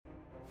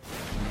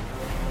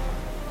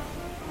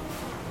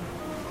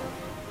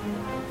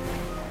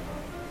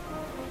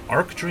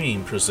Arc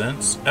Dream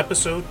presents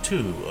Episode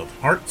 2 of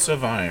Hearts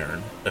of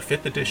Iron, a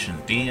 5th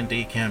edition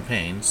D&D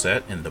campaign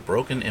set in the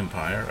broken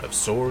empire of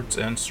swords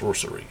and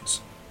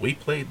sorceries. We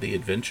played the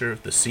adventure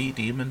The Sea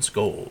Demon's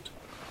Gold.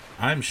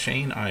 I'm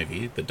Shane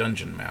Ivey, the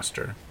Dungeon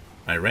Master.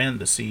 I ran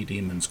The Sea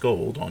Demon's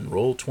Gold on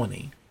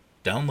Roll20.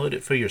 Download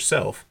it for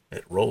yourself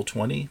at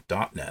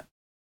roll20.net.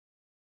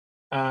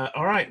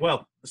 All right,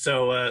 well,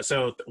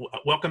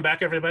 welcome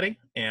back, everybody,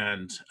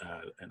 and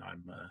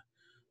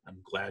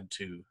I'm glad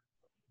to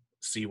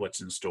see what's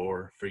in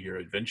store for your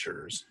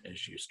adventures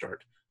as you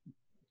start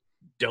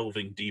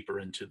delving deeper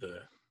into the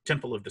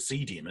Temple of the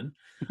Sea Demon.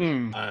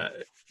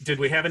 Do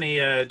we have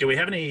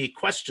any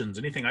questions?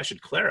 Anything I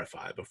should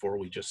clarify before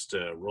we just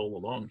roll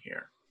along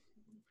here?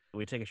 Can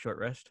we take a short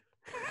rest?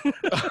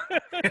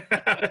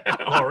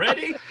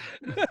 Already?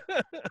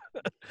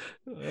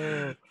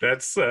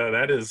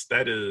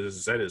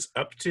 That is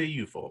up to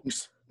you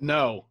folks.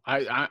 No,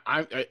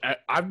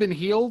 I've been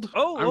healed.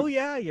 Oh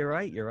yeah, you're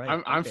right.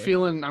 I'm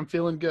feeling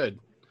good.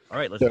 All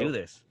right, let's do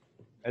this.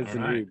 As the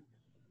noob,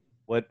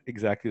 what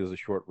exactly does a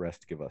short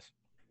rest give us?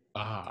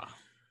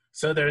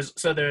 So there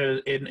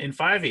in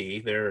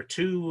 5e there are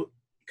two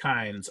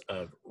kinds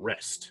of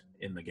rest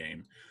in the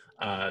game.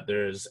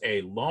 There's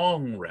a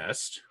long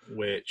rest,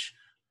 which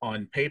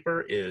on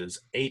paper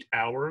is 8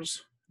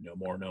 hours, no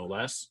more, no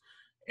less.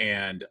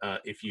 And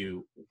if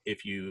you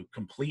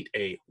complete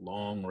a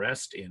long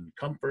rest in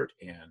comfort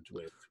and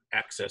with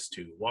access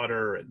to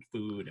water and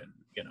food and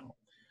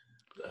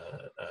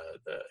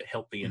the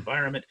healthy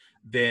environment,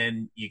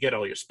 then you get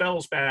all your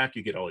spells back,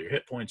 you get all your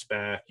hit points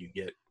back, you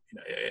get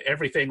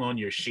everything on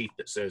your sheet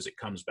that says it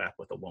comes back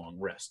with a long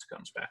rest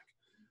comes back.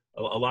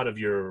 A lot of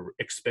your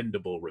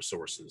expendable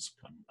resources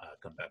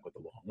come back with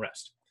a long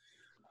rest.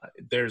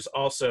 There's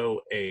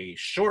also a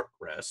short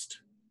rest,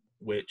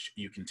 which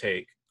you can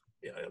take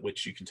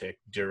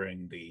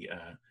during the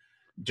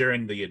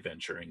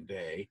adventuring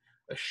day.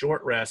 A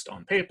short rest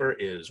on paper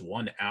is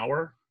 1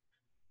 hour,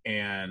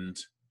 and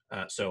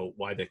so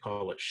why they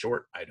call it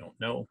short, I don't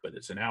know, but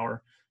it's an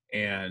hour.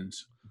 And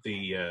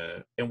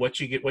what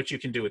you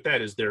can do with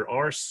that is there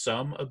are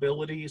some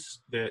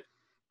abilities that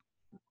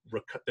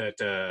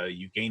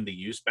you gain the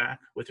use back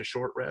with a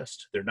short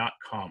rest. They're not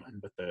common,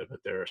 but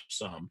there are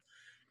some,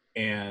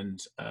 and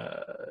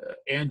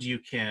you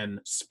can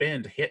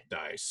spend hit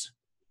dice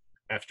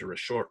after a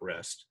short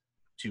rest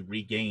to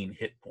regain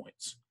hit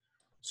points.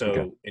 So,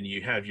 okay. And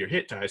you have your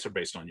hit dice are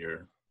based on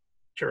your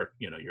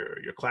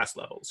class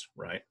levels,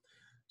 right?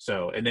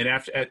 So, and then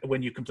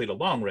when you complete a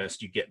long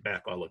rest, you get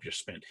back all of your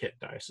spent hit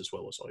dice as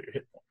well as all your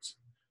hit points.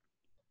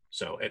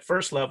 So at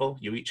first level,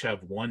 you each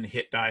have 1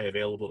 hit die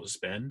available to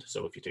spend.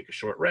 So if you take a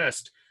short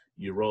rest,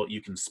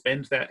 you can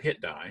spend that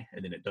hit die,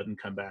 and then it doesn't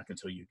come back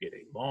until you get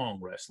a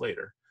long rest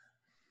later.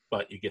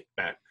 But you get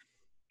back,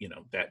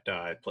 that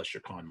die plus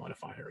your con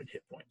modifier and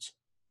hit points.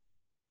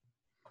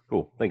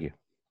 Cool, thank you.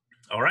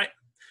 All right.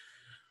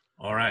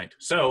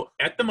 So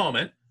at the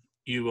moment,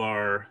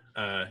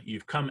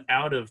 you've come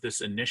out of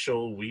this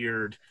initial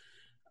weird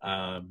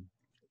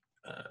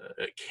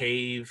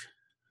cave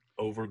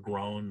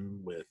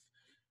overgrown with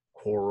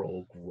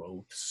coral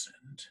growths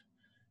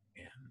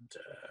and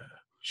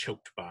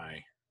choked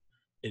by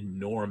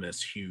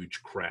enormous,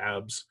 huge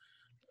crabs.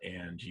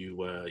 And you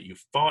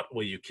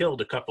killed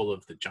a couple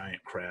of the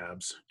giant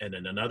crabs, and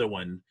then another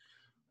one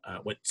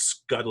went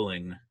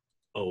scuttling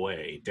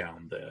away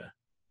down the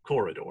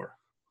corridor.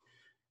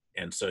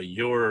 And so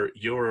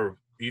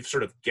you've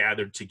sort of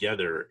gathered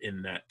together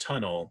in that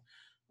tunnel,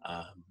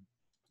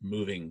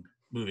 moving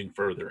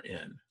further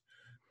in.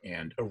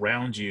 And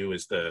around you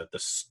is the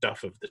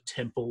stuff of the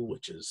temple,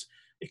 which is,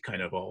 it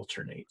kind of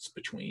alternates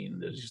between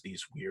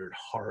these weird,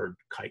 hard,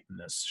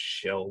 chitinous,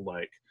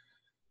 shell-like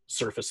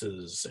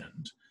surfaces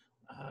and,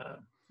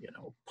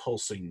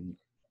 pulsing,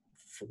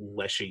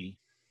 fleshy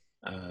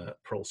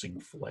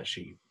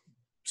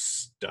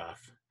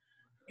stuff,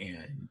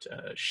 and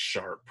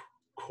sharp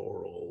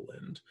coral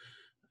and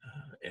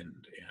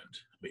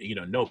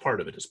no part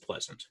of it is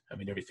pleasant. I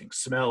mean, everything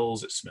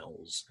smells. It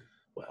smells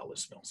like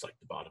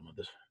the bottom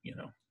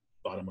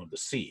of the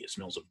sea. It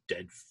smells of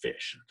dead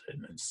fish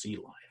and sea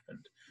life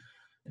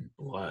and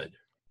blood.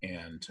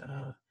 And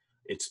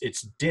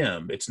it's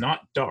dim. It's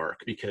not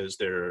dark because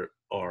there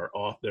are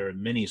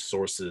many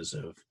sources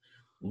of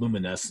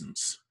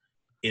luminescence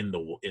in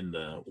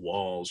the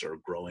walls, or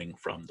growing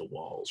from the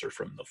walls or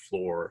from the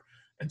floor.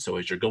 And so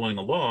as you're going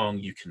along,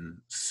 you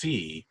can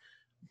see,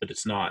 but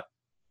it's not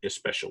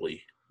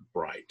especially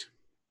bright.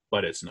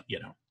 But it's not,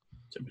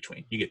 it's in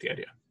between. You get the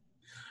idea.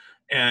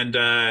 And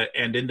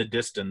in the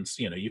distance,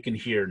 you can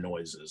hear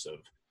noises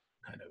of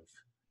kind of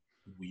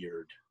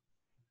weird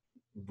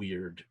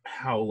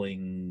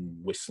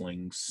howling,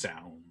 whistling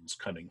sounds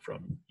coming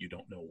from you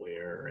don't know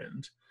where,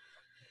 and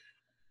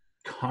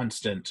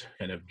constant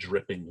kind of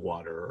dripping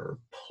water or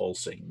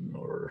pulsing,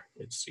 or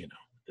it's,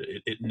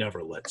 it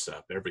never lets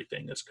up.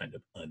 Everything is kind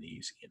of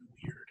uneasy and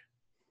weird.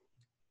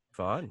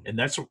 Fun. And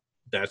that's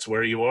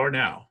where you are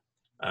now.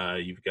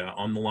 You've got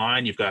on the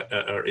line,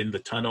 or in the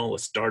tunnel,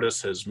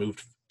 Astartes has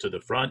moved to the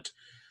front.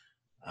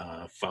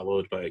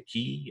 followed by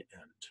Key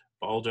and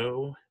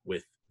Baldo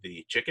with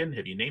the chicken.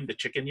 Have you named the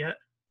chicken yet?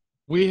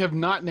 We have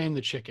not named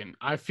the chicken.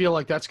 I feel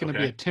like that's going to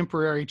be Okay. a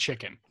temporary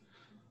chicken.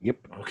 Yep.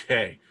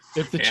 Okay.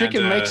 If the And,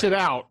 chicken makes it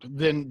out,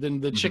 then the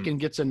Mhm. chicken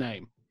gets a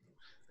name.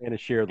 And a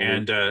share the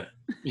And loot.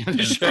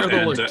 Share the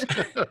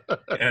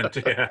and,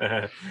 loot.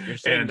 You're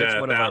saying and, that's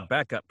one of Thal- our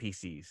backup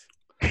PCs.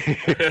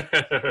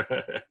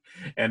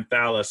 and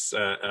Thalus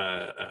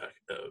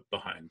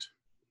behind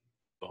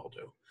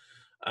Baldo.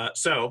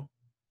 So,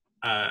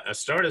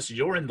 Astartes,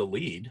 you're in the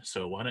lead.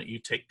 So why don't you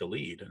take the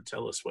lead and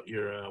tell us what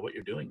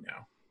you're doing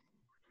now?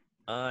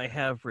 I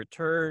have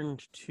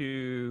returned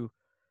to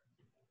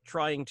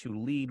trying to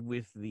lead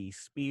with the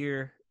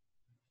spear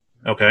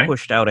Okay.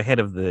 pushed out ahead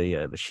of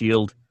the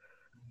shield,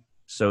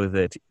 so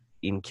that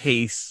in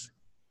case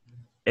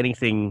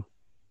anything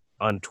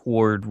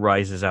untoward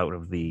rises out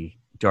of the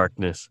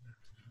darkness,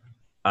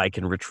 I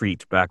can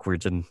retreat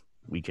backwards and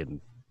we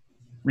can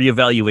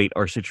reevaluate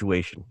our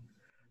situation.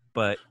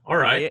 But All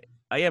right.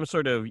 I am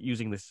sort of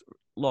using this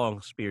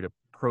long spear to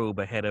probe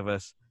ahead of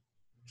us,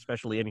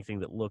 especially anything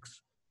that looks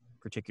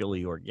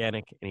particularly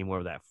organic, any more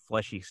of that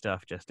fleshy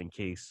stuff, just in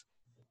case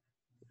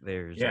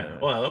there's Yeah.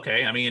 Well,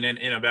 okay. I mean,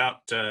 in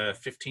about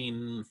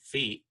 15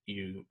 feet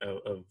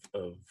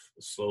of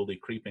slowly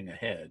creeping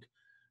ahead,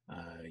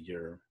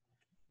 you're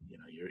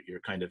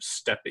kind of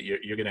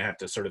you're going to have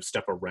to sort of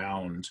step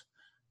around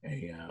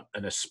an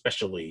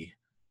especially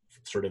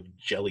sort of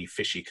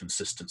jellyfishy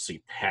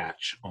consistency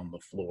patch on the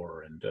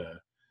floor, and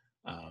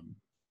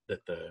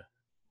that the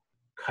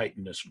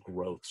chitinous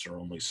growths are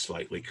only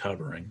slightly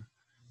covering.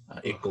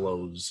 It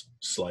glows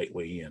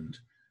slightly, and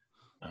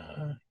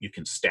you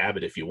can stab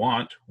it if you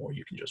want, or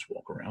you can just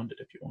walk around it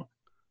if you want.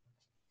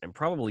 I'm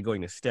probably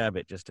going to stab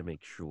it just to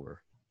make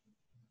sure.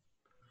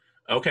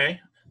 Okay.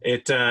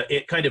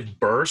 It kind of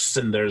bursts,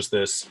 and there's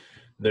this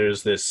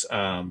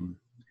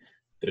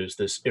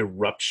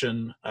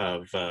eruption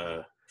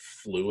of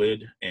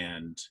fluid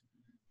and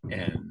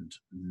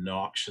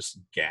noxious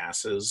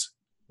gases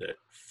that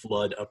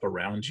flood up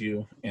around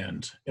you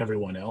and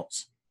everyone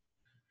else.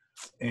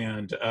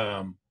 And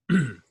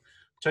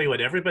tell you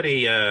what,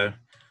 everybody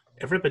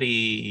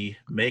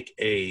make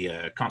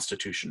a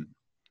Constitution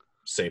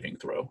saving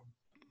throw.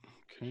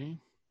 Okay.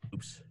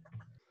 Oops.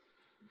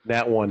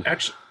 That one.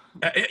 Actually,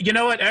 you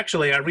know what?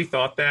 Actually, I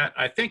rethought that.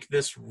 I think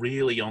this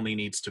really only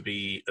needs to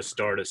be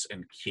Astartes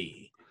and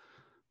Key.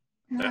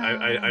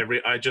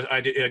 I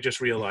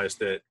just realized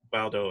that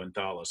Baldo and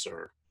Thalus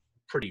are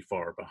pretty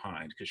far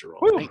behind because you're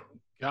all. Thank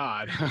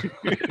God.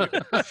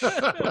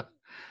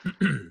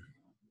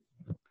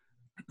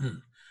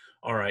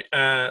 All right.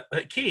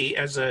 Key,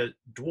 as a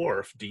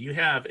dwarf, do you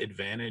have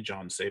advantage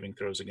on saving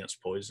throws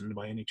against poison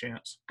by any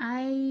chance?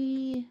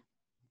 I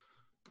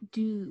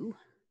do.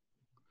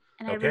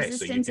 And I have Okay, so you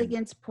resistance can-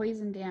 against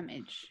poison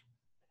damage.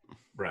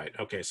 Right.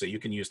 Okay. So you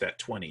can use that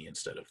 20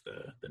 instead of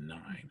the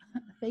 9.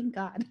 Thank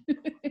God.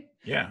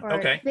 Yeah. All right,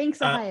 Okay. thanks,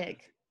 Hayek.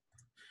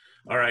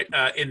 All right.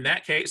 In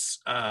that case,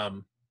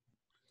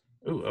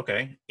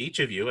 okay. Each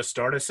of you,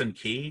 Astartes and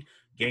Key,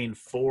 gain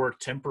 4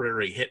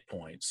 temporary hit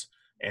points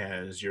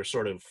as you're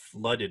sort of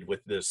flooded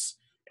with this.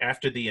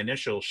 After the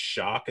initial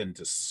shock and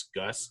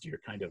disgust, your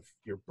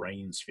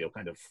brains feel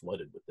kind of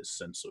flooded with this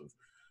sense of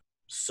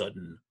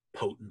sudden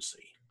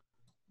potency.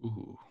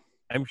 Ooh.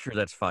 I'm sure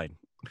that's fine.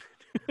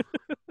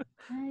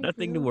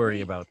 Nothing to worry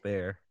about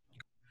there.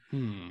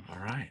 All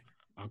right.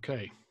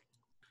 Okay.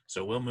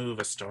 So we'll move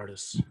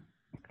Astartes,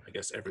 I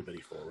guess, everybody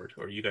forward,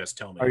 or you guys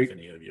tell me Are if you-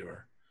 any of you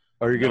are.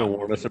 Are you going to Not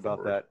warn us moving about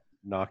forward. that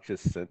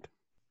noxious scent?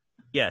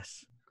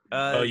 Yes.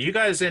 Oh, you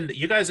guys in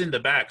the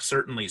back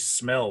certainly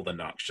smell the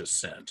noxious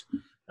scent.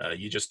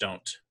 You just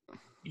don't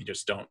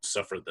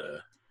suffer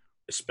the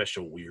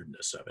special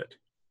weirdness of it.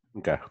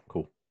 Okay,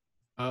 cool.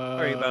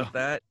 Sorry about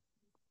that.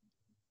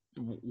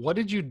 What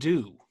did you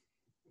do?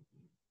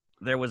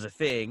 There was a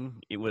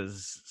thing. It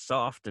was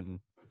soft and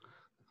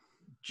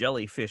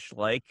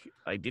jellyfish-like.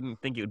 I didn't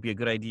think it would be a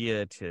good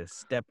idea to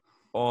step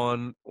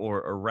on or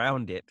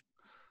around it,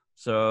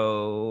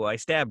 so I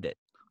stabbed it,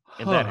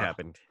 and that Huh.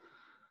 happened.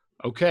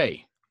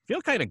 Okay.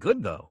 Feel kind of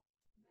good though.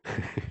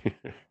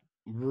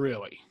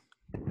 Really?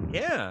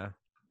 Yeah.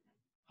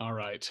 All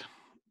right.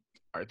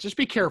 All right. Just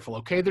be careful,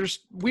 okay?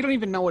 We don't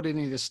even know what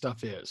any of this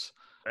stuff is.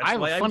 That's I have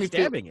a why I'm funny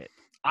stabbing it.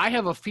 I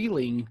have a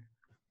feeling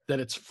that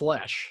it's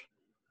flesh.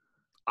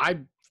 I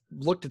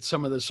looked at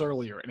some of this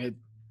earlier, and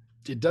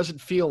it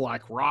doesn't feel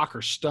like rock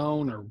or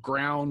stone or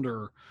ground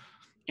or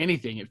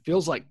anything. It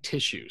feels like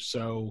tissue.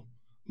 So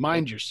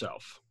mind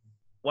yourself.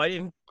 Why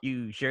didn't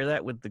you share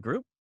that with the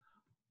group?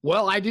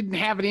 Well, I didn't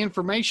have any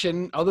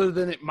information other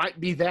than it might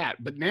be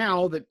that. But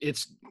now that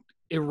it's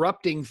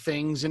erupting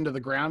things into the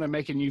ground and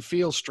making you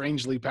feel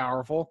strangely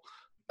powerful,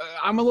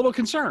 I'm a little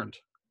concerned.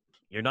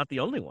 You're not the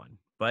only one,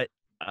 but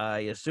I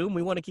assume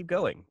we want to keep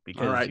going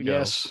because All right.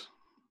 Yes.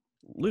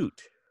 loot.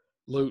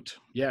 Loot.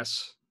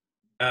 Yes.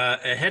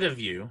 Ahead of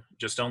you,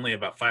 just only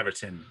about 5 or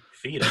 10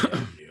 feet ahead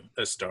of you,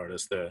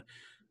 Astartes,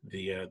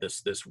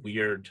 this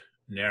weird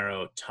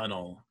narrow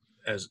tunnel,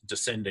 as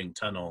descending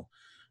tunnel,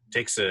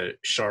 takes a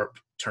sharp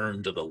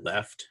turn to the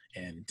left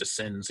and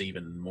descends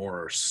even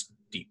more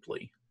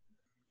steeply.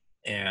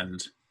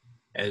 And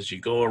as you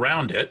go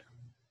around it,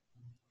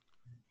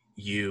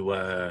 you're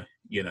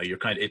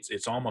kind of,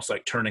 it's almost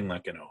like turning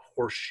like in a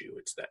horseshoe.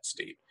 It's that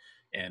steep.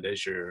 And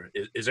as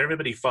is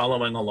everybody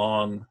following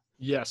along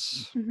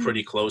Yes.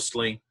 pretty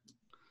closely?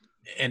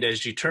 And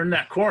as you turn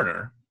that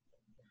corner,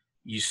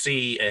 you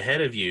see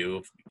ahead of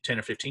you, 10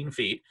 or 15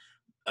 feet,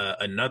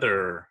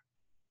 another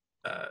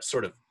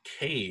sort of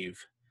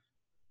cave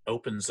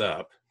opens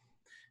up,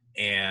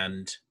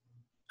 and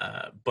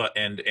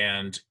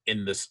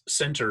in the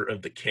center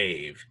of the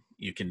cave,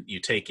 you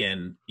take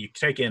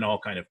in all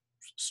kind of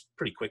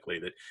pretty quickly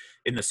that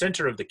in the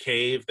center of the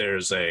cave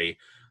there's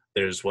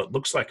what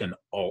looks like an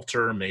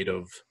altar made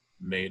of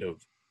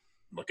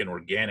like an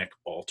organic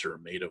altar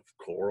made of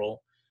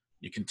coral.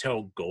 You can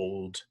tell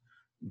gold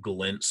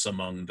glints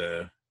among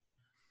the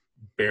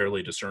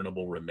barely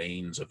discernible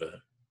remains of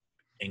a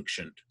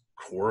ancient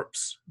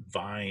corpse.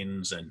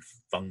 Vines and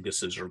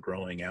funguses are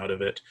growing out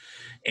of it,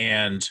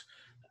 and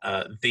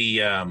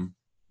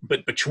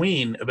but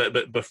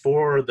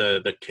before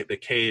the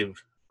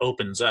cave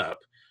opens up,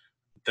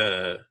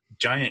 the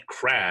giant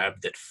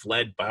crab that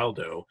fled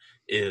Baldo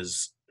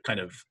is kind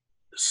of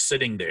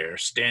standing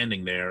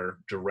there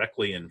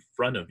directly in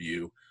front of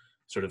you,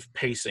 sort of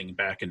pacing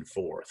back and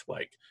forth.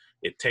 Like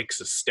it takes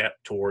a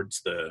step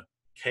towards the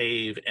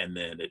cave, and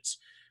then its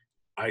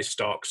eye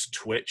stalks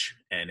twitch,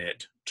 and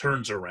it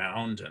turns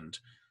around, and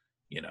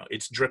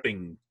it's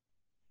dripping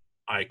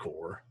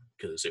ichor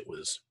because it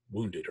was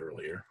wounded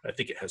earlier. I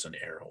think it has an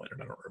arrow in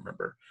it. I don't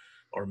remember,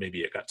 or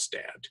maybe it got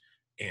stabbed.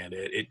 And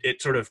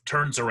it sort of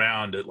turns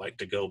around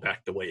to go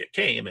back the way it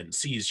came, and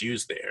sees you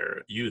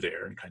there,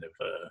 and kind of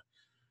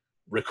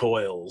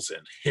recoils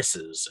and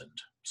hisses and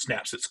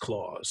snaps its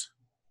claws.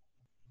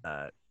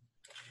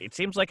 It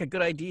seems like a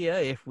good idea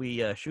if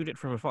we shoot it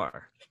from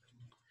afar.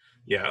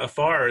 Yeah,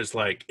 afar is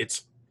like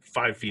it's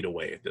 5 feet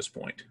away at this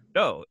point.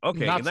 Oh,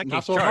 okay. In that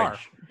case, so charge.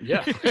 far.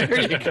 Yeah.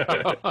 There you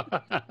go.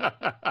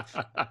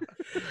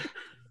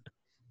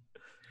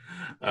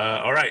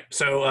 All right.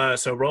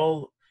 So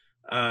roll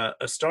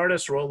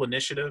Astartes. Roll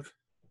initiative.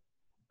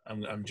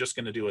 I'm just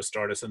going to do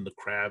Astartes and the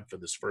crab for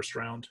this first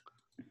round.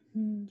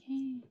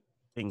 Okay.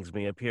 Things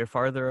may appear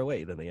farther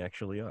away than they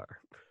actually are.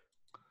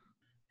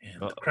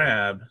 And the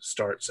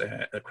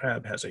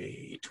crab has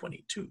a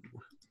 22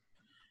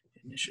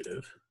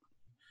 initiative.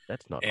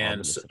 That's not And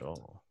ominous at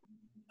all.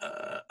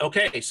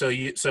 Okay, so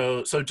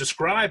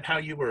describe how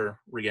you were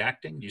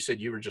reacting. You said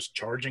you were just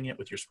charging it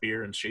with your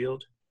spear and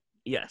shield.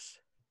 Yes.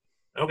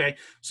 Okay,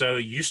 so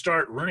you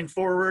start running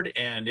forward,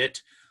 and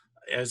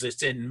as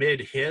it's in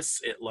mid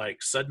hiss, it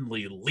like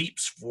suddenly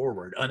leaps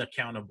forward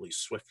unaccountably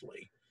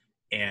swiftly,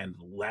 and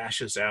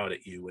lashes out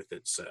at you with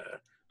its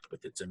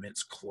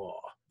immense claw.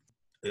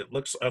 It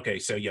looks okay.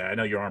 So yeah, I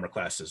know your armor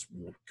class is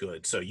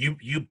good. So you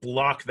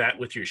block that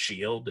with your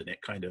shield, and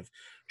it kind of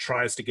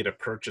tries to get a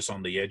purchase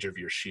on the edge of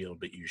your shield,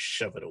 but you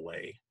shove it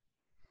away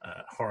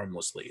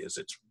harmlessly as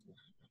it's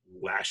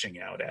lashing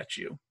out at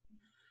you.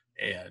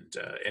 And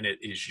it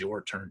is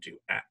your turn to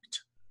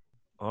act.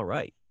 All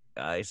right.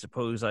 I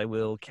suppose I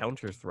will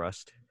counter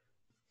thrust.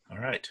 All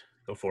right,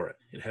 go for it.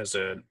 It has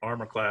an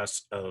armor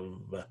class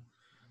of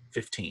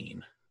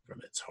 15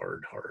 from its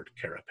hard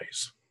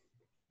carapace.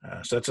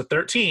 So it's a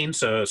 13.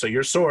 So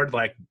your sword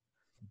like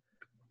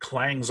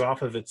clangs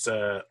off of its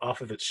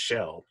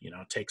shell.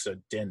 Takes a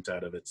dent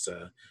out of its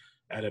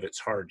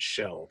hard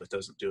shell, but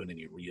doesn't do it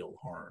any real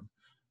harm.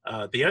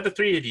 The other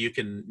three of you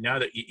can, now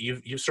that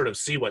you sort of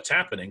see what's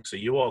happening, so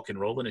you all can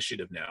roll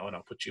initiative now, and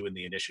I'll put you in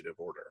the initiative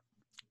order.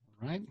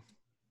 Right.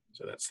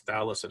 So that's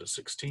Thalos at a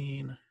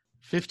 16.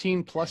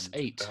 15 plus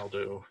 8.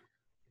 Baldo.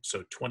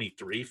 So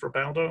 23 for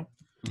Baldo.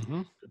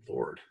 Mm-hmm. Good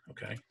lord.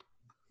 Okay.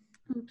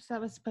 Oops,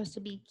 that was supposed to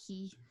be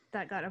key.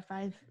 That got a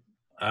 5.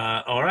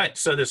 All right.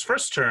 So this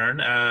first turn,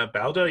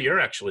 Baldo, you're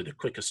actually the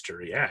quickest to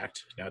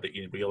react now that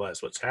you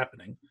realize what's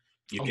happening.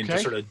 You can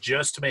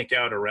just make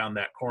out around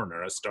that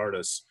corner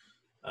Astartes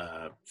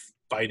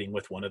fighting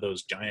with one of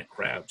those giant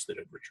crabs the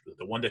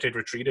one that had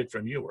retreated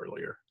from you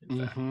earlier, in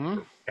fact,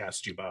 or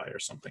passed you by or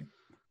something.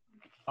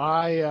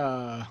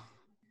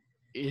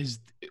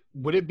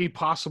 Would it be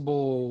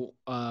possible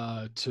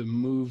to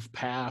move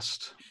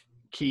past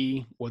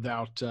Key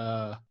without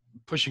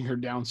pushing her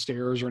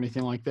downstairs or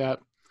anything like that?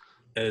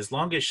 As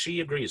long as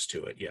she agrees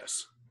to it,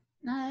 yes.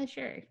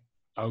 Sure.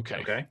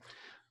 Okay.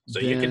 So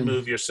you can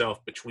move your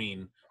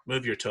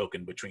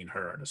token between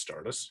her and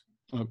Astartes.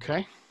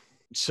 Okay.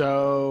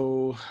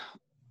 So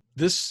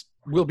this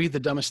will be the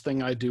dumbest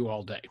thing I do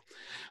all day.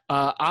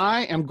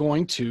 I am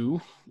going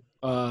to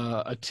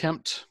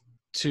attempt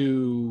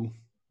to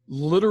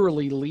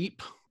literally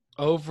leap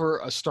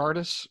over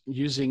Astartes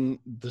using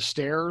the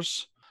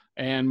stairs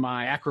and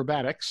my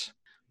acrobatics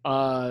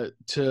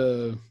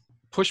to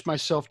push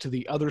myself to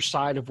the other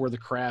side of where the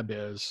crab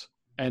is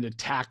and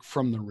attack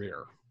from the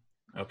rear.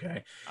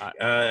 Okay.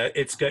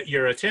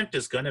 Your attempt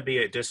is going to be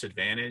at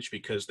disadvantage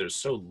because there's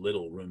so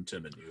little room to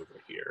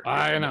maneuver here.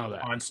 I know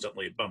that.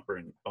 Constantly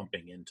bumping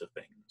into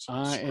things.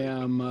 I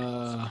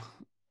am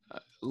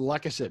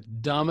like I said,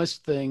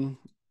 dumbest thing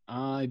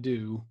I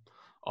do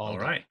all All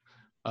day.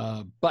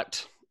 right.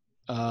 But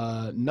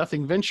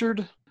nothing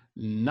ventured,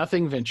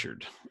 nothing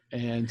ventured.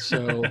 And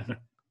so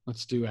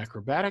let's do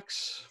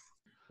acrobatics.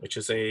 Which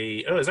is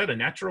is that a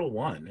natural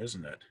 1,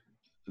 isn't it?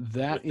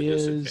 That With the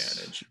is,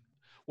 disadvantage.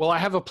 well, I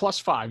have a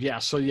 +5. Yeah.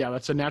 So yeah,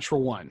 that's a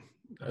natural 1.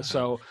 Uh-huh.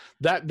 So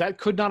that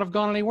could not have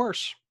gone any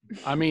worse.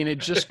 I mean, it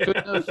just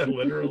couldn't have.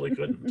 Literally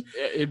couldn't.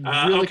 It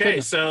really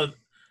Okay, couldn't.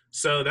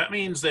 so that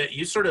means that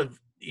you sort of,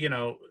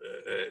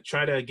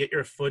 try to get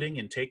your footing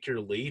and take your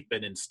leap,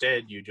 and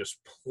instead you just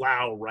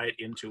plow right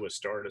into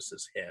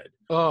Astartes' head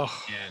Oh,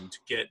 and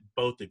get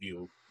both of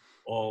you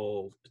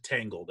all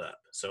tangled up.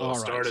 So All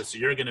right. Astartes,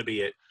 you're going to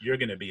be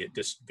at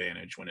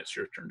disadvantage when it's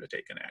your turn to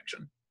take an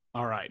action.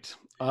 all right.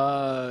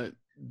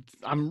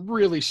 I'm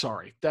really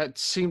sorry. That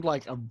seemed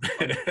like a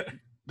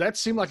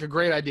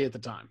great idea at the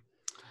time.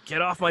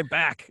 Get off my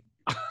back.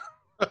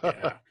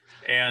 Yeah.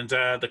 And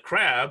the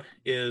crab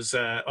is,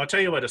 I'll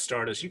tell you what,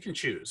 Astartes, you can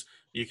choose.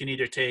 You can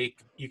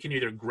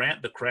either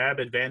grant the crab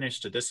advantage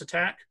to this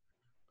attack,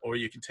 or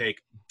you can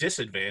take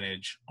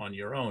disadvantage on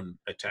your own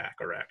attack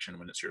or action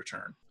when it's your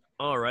turn.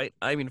 All right.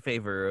 I'm in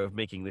favor of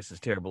making this as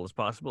terrible as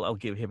possible. I'll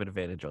give him an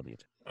advantage on the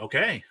attack.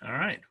 Okay. All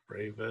right.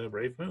 Brave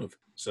move.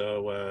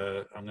 So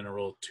I'm going to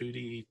roll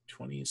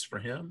 2d20s for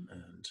him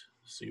and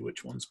see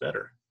which one's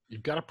better.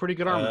 You've got a pretty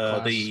good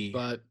armor class,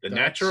 but The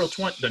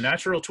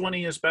natural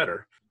 20 is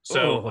better. So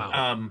Oh,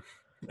 wow.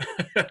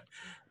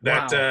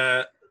 that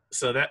Wow.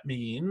 so that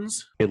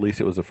means At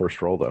least it was the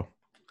first roll, though.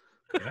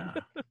 yeah.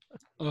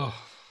 Oh,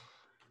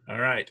 All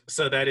right.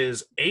 So that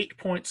is 8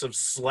 points of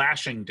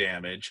slashing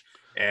damage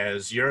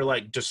as you're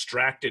like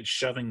distracted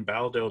shoving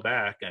Baldo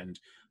back, and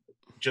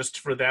just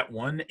for that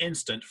one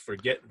instant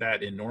forget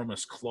that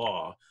enormous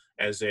claw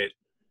as it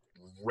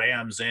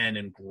rams in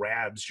and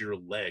grabs your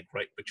leg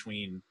right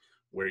between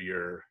where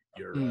your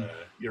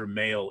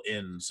mail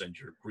ends and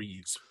your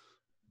greaves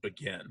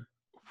begin,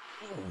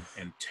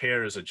 and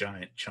tears a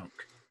giant chunk.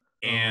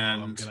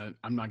 And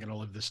I'm not gonna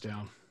live this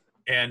down.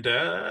 and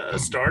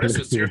Astartes,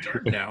 it's your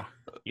turn now.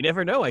 You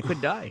never know. I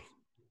could die.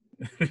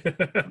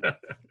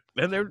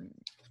 And they're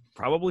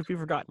probably be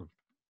forgotten.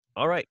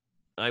 All right.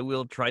 I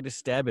will try to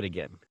stab it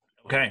again.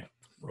 Okay,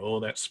 roll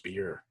that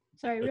spear.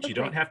 Sorry, But real you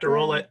don't quick, have to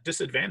roll at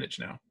disadvantage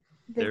now.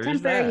 The There is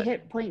temporary that.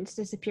 hit points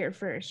disappear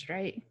first,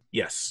 right?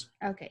 Yes.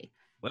 Okay.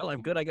 Well,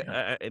 I'm good. I got.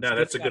 It's No,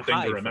 that's a I good got thing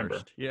to high remember.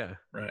 first. Yeah.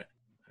 Right.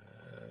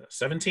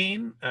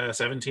 17.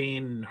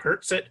 17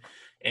 hurts it,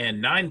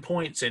 and 9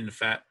 points, in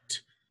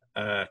fact,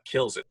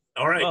 kills it.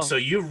 All right, Well- so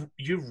you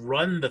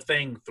run the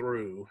thing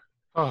through,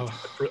 Oh,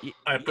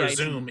 I it's-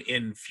 presume,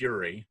 in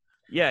fury.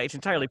 Yeah, it's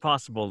entirely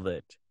possible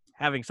that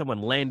having someone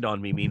land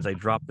on me means I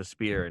drop the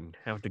spear and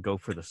have to go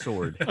for the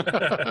sword.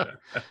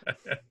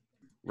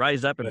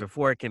 Rise up, and But-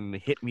 before it can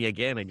hit me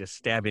again, I just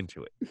stab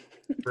into it.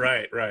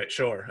 Right,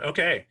 sure.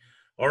 Okay.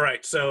 All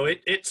right, so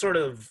it sort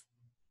of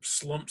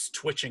slumps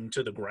twitching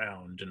to the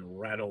ground and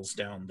rattles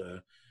down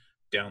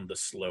the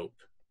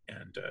slope,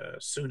 and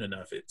soon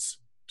enough it's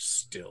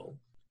still.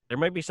 There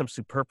might be some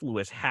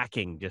superfluous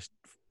hacking just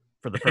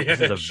for the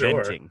purposes of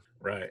Sure. venting.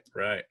 Right.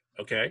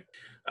 Okay.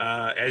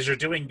 As you're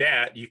doing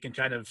that, you can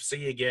kind of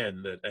see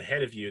again that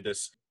ahead of you,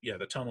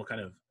 the tunnel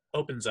kind of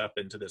opens up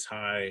into this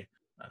high,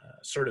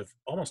 sort of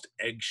almost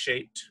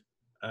egg-shaped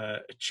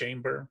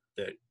chamber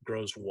that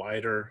grows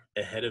wider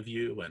ahead of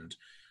you. And,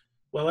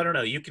 well, I don't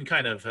know. You can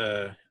kind of,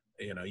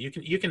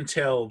 you can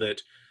tell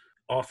that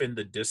off in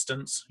the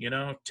distance, 10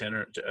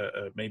 or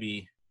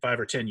maybe 5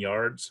 or 10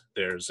 yards,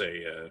 there's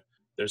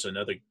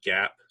another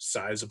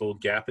sizable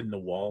gap in the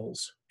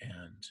walls,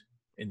 and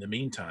in the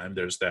meantime,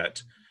 there's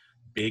that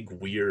big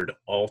weird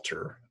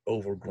altar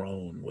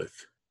overgrown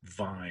with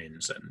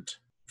vines and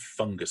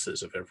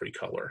funguses of every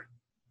color.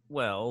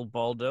 Well,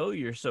 Baldo,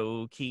 you're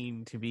so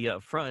keen to be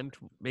up front.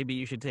 Maybe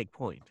you should take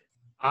point.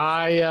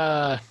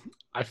 I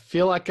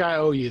feel like I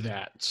owe you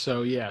that.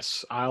 So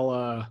yes,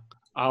 I'll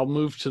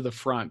move to the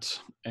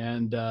front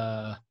and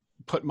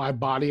put my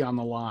body on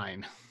the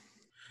line.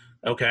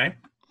 Okay.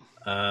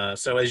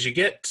 So as you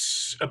get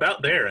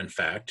about there, in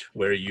fact,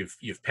 where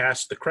you've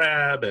passed the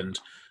crab and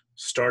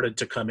started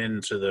to come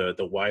into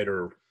the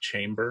wider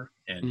chamber,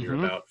 and you're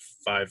Mhm. about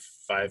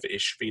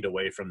five-ish feet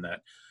away from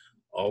that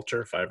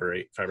altar, 5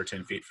 or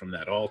 10 feet from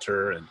that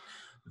altar, and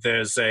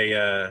there's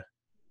a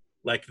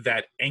like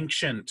that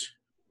ancient,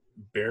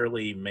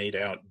 barely made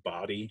out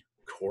body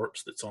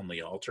corpse that's on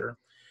the altar.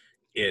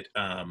 It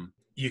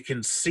you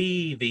can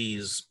see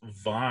these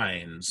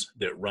vines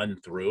that run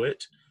through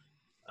it.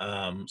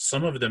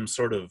 Some of them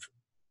sort of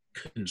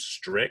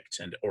constrict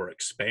or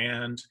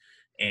expand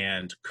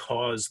and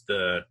cause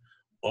the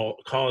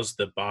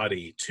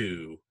body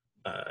to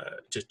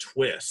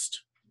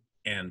twist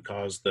and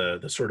cause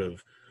the sort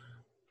of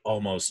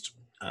almost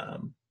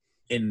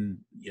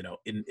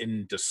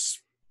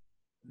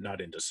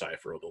not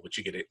indecipherable, but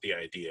you get the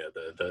idea.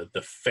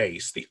 The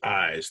face, the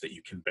eyes that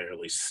you can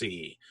barely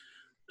see,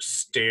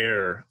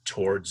 stare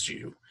towards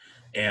you,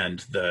 and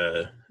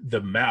the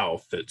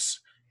mouth that's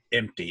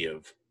empty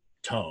of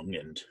tongue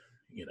and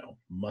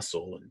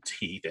muscle and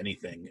teeth,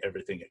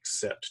 everything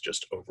except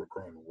just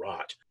overgrown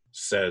rot,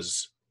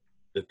 says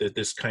that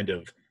this kind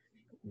of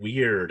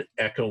weird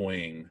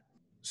echoing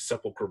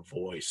sepulchre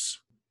voice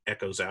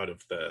echoes out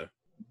of the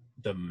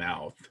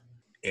mouth,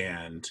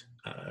 and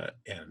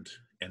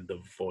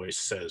the voice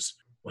says,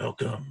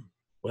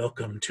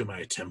 welcome to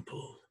my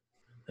temple.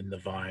 And the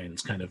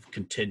vines kind of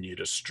continue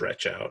to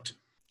stretch out.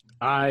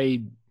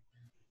 I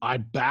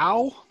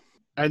bow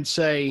and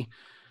say,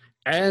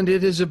 and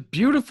it is a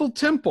beautiful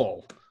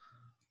temple,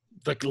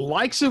 the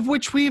likes of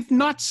which we've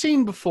not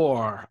seen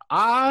before.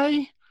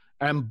 I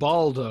am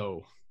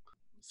Baldo.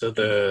 So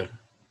the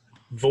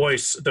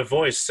voice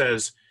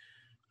says,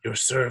 your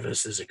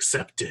service is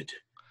accepted.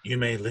 You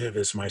may live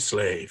as my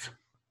slave.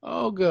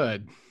 Oh,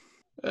 good.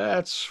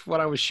 That's what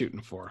I was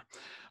shooting for.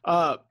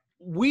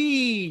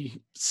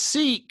 We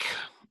seek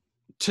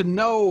to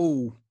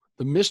know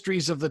the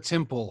mysteries of the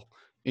temple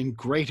in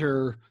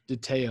greater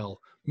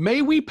detail.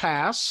 May we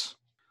pass?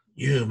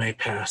 You may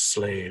pass,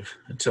 slave,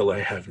 until I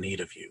have need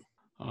of you.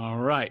 All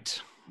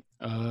right.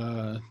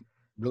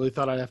 Really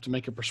thought I'd have to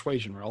make a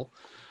persuasion roll.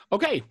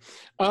 Okay.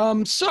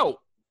 So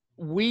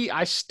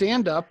I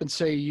stand up and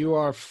say, you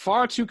are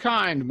far too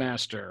kind,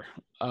 master.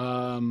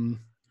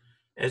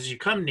 As you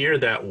come near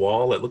that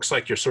wall, it looks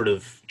like you're sort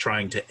of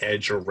trying to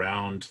edge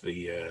around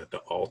the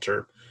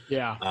altar.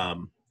 Yeah.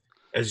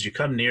 As you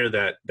come near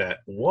that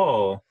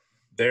wall,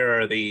 there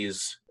are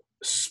these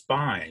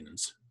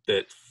spines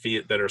that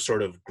are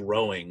sort of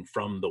growing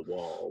from the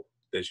wall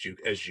as you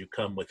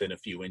come within a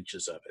few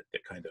inches of it.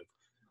 That kind of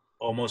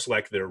almost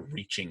like they're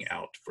reaching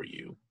out for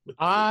you. With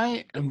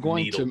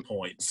needle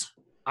points.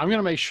 I'm going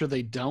to make sure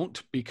they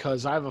don't,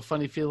 because I have a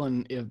funny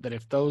feeling that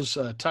if those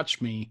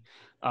touch me,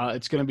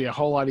 it's going to be a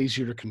whole lot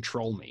easier to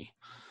control me.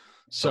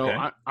 So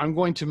okay. I'm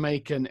going to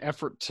make an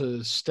effort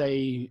to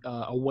stay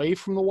away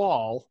from the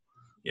wall.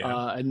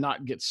 Yeah. And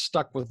not get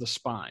stuck with the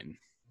spine.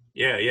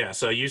 Yeah.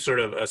 So you sort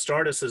of,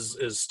 Stardust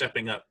is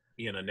stepping up,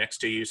 next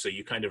to you. So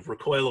you kind of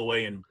recoil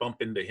away and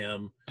bump into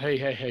him.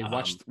 Hey!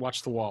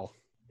 Watch the wall.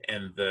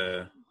 And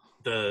the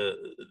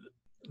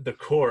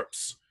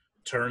corpse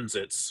turns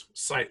its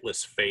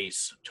sightless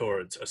face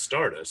towards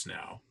Astartes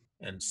now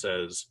and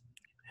says,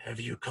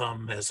 "Have you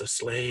come as a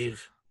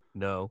slave?"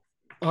 No.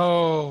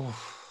 Oh.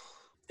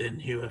 Then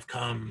you have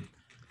come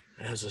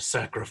as a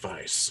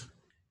sacrifice.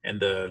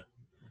 And the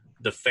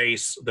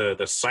face,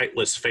 the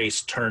sightless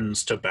face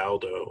turns to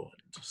Baldo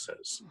and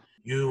says,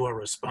 "You are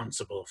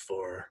responsible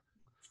for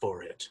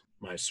it,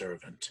 my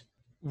servant."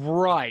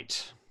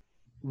 Right.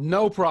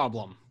 No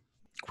problem.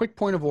 Quick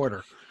point of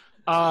order.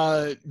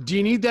 Do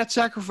you need that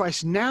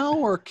sacrifice now,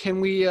 or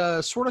can we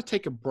sort of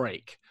take a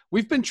break?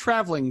 We've been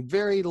traveling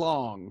very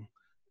long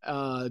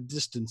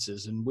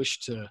distances and wish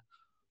to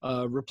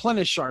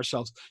replenish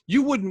ourselves.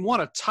 You wouldn't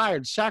want a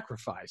tired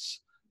sacrifice.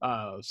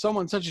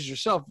 Someone such as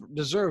yourself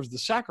deserves the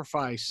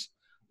sacrifice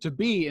to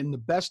be in the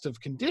best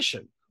of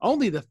condition.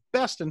 Only the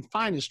best and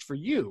finest for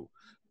you.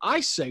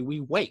 I say we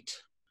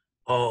wait.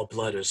 All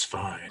blood is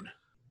fine.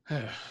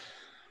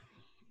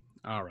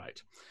 All right.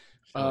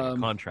 Like a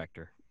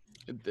contractor.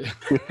 An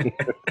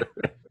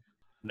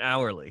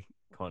hourly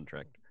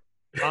contractor.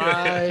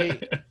 I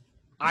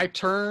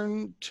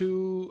turn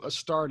to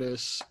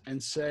Astartes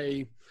and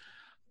say,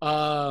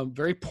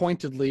 very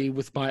pointedly,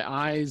 with my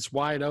eyes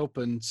wide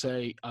open,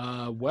 say,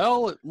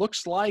 well, it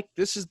looks like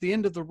this is the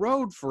end of the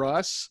road for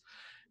us.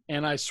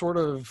 And I sort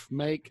of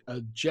make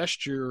a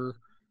gesture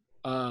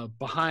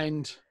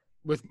behind,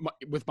 with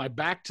my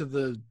back to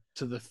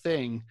the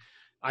thing.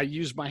 I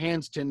use my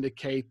hands to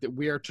indicate that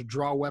we are to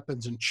draw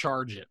weapons and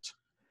charge it.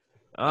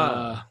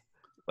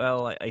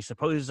 Well, I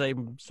suppose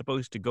I'm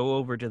supposed to go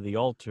over to the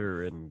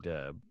altar and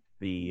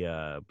be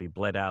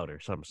bled out or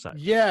some such.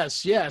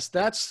 Yes,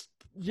 that's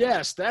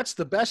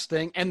the best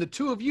thing. And the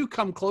two of you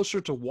come closer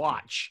to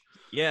watch.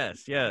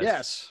 Yes.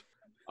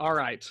 All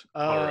right.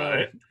 All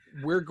right.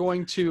 We're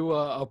going to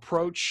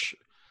approach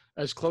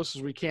as close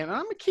as we can. And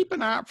I'm going to keep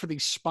an eye out for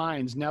these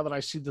spines now that I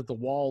see that the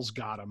walls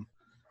got them.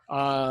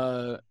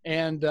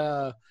 And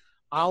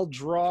I'll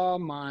draw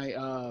my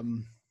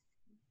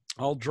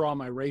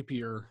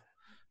rapier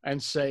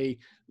and say,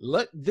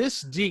 "Let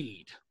this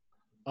deed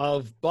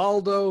of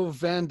Baldo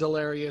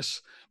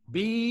Vandalarius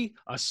be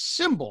a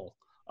symbol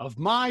of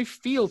my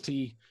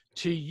fealty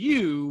to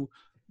you,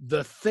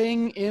 the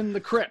thing in the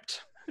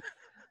crypt."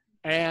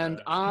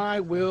 And I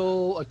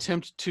will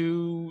attempt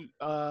to,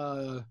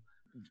 I'm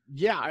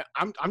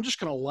just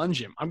going to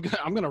lunge him. I'm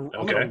going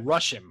to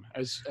rush him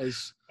as.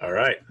 All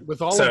right.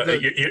 With all so of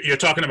the, you're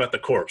talking about the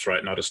corpse,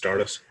 right? Not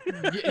Astartes.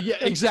 Yeah,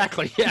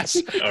 exactly.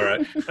 Yes. All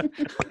right.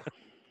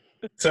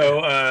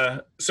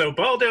 So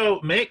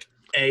Baldo, make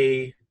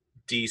a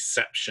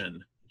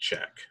deception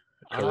check.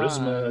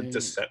 Charisma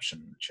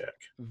deception check.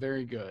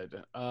 Very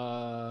good.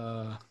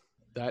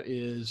 That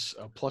is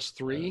a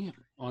 +3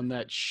 on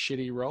that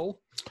shitty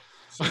roll.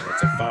 So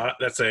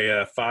that's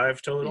a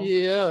 5 total.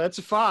 Yeah, that's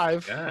a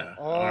 5. Yeah.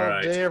 All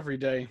right. Day, every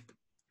day.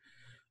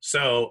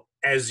 So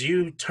as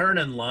you turn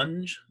and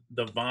lunge,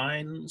 the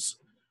vines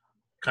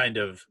kind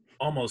of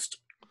almost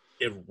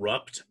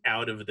erupt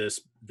out of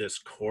this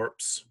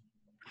corpse,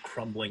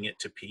 crumbling it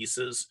to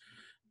pieces,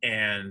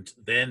 and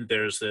then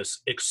there's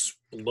this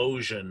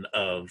explosion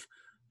of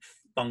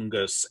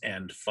fungus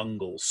and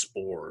fungal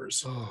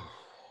spores. Oh.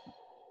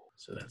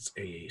 So that's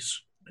a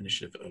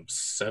initiative of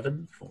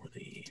 7 for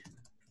the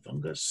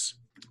fungus,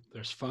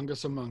 There's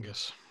fungus among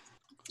us.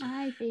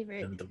 My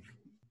favorite. and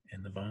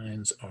the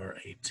vines are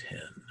a 10.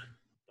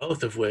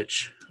 Both of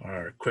which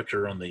are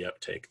quicker on the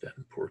uptake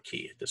than poor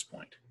Key at this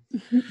point.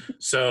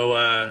 So,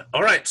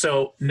 all right.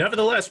 So,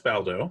 nevertheless,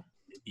 Baldo,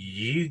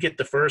 you get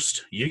the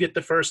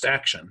first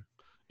action.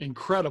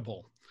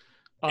 Incredible.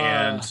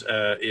 And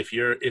if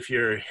you're,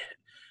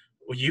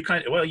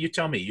 you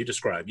tell me. You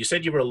describe. You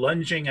said you were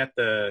lunging at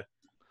the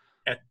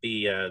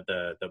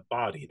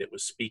body that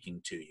was speaking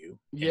to you.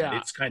 Yeah.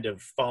 And it's kind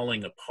of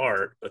falling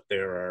apart, but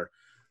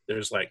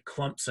there's like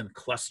clumps and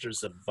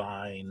clusters of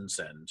vines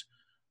and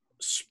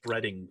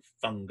spreading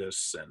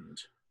fungus,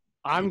 and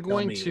I'm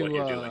going what you're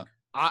to doing.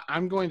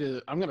 I'm going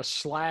to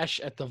slash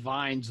at the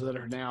vines that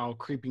are now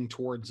creeping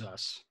towards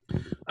us.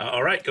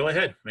 All right, go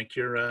ahead. Make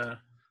your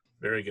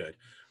very good.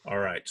 All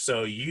right,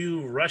 so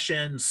you rush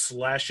in,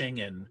 slashing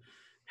and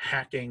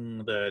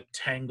hacking the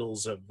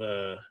tangles of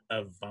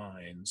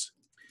vines,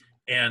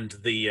 and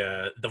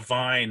the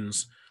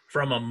vines.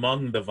 From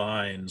among the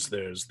vines,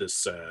 there's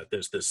this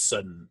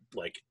sudden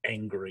like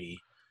angry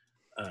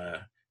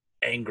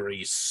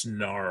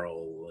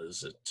snarl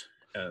as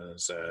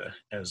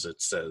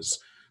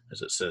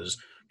it says,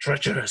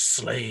 "Treacherous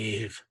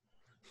slave,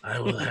 I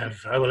will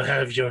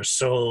have your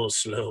soul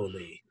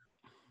slowly."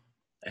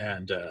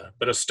 And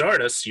but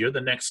Astartes, you're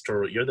the next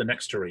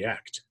to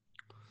react.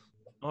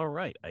 All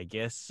right, I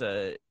guess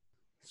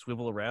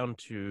swivel around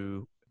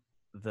to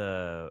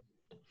the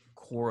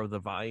core of the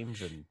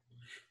vines and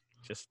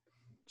just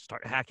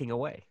start hacking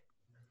away.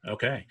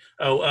 Okay.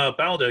 Oh,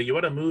 Baldo, you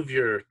want to move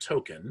your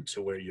token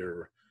to where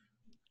you're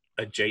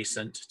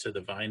adjacent to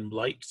the vine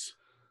blight.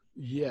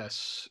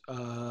 Yes.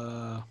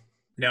 Now,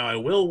 I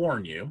will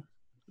warn you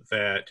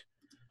that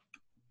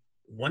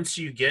once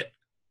you get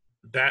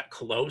that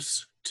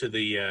close to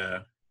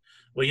the,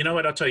 well, you know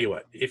what? I'll tell you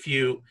what. If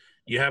you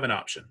have an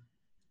option,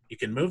 you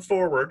can move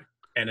forward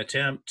and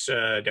attempt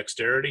a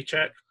dexterity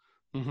check,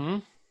 Mm-hmm.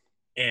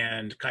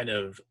 and kind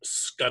of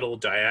scuttle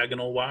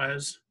diagonal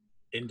wise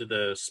into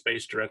the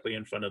space directly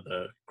in front of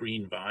the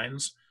green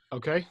vines.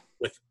 Okay.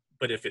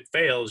 But if it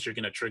fails, you're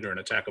going to trigger an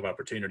attack of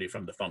opportunity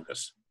from the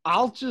fungus.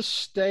 I'll just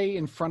stay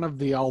in front of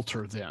the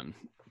altar then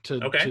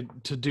Okay.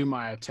 to do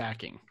my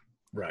attacking.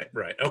 Right.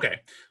 Okay.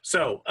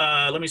 So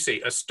let me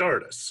see.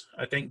 Astartes,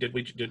 I think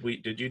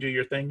did you do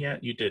your thing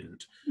yet? You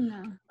didn't.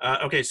 No.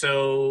 Okay.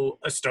 So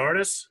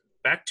Astartes,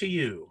 back to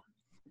you.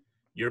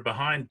 You're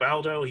behind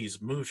Baldo.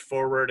 He's moved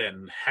forward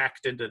and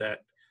hacked into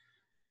that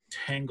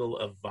tangle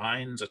of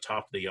vines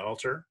atop the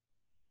altar.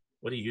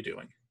 What are you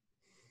doing?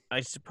 I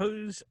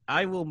suppose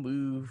I will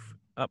move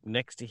up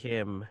next to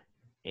him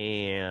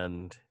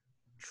and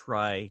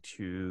try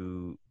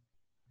to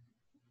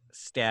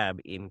stab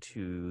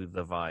into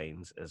the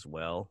vines as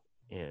well.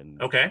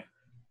 And Okay.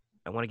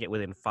 I want to get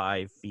within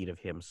 5 feet of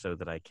him so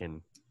that I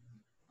can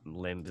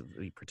lend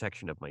the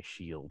protection of my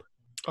shield.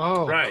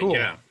 Oh, Right. cool.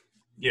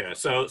 Yeah.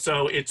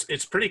 So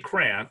it's pretty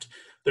cramped.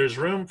 There's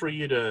room for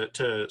you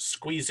to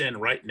squeeze in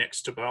right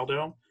next to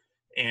Baldo,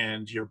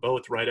 and you're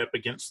both right up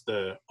against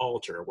the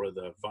altar where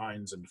the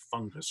vines and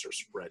fungus are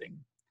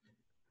spreading.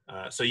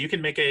 So you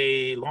can make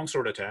a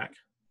longsword attack.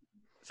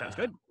 Sounds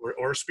good.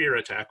 Or a spear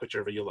attack,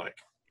 whichever you like.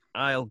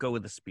 I'll go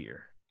with the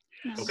spear.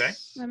 No. Okay.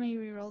 Let me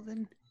reroll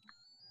then.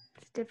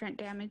 It's different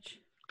damage.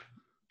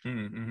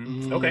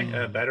 Mm-hmm.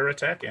 Okay, better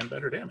attack and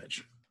better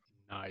damage.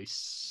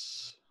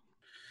 Nice.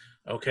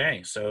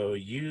 Okay, so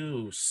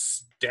you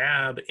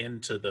stab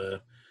into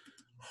the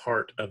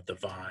heart of the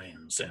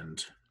vines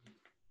and,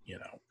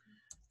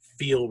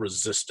 feel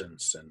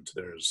resistance, and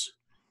there's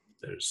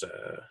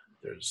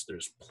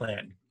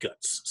plant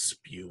guts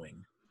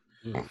spewing.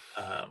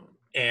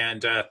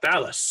 And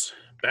Thalos,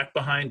 back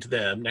behind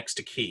them, next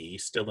to Key,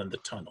 still in the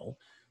tunnel.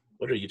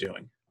 What are you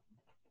doing?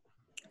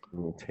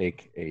 We'll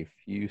take a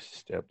few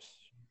steps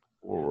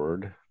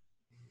forward.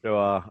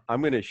 So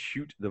I'm going to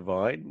shoot the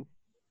vine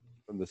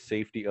from the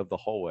safety of the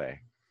hallway,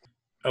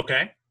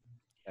 Okay.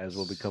 as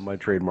will become my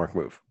trademark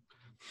move.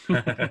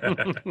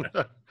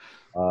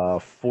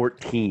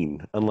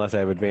 14, unless I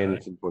have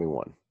advantage in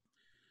 21.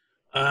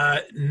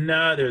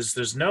 No,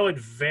 there's no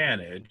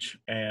advantage,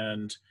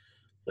 and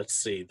let's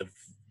see.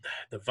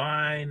 The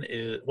vine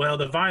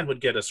the vine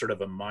would get a sort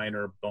of a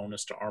minor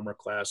bonus to armor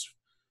class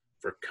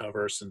for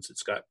cover since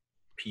it's got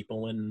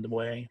people in the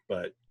way,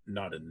 but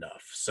not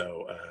enough.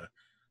 So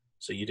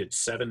you did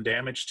 7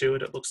 damage to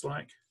it. It looks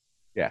like.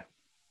 Yeah.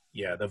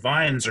 The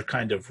vines are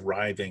kind of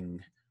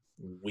writhing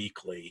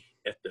weakly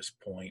at this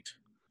point.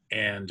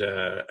 And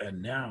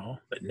now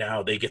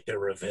they get their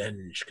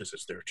revenge because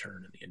it's their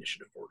turn in the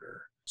initiative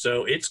order.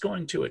 So it's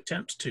going to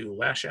attempt to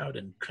lash out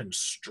and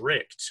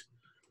constrict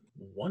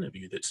one of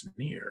you that's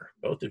near.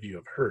 Both of you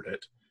have heard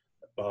it,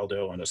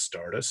 Baldo and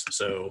Astartes.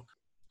 So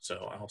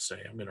So I'll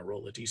say I'm going to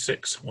roll a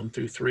d6. 1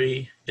 through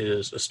 3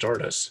 is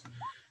Astartes.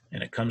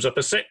 And it comes up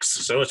a 6.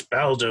 So it's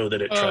Baldo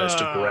that it tries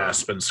to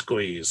grasp and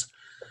squeeze.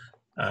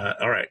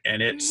 All right.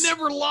 And it's...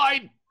 Never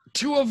lied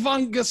to a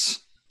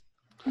fungus.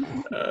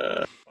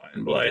 Fine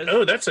Blight.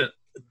 Oh, that's a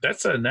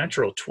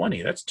natural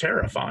 20. That's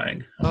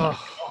terrifying. Oh,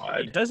 my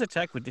God. He does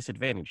attack with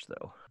disadvantage,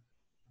 though.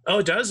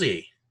 Oh, does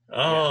he?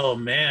 Oh,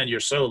 man,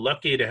 you're so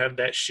lucky to have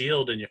that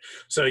shield in you.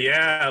 So,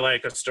 yeah,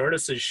 like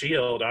Astartes'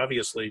 shield,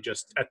 obviously,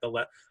 just at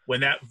the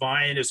when that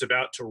vine is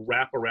about to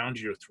wrap around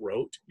your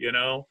throat,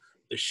 the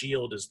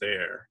shield is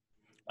there.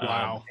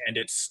 Wow. And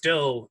it's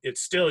still,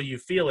 you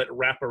feel it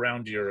wrap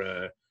around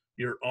your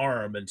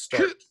arm and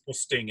start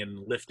twisting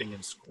and lifting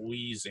and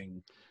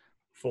squeezing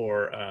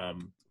for,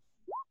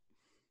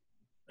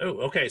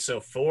 okay, so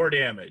 4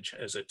 damage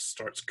as it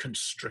starts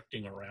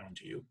constricting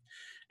around you.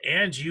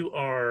 And you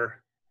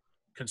are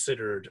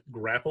considered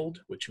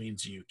grappled, which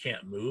means you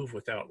can't move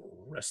without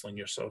wrestling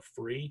yourself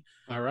free.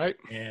 All right.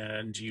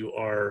 And you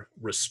are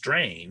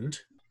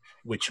restrained,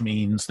 which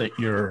means that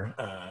you're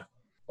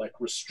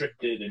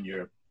restricted and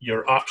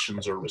your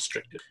options are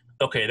restricted.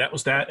 Okay, that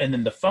was that. And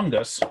then the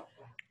fungus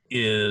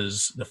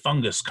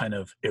kind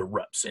of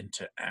erupts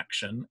into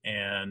action.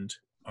 And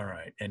all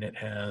right, and it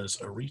has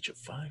a reach of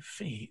 5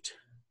 feet.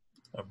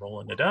 I'm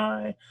rolling a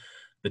die.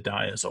 The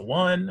die is a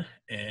 1,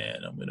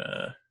 and I'm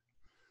gonna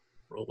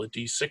roll a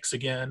d6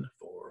 again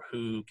for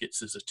who gets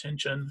his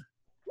attention.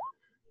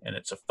 And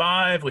it's a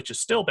 5, which is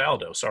still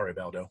Baldo. Sorry,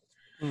 Baldo.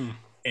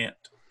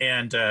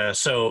 And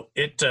so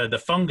it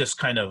the fungus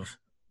kind of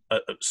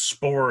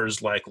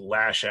spores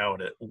lash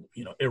out at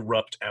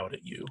erupt out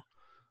at you.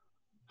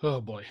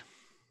 Oh boy.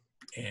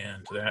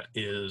 And that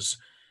is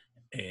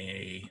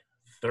a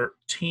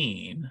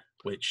 13,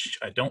 which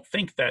I don't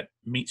think that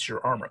meets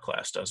your armor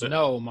class, does it?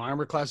 No, my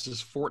armor class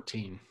is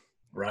 14.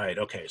 Right,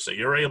 okay, so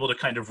you're able to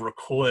kind of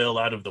recoil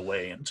out of the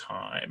way in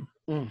time.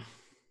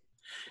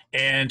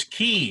 And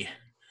Key,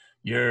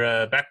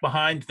 you're back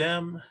behind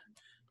them,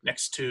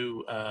 next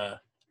to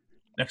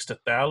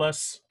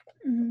Thalas,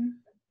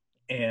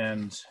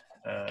 and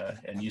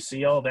you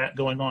see all that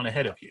going on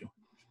ahead of you.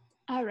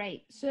 All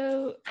right.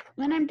 So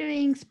when I'm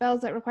doing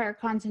spells that require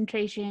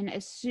concentration,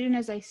 as soon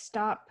as I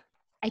stop,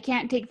 I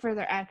can't take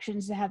further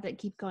actions to have that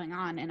keep going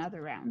on in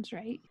other rounds,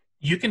 right?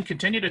 You can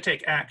continue to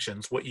take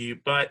actions, but you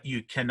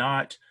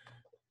cannot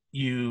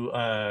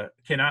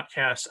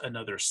cast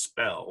another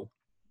spell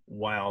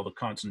while the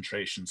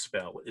concentration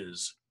spell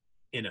is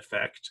in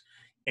effect.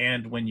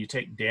 And when you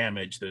take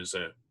damage, there's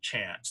a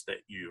chance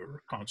that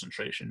your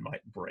concentration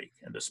might break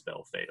and the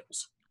spell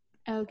fails.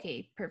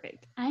 Okay,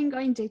 perfect. I'm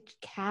going to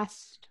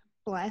cast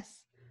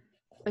Bless,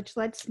 which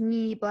lets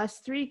me bless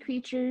 3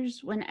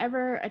 creatures.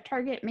 Whenever a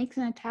target makes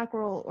an attack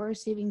roll or a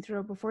saving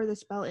throw before the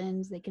spell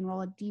ends, they can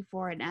roll a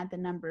d4 and add the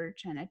number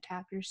to an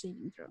attack or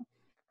saving throw.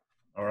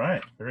 All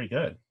right, very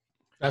good.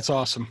 That's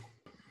awesome.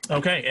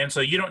 Okay, and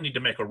so you don't need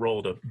to make a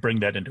roll to bring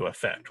that into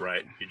effect,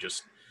 right? You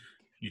just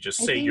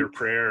say your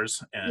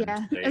prayers,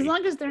 and as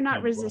long as they're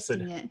not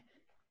resisting it.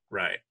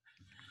 Right.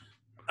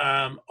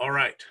 All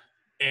right,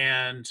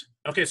 and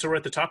okay, so we're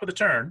at the top of the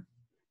turn,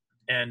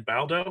 and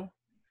Baldo,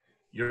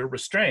 you're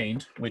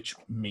restrained, which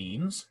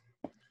means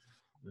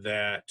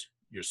that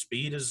your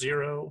speed is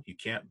 0. You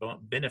can't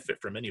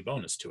benefit from any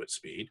bonus to its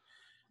speed.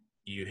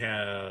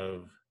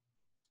 Your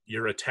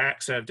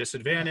attacks have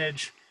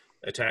disadvantage.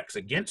 Attacks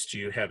against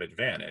you have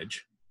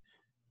advantage.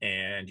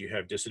 And you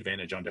have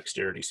disadvantage on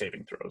dexterity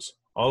saving throws.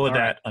 All of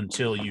that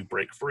until you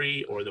break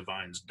free or the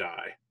vines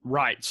die.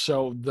 Right.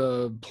 So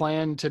the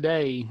plan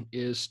today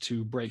is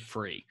to break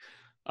free.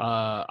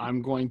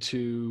 I'm going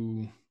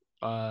to...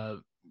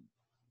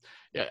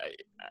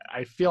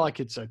 I feel like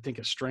it's, a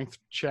strength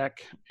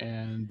check,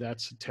 and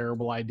that's a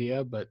terrible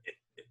idea. But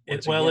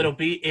it'll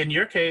be in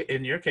your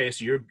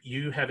case.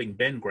 You having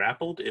been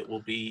grappled, it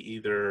will be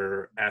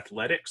either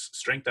athletics,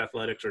 strength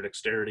athletics, or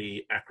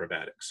dexterity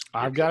acrobatics.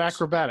 I've got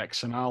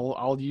acrobatics, and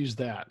I'll use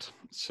that.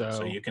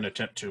 So you can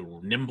attempt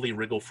to nimbly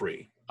wriggle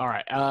free. All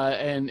right,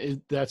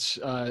 and that's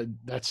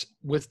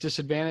with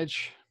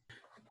disadvantage.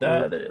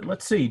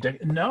 Let's see.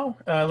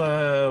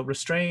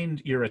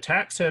 Restrained, your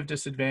attacks have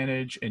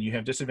disadvantage, and you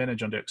have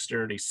disadvantage on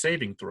dexterity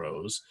saving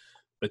throws,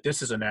 but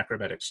this is an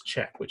acrobatics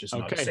check, which is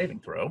not a saving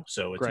throw,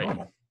 so it's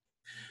normal.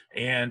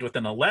 And with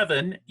an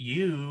 11,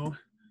 you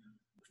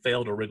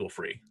fail to wriggle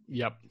free.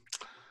 Yep.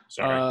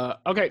 Sorry.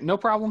 Okay, no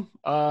problem.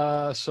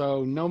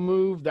 So no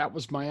move. That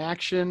was my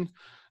action.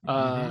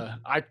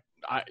 I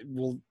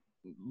will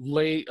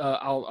lay.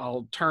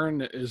 I'll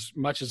turn as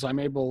much as I'm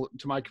able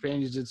to my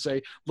companions and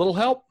say, "Little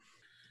help."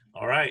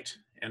 All right,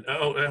 and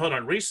hold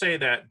on, re-say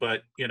that,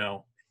 but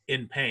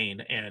in pain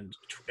and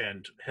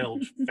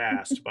held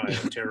fast by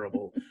a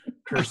terrible,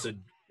 cursed,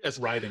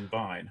 writhing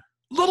vine.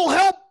 Little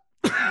help.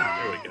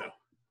 There we go.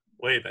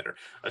 Way better.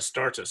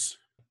 Astartes.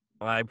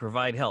 I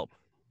provide help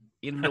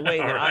in the way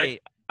that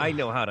I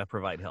know how to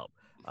provide help.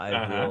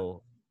 I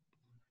will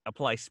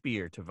apply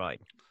spear to vine.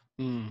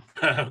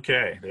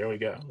 Okay, there we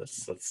go.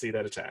 Let's see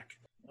that attack.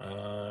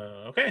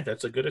 Okay,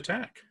 that's a good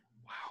attack.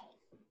 Wow.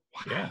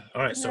 Yeah.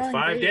 All right, so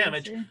 5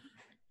 damage.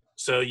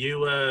 So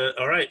you,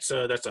 all right.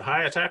 So that's a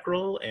high attack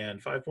roll and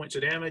 5 points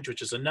of damage,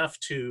 which is enough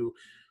to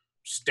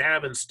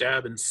stab and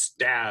stab and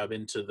stab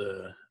into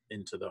the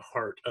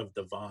heart of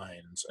the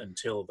vines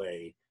until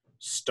they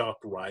stop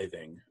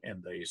writhing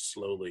and they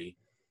slowly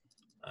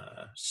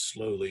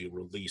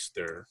release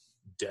their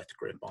death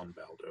grip on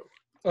Baldo.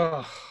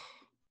 Oh,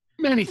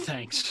 many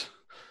thanks.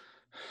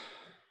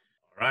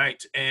 All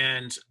right,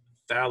 and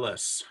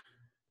Thalos,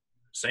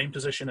 same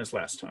position as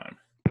last time.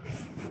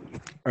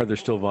 Are there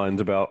still vines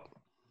about?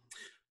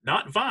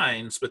 Not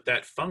vines, but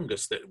that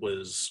fungus that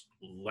was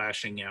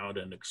lashing out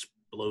and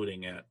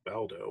exploding at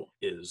Baldo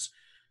is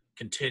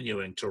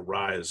continuing to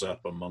rise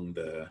up among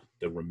the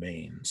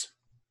remains.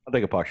 I'll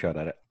take a pot shot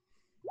at it.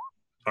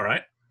 All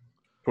right.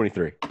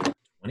 23.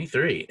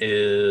 23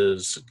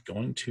 is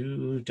going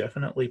to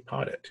definitely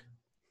pot it.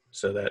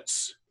 So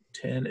that's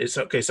 10. It's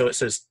okay. So it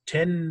says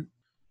 10,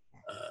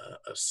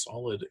 a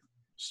solid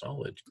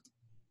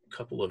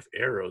couple of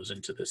arrows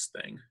into this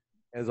thing.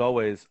 As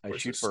always, I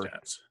Where's shoot the first.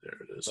 stats? There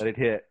it is. Let it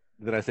hit.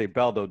 Then I say,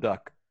 Baldo,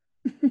 duck.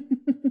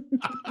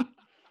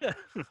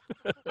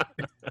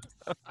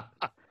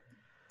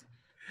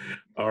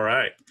 All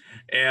right.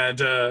 And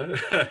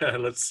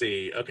let's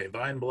see. Okay,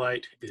 Vine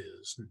Blight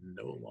is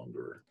no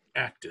longer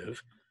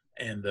active.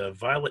 And the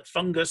Violet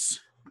Fungus,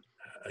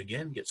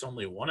 again, gets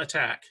only one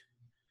attack.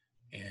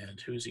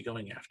 And who's he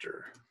going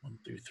after? 1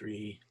 through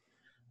 3.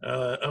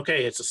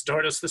 Okay, it's a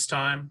Stardust this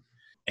time.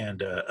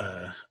 And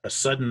a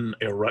sudden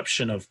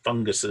eruption of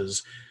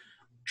funguses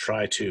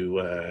try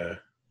to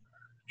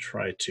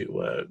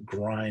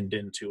grind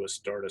into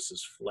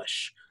Astardus's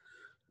flesh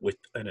with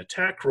an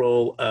attack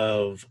roll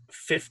of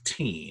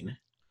 15,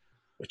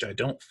 which I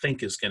don't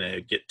think is going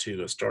to get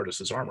to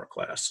Astardus's armor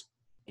class.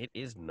 It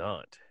is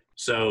not.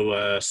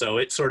 So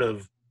it sort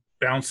of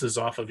bounces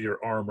off of your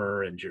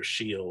armor and your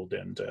shield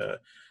and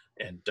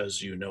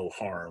does you no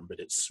harm, but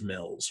it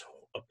smells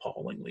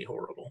appallingly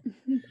horrible.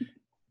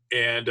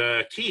 And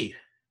Key,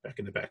 back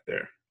in the back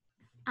there.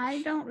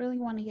 I don't really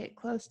want to get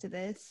close to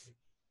this.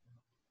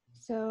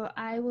 So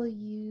I will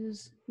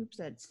use,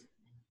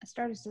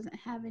 Astardus doesn't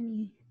have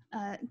any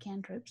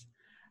cantrips.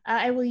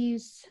 I will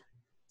use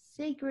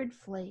Sacred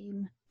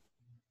Flame.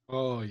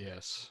 Oh,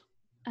 yes.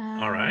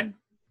 All right.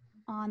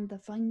 On the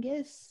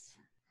fungus.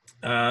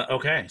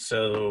 Okay,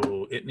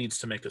 so it needs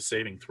to make a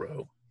saving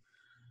throw.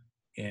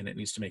 And it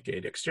needs to make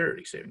a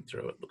dexterity saving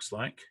throw, it looks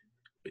like.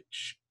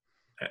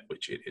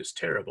 Which it is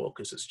terrible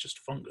because it's just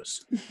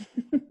fungus.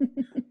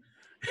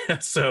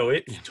 So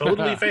it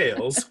totally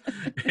fails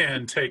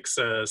and takes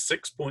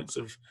 6 points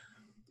of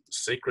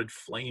Sacred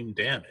Flame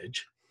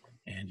damage,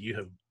 and you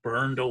have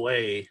burned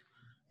away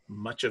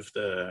much of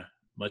the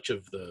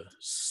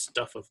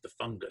stuff of the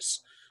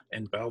fungus.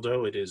 And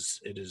Baldo, it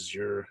is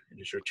your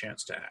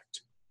chance to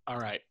act. All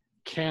right.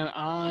 Can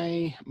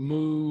I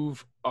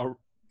move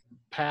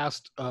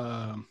past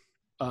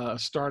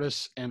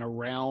Stardust and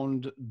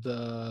around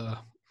the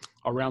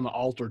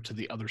altar to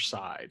the other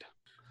side?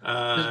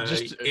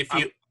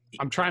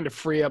 I'm trying to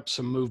free up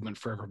some movement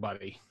for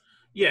everybody.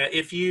 Yeah,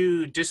 if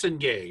you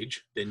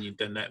disengage, then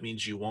that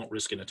means you won't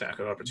risk an attack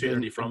of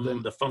opportunity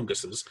from the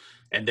funguses,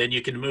 and then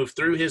you can move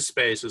through his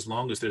space as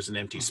long as there's an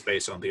empty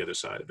space on the other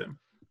side of him.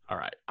 All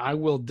right. I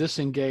will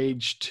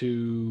disengage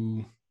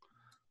to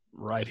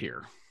right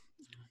here.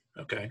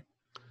 Okay.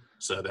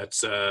 So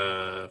that's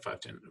 5,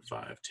 10,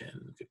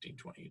 15,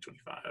 20,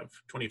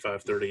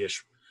 25,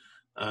 30-ish.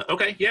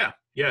 Okay, yeah.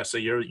 So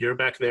you're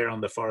back there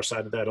on the far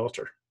side of that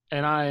altar.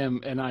 And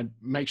I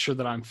make sure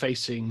that I'm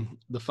facing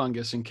the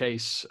fungus in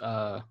case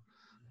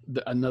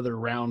another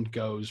round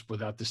goes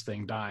without this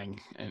thing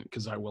dying, and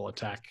because I will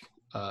attack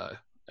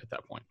at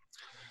that point.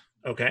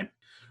 Okay.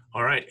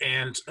 All right.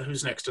 And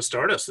who's next to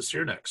Stardust?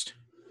 You're next.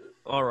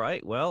 All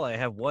right. Well, I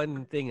have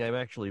one thing I'm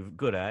actually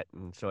good at,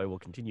 and so I will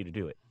continue to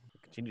do it.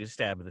 Continue to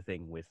stab the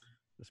thing with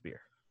the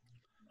spear.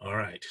 All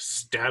right.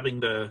 Stabbing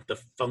the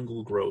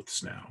fungal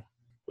growths now.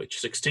 Which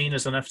 16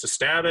 is enough to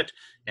stab it,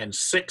 and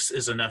 6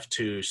 is enough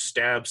to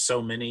stab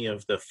so many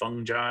of the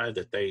fungi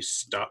that they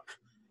stop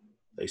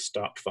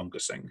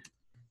fungusing.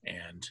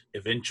 And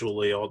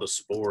eventually all the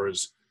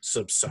spores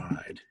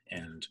subside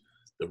and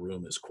the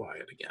room is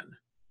quiet again.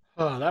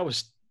 Oh, that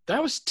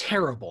was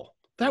terrible.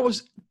 That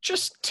was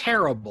just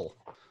terrible.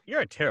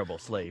 You're a terrible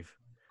slave.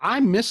 I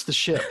missed the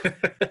ship.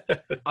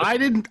 I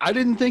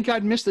didn't think I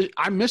missed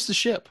the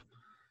ship.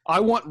 I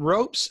want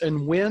ropes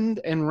and wind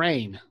and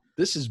rain.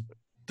 This is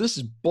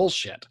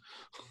bullshit.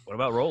 What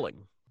about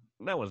rolling?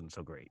 That wasn't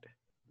so great.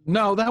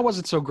 No, that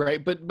wasn't so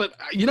great. But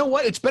you know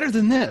what? It's better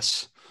than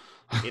this.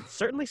 It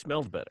certainly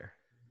smelled better.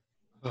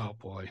 Oh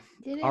boy.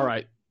 Did it? All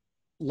right.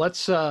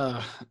 Let's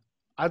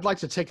I'd like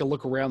to take a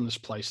look around this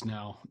place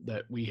now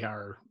that we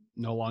are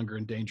no longer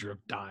in danger of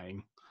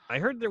dying. I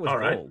heard there was All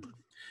right. gold.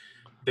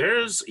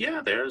 There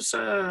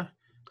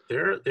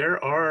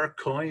are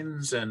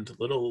coins and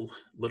little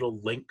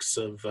links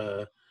of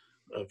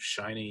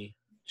shiny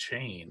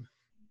chain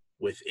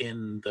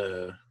within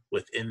the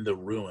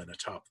ruin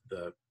atop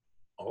the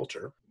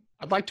altar.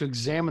 I'd like to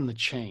examine the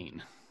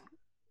chain.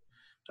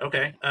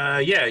 Okay.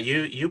 Yeah,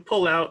 you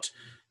pull out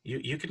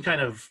you can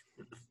kind of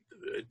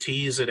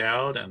tease it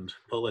out and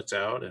pull it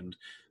out, and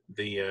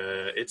the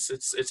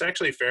it's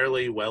actually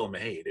fairly well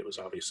made. It was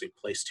obviously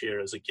placed here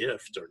as a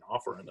gift or an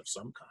offering of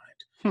some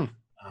kind.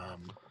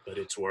 But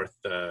it's worth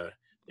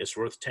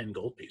 10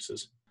 gold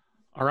pieces.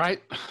 All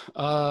right.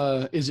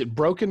 Is it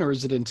broken or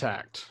is it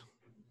intact?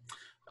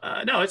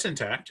 No, it's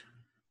intact.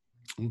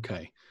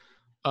 Okay.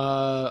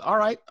 All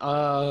right.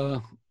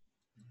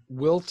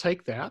 We'll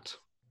take that.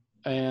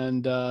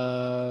 And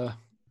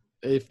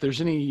if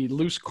there's any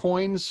loose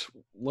coins,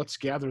 let's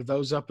gather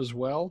those up as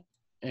well.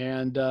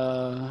 And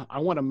I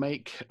want to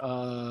make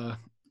an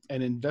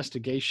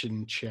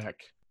investigation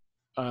check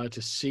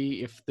to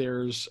see if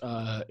there's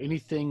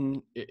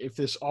anything, if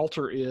this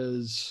altar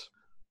is,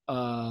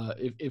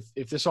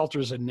 if this altar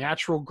is a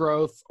natural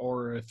growth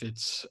or if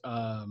it's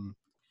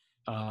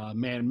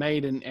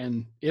man-made,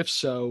 and if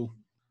so,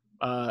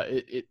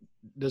 it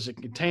does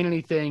it contain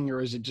anything,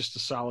 or is it just a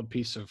solid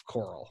piece of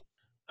coral?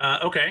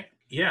 Okay.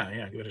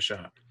 Yeah, give it a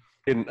shot.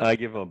 Can I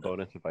give him a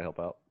bonus if I help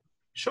out?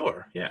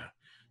 Sure, yeah.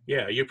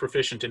 You're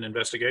proficient in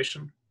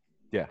investigation?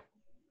 Yeah.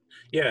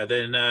 Yeah,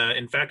 then,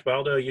 in fact,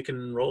 Baldo, you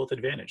can roll with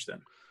advantage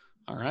then.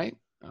 All right.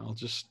 I'll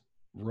just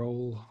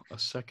roll a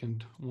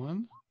second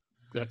one.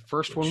 That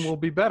first one will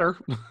be better.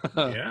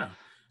 Yeah.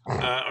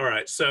 All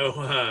right.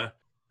 So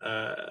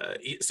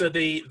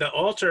the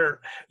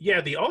altar,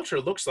 the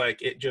altar looks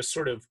like it just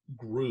sort of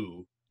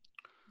grew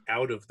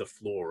out of the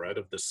floor, out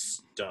of the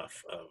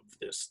stuff of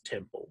this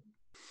temple.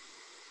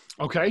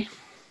 Okay.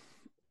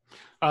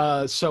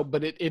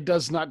 But it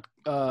does not.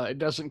 It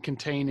doesn't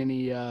contain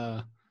any.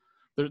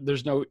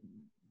 There's no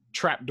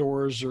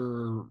trapdoors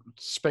or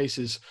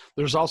spaces.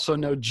 There's also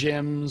no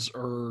gems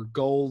or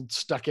gold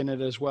stuck in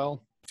it as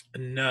well.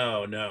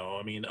 No.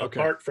 I mean, Okay.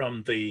 Apart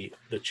from the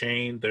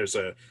chain, there's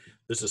a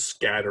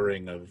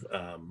scattering of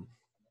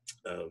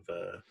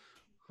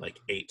like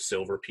 8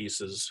 silver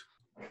pieces.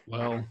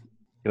 Well,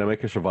 Can I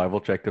make a survival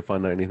check to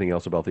find out anything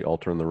else about the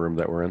altar in the room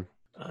that we're in?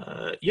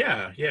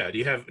 Yeah. Do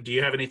you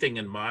have anything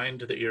in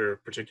mind that you're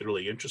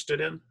particularly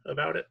interested in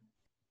about it?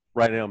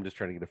 Right now, I'm just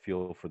trying to get a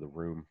feel for the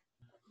room.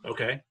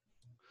 Okay.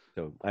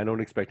 So I don't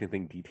expect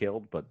anything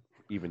detailed, but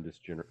even just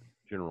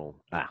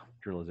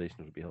generalizations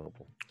would be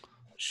helpful.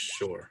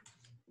 Sure.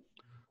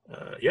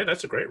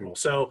 That's a great rule.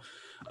 So,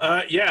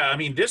 I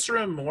mean, this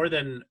room more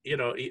than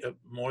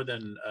even more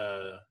than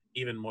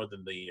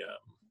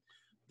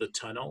the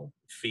tunnel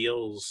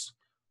feels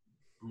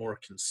more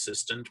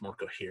consistent, more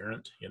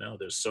coherent.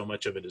 There's so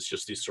much of it is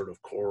just these sort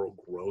of coral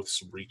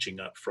growths reaching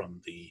up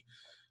from the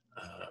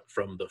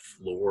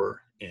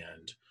floor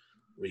and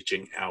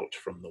reaching out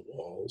from the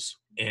walls.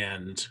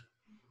 And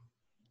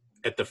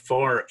at the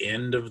far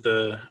end of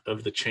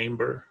the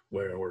chamber,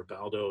 where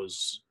Baldo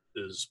is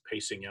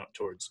pacing out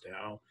towards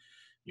Dow,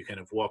 you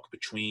kind of walk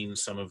between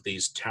some of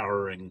these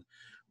towering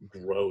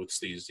growths,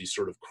 these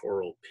sort of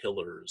coral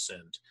pillars,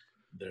 and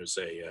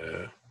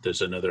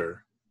there's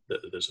another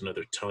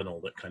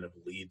tunnel that kind of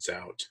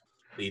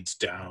leads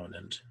down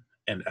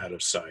and out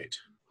of sight.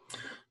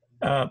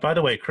 By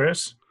the way,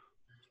 Chris,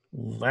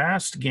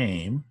 last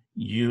game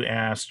you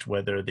asked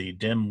whether the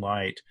dim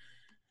light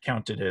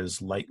counted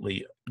as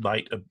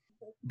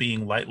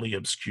being lightly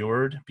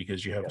obscured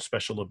because you have a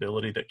special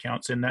ability that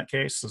counts in that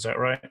case. Is that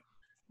right?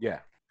 Yeah.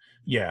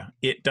 Yeah,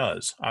 it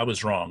does. I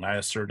was wrong. I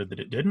asserted that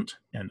it didn't,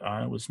 and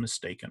I was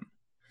mistaken.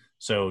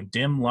 So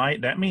dim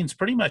light, that means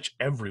pretty much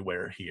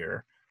everywhere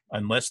here,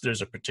 unless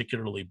there's a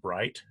particularly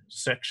bright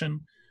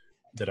section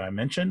that I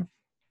mention,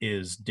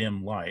 is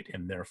dim light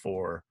and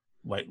therefore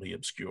lightly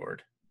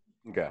obscured.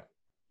 Okay.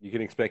 You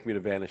can expect me to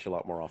vanish a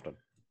lot more often.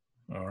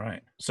 All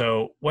right.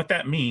 So what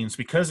that means,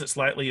 because it's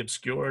lightly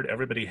obscured,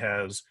 everybody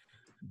has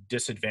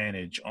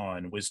disadvantage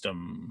on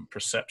wisdom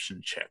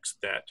perception checks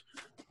that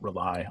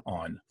rely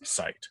on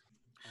sight.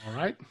 all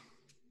right.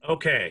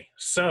 Okay,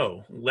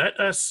 so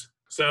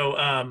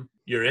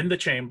you're in the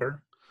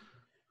chamber.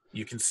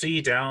 You can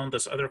see down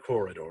this other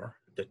corridor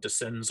that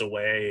descends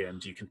away,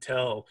 and you can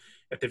tell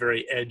at the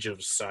very edge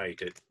of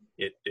sight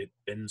it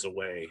bends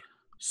away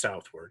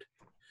southward.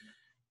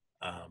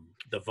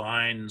 The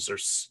vines are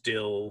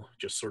still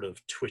just sort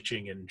of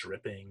twitching and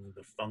dripping.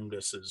 The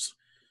fungus is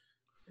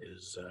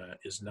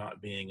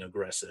not being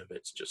aggressive.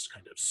 It's just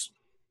kind of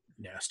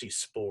nasty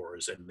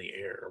spores in the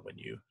air when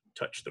you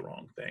touch the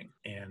wrong thing.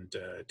 And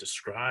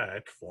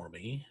describe for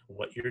me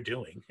what you're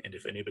doing and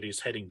if anybody's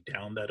heading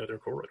down that other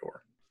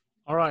corridor.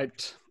 All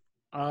right.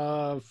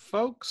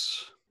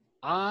 Folks,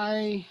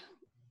 I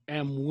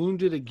am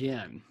wounded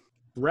again.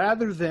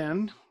 Rather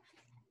than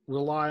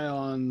rely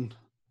on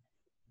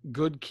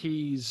Good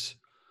Key's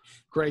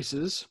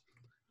graces,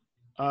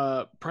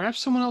 perhaps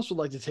someone else would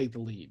like to take the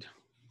lead.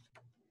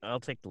 I'll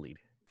take the lead.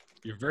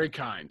 You're very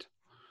kind.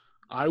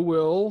 I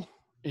will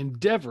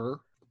endeavor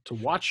to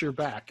watch your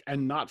back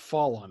and not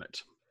fall on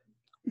it.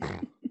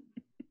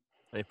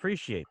 I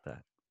appreciate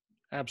that.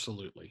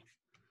 Absolutely.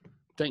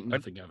 Think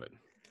nothing of it.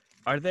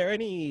 Are there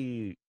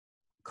any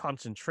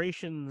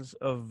concentrations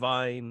of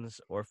vines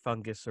or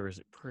fungus, or is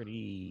it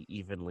pretty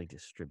evenly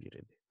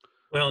distributed?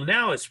 Well,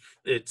 now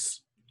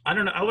it's I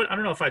don't know. I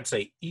don't know if I'd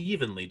say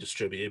evenly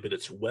distributed, but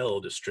it's well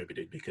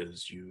distributed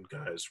because you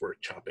guys were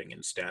chopping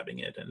and stabbing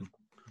it and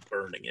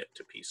burning it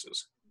to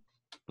pieces.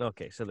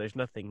 Okay, so there's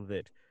nothing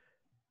that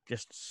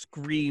just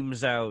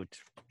screams out,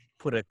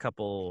 put a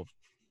couple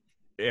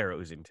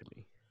arrows into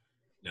me.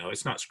 No,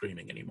 it's not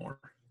screaming anymore.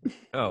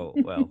 Oh,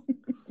 well,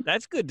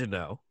 that's good to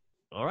know.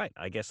 All right,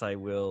 I guess I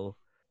will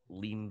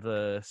lean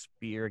the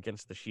spear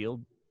against the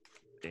shield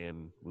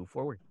and move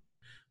forward.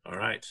 All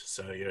right,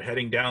 so you're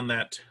heading down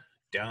that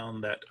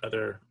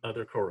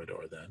other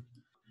corridor then.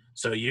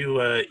 So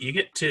you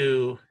get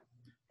to.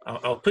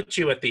 I'll put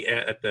you at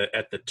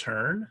the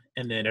turn,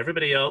 and then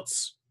everybody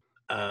else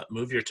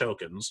move your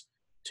tokens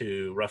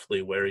to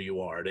roughly where you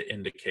are to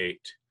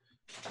indicate,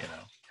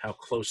 how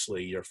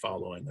closely you're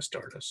following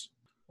Astartes,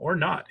 or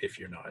not. If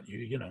you're not,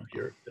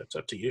 that's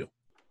up to you.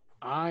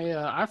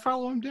 I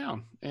follow him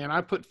down, and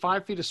I put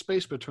 5 feet of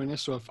space between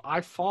us, so if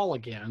I fall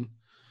again,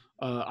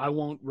 I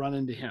won't run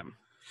into him.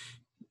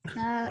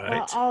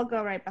 Well, I'll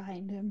go right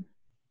behind him.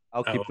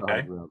 I'll keep the high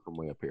Okay. ground from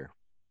way up here.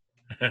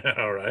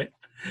 All right.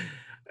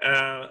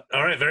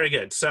 All right. Very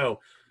good. So,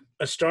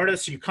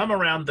 Astartes, you come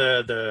around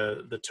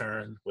the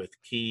turn with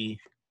Key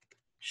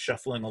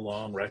shuffling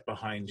along right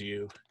behind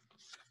you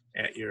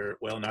at your,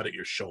 well, not at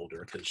your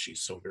shoulder because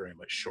she's so very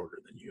much shorter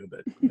than you,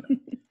 but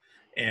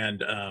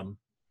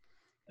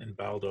and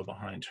Baldo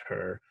behind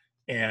her.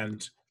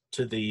 And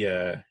to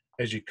the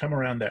as you come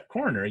around that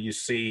corner, you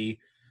see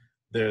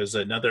there's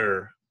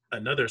another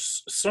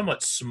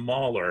somewhat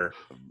smaller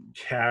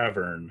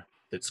cavern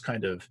that's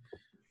kind of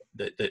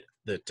that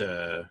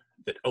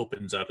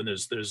opens up, and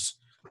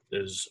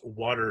there's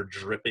water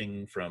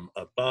dripping from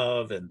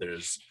above, and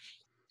there's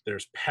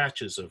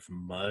patches of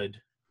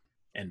mud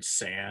and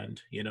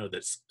sand,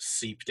 that's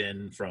seeped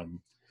in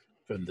from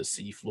the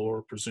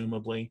seafloor,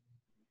 presumably,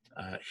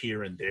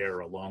 here and there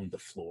along the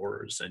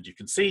floors, and you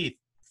can see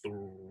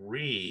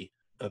 3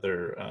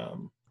 other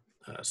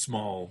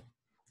small,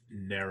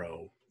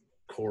 narrow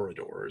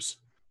corridors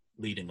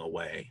leading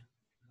away.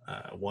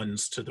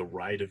 One's to the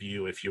right of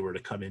you if you were to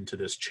come into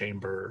this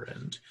chamber,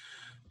 and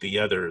the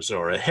others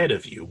are ahead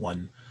of you.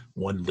 One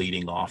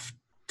leading off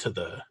to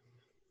the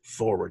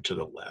forward to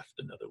the left,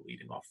 another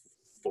leading off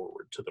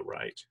forward to the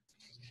right.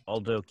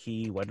 Aldo,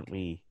 Key, why don't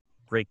we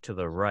break to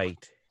the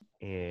right,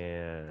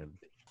 and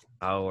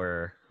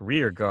our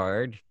rear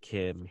guard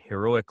can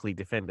heroically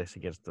defend us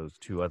against those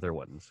 2 other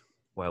ones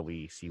while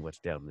we see what's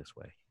down this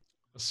way.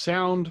 A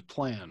sound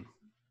plan.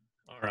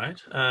 All right.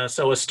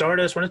 So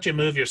Astartes, why don't you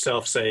move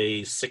yourself,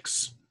 say,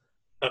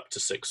 up to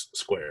 6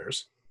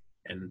 squares,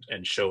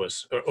 and show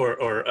us,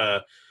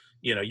 or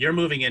you're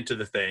moving into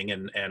the thing,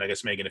 and I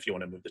guess Megan, if you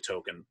want to move the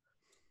token,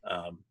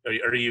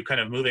 are you kind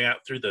of moving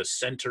out through the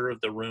center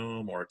of the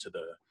room, or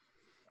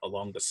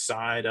along the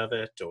side of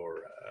it,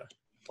 or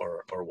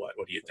what?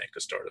 What do you think,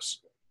 Astartes?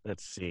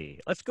 Let's see.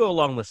 Let's go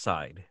along the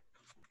side.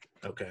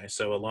 Okay,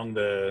 so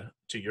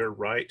to your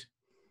right.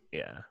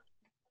 Yeah.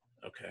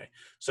 Okay.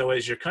 So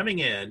as you're coming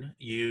in,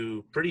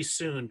 you pretty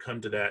soon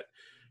come to that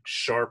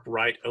sharp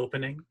right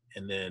opening,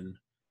 and then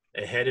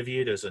ahead of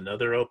you there's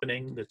another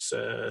opening that's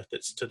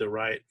to the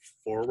right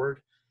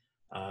forward.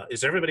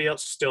 Is everybody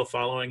else still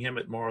following him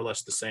at more or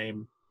less the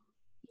same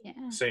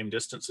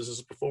distances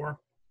as before?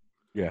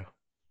 Yeah.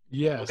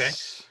 Yes. Okay.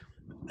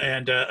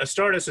 And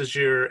Astartes, as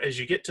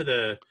you get to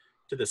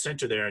the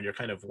center there, and you're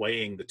kind of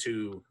weighing the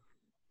 2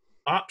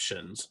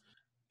 options,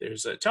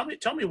 there's tell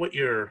me what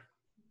your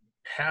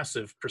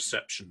passive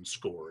perception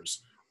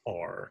scores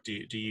are.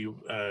 Do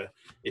you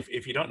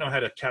if you don't know how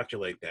to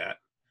calculate that,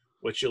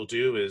 what you'll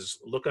do is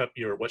look up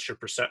what's your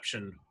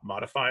perception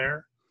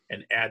modifier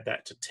and add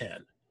that to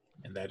 10,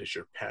 and that is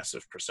your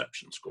passive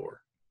perception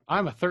score.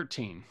 I'm a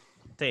 13.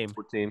 Same.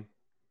 14.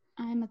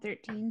 I'm a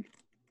 13.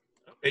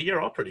 Okay,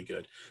 you're all pretty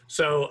good.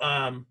 So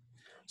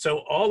so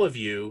all of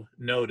you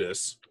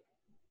notice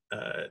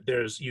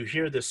you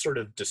hear this sort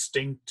of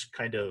distinct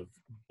kind of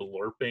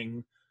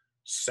blurping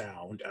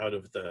sound out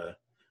of the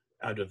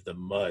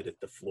mud at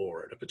the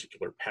floor, at a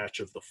particular patch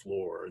of the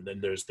floor, and then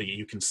there's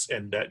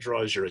and that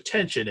draws your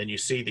attention, and you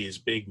see these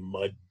big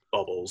mud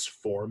bubbles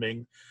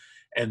forming,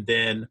 and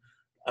then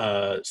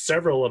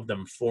several of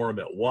them form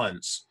at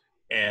once,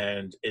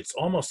 and it's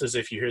almost as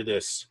if you hear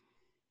this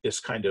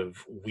kind of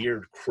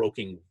weird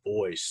croaking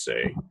voice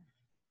say,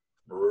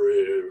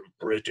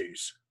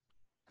 "British."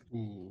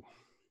 Ooh.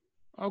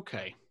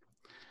 Okay.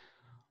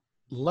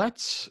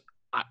 Let's.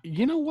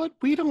 You know what?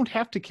 We don't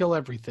have to kill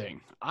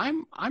everything.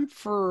 I'm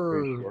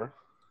for. Sure.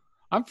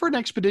 I'm for an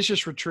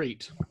expeditious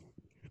retreat.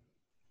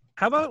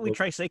 How about we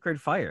try Sacred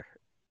Fire?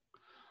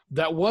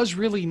 That was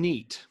really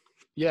neat.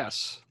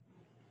 Yes.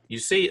 You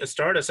see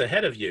Astartes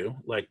ahead of you,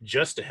 like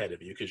just ahead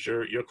of you, because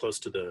you're close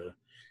to the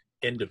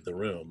end of the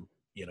room,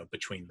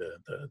 between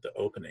the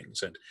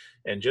openings,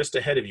 and just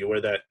ahead of you,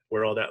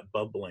 where all that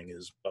bubbling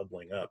is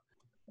bubbling up,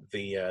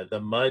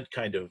 the mud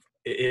kind of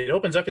it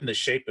opens up in the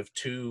shape of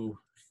 2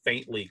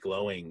 faintly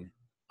glowing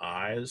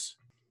eyes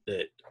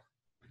that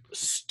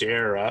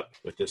stare up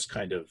with this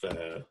kind of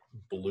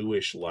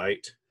bluish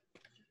light,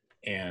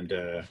 and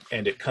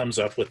it comes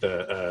up with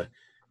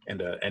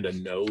and a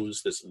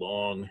nose, this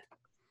long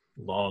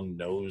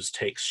nose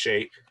takes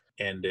shape,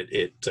 and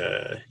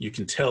you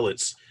can tell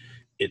its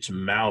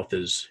mouth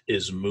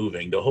is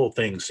moving. The whole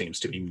thing seems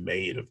to be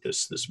made of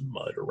this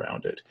mud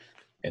around it,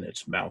 and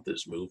its mouth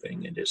is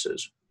moving, and it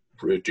says,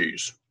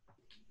 "Pretties."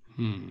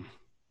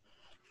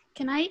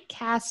 Can I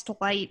cast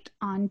light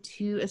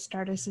onto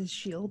Astartes'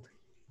 shield?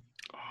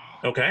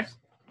 Okay.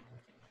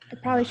 I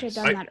probably should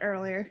have done that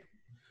earlier.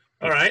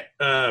 All right.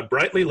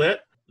 Brightly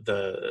lit.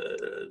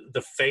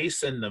 The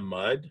face in the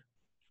mud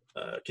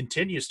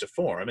continues to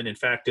form, and in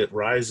fact, it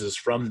rises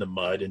from the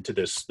mud into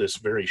this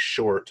very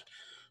short,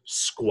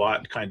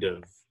 squat kind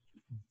of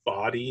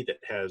body that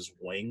has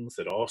wings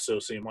that also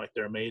seem like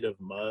they're made of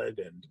mud,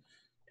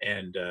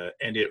 and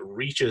it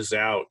reaches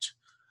out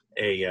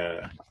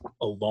a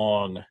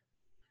long,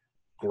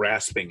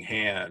 grasping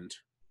hand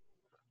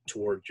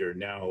toward your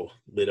now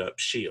lit up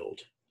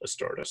shield,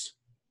 Astartes.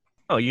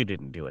 Oh, you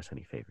didn't do us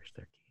any favors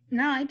there.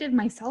 No, I did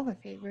myself a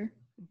favor.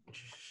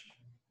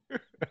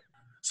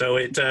 So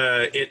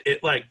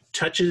it like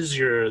touches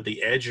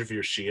the edge of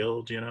your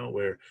shield,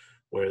 where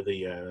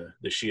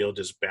the shield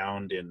is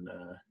bound in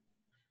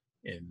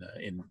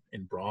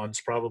bronze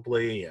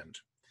probably, and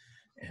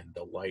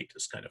the light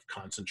is kind of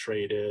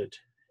concentrated,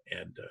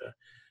 and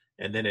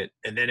then it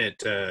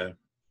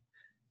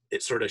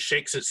sort of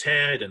shakes its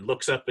head and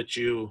looks up at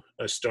you,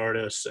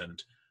 Astartes,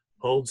 and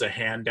holds a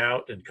hand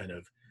out and kind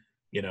of,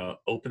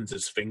 opens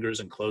its fingers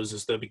and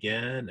closes them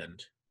again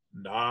and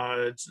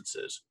nods and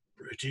says,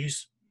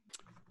 "Pretties."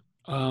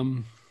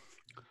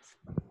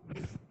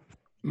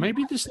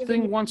 Maybe this Giving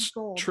thing it wants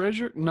gold.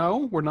 treasure.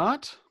 No, we're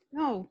not.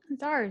 No,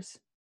 it's ours.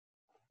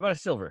 How about a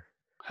silver?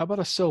 How about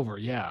a silver?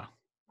 Yeah.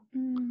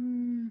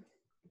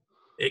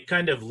 It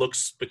kind of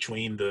looks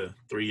between the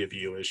three of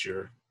you as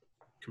you're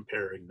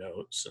comparing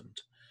notes and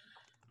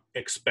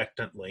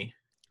expectantly.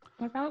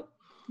 What about,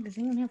 does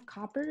anyone have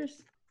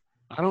coppers?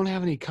 I don't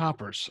have any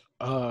coppers.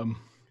 The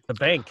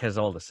bank has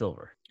all the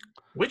silver.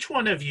 Which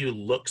one of you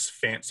looks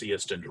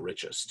fanciest and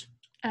richest?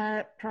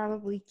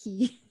 Probably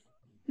Key.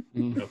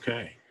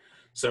 Okay.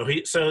 So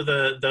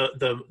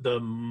the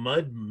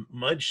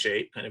mud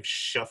shape kind of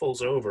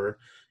shuffles over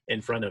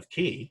in front of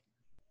Key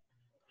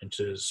and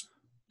says,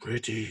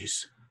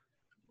 "Pretties,"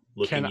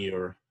 looking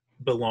your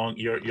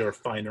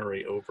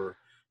finery over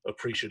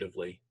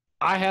appreciatively.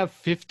 I have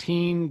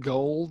 15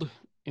 gold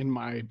in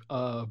my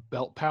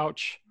belt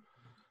pouch.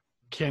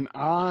 Can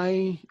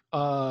I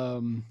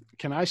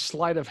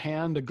sleight of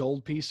hand a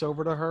gold piece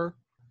over to her?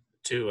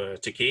 To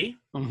Key?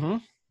 Mm-hmm.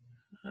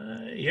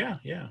 Yeah.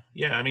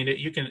 I mean,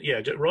 you can.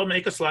 Yeah, roll.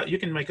 Make a slide. You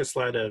can make a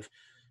slide of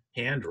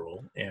hand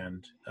roll,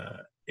 and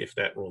if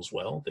that rolls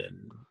well,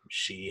 then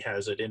she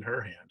has it in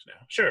her hand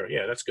now. Sure.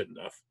 Yeah, that's good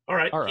enough. All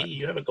right. Key,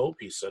 you have a gold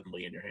piece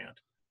suddenly in your hand.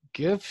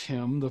 Give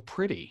him the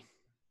pretty.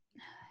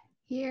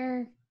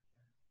 Here.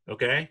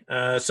 Okay.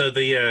 So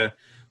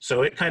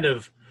it kind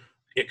of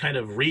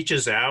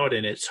reaches out,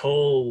 and its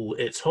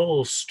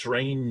whole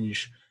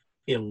strange,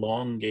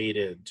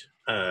 elongated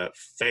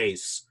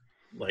face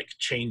like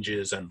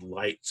changes and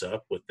lights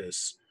up with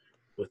this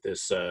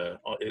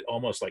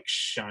almost like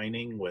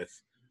shining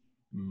with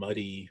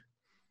muddy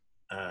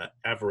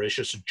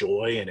avaricious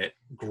joy, and it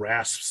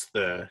grasps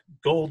the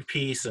gold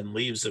piece and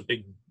leaves a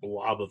big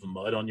blob of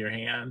mud on your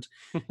hand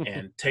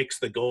and takes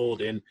the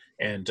gold in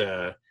and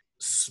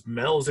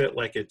smells it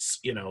like it's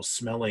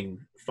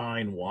smelling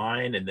fine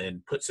wine, and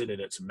then puts it in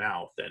its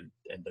mouth, and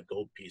the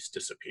gold piece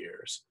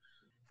disappears,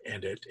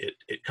 and it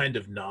kind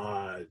of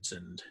nods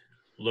and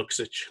looks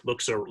at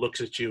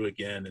you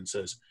again and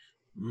says,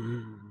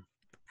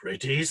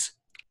 "Pretties."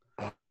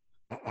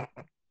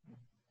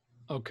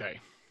 Okay.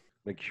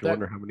 Makes you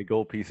wonder how many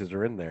gold pieces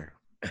are in there.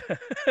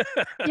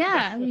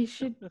 Yeah, we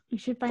should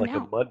find Like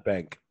out. a mud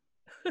bank.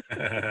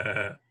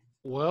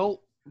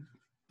 Well,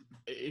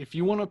 if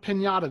you want to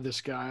pinata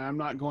this guy, I'm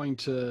not going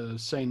to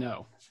say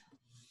no.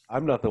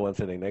 I'm not the one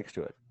sitting next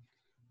to it,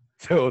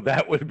 so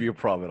that wouldn't be a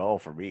problem at all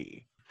for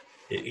me.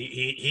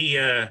 He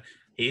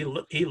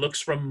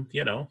looks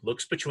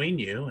looks between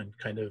you and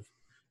kind of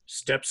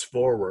steps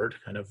forward,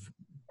 kind of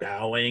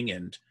bowing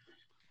and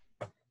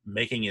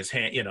making his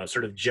hand,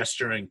 sort of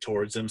gesturing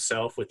towards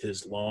himself with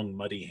his long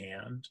muddy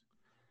hand.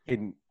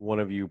 Can one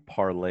of you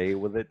parlay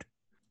with it?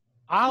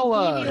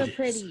 I'll Give you a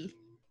pretty.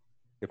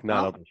 If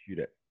not, I'll just shoot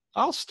it.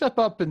 I'll step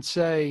up and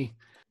say,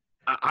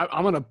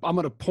 I'm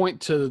gonna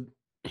point to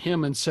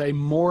him and say,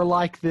 "More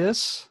like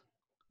this."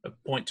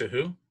 Point to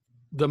who?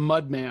 The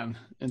Mudman,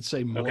 and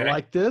say, "More Okay.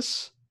 like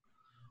this."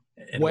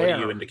 And what are you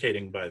Where?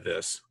 indicating by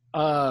this? He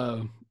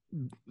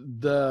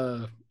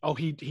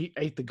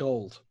ate the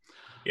gold.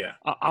 Yeah.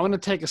 I'm gonna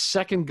take a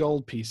second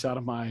gold piece out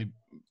of my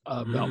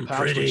belt pouch.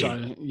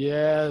 Pretty.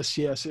 Yes,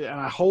 and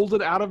I hold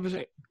it out of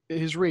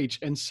his reach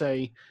and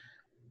say,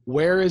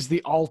 "Where is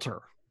the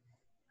altar?"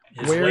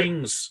 His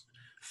wings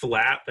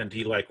flap, and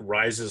he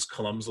rises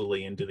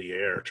clumsily into the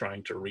air,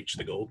 trying to reach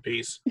the gold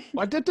piece.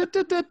 All right,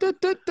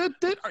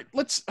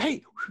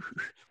 hey,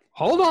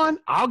 hold on.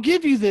 I'll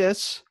give you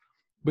this,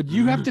 but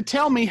you have to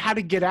tell me how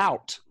to get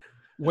out.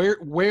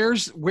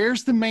 Where's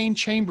the main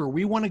chamber?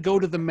 We want to go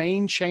to the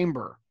main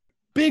chamber.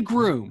 Big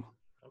room.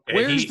 Okay,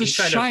 Where's the he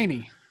kind of-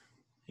 shiny?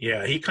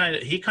 Yeah, he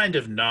kind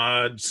of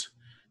nods,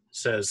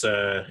 says,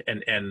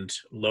 and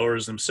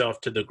lowers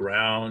himself to the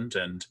ground,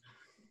 and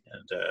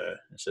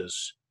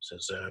says,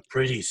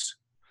 pretties,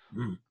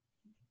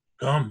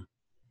 come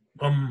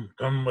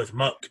with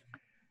Muck.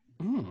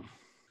 Mm.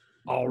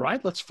 All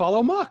right, let's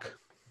follow Muck.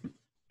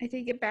 I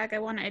take it back. I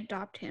want to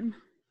adopt him.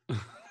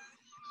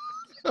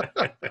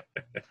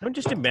 I'm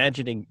just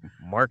imagining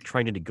Mark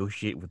trying to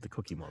negotiate with the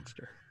Cookie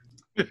Monster.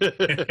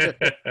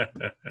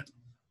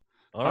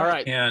 All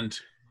right. And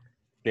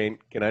Jane,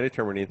 can I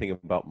determine anything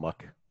about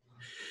Muck?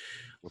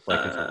 With like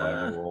a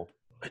survival roll?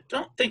 I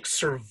don't think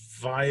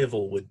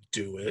survival would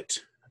do it.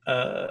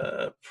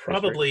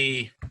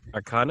 Probably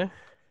Arcana?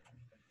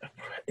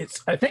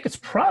 I think it's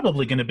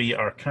probably going to be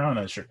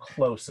Arcana as your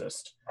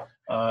closest.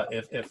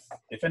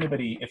 If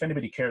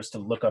anybody cares to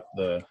look up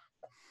the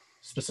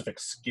specific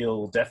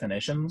skill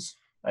definitions,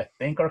 I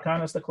think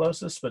Arcana is the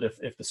closest. But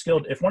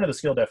if one of the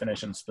skill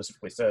definitions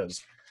specifically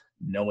says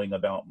knowing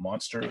about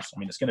monsters, I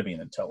mean it's going to be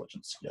an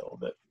intelligence skill.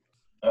 But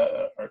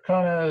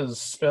Arcana is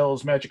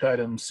spells, magic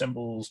items,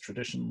 symbols,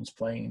 traditions,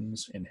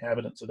 planes,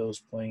 inhabitants of those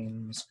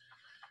planes,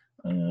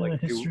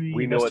 history,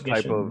 we know what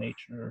type investigation, of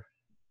nature.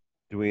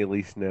 Do we at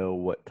least know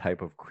what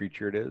type of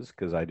creature it is?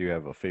 Because I do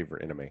have a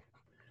favorite enemy.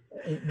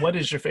 What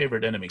is your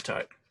favorite enemy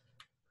type?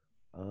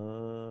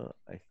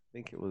 I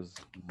think it was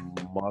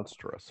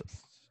monstrous.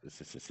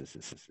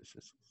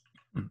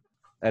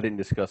 I didn't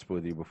discuss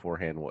with you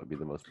beforehand what would be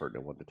the most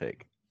pertinent one to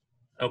take.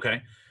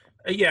 Okay,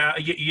 yeah,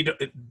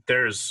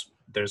 there's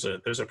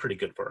a pretty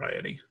good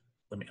variety.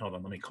 Let me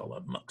call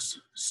up Muck's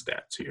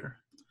stats here.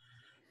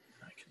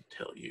 I can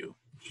tell you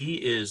he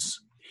is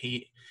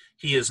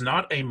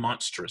not a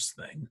monstrous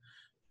thing.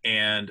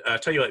 And I'll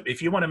tell you what,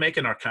 if you want to make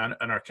an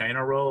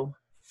Arcana roll,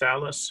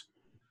 Thallus,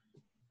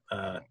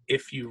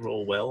 if you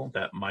roll well,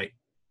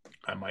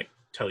 I might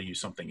tell you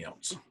something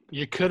else.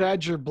 You could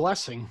add your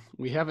blessing.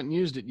 We haven't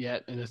used it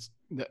yet, and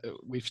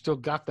we've still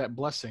got that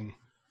blessing.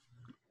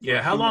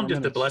 Yeah, how long does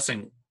the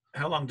blessing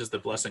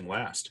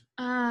last?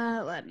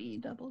 Let me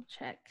double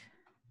check.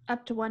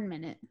 Up to 1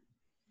 minute.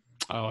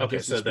 Oh, I okay,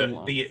 guess so it's been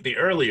long. the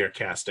earlier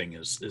casting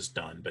is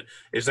done, but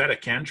is that a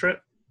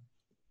cantrip?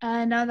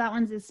 No, that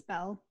one's a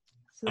spell.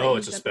 So that Oh,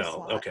 it's a used up spell.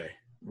 slot. Okay.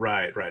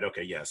 Right.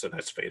 Okay. Yeah. So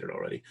that's faded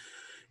already.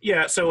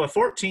 Yeah. So a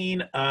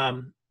 14.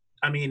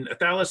 I mean,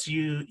 Thallus,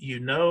 you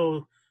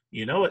know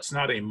it's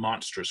not a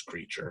monstrous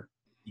creature.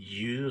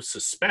 You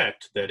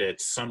suspect that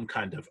it's some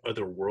kind of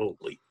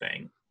otherworldly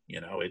thing.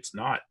 It's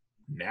not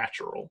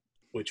natural,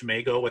 which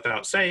may go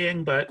without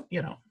saying, but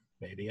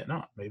maybe it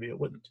not. Maybe it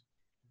wouldn't.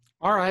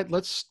 All right,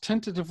 let's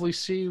tentatively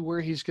see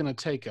where he's going to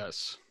take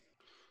us.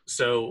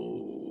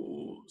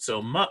 So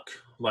Muck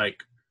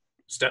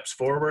steps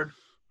forward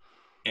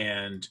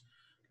and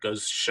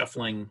goes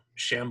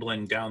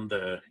shambling down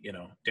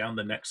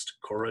the next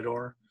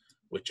corridor,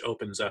 which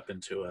opens up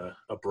into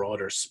a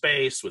broader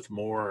space with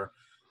more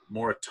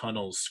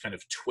tunnels kind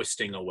of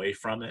twisting away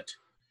from it.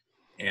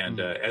 And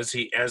as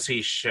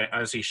he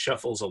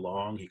shuffles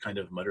along, he kind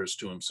of mutters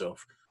to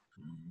himself,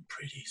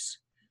 "Pretties,"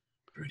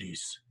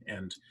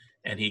 and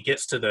he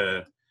gets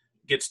to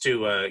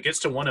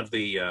one of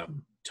the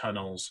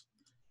tunnels.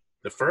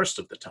 The first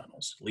of the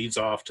tunnels leads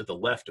off to the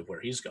left of where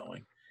he's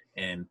going,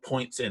 and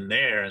points in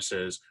there and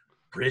says,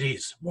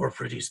 "Pretties, more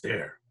pretties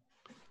there."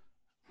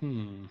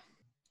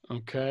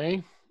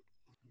 Okay.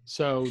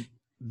 So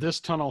this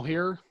tunnel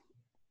here,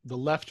 the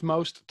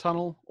leftmost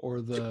tunnel, or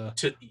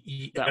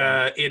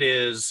it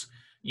is.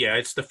 Yeah,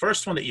 it's the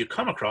first one that you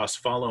come across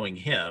following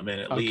him, and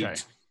it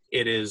leads.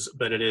 It is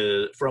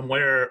from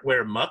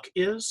where Muck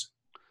is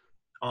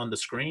on the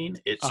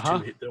screen. It's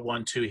to the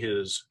one to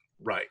his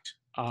right.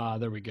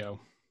 There we go.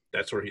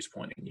 That's where he's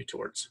pointing you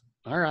towards.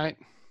 All right.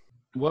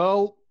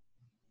 Well,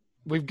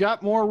 we've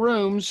got more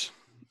rooms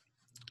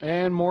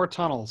and more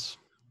tunnels.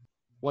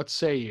 What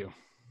say you?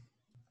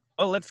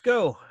 Oh, let's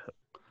go.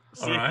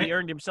 See All if right. he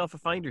earned himself a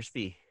finder's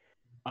fee.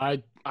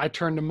 I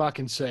turn to Muck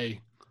and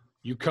say,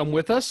 "You come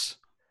with us?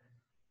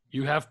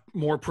 You have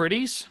more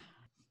pretties?"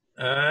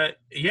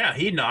 Yeah,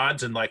 he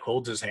nods and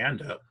holds his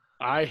hand up.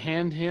 I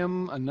hand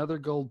him another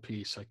gold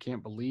piece. I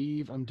can't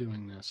believe I'm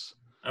doing this.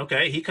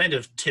 Okay, he kind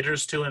of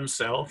titters to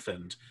himself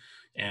and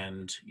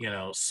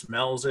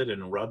smells it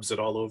and rubs it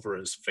all over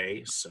his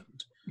face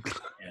and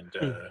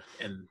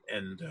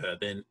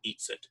then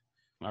eats it.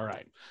 All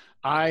right.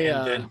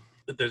 And then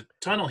the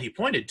tunnel he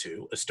pointed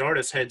to,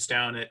 Astartes heads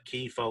down it,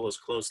 Key follows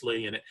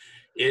closely, and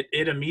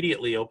it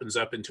immediately opens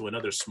up into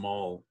another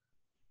small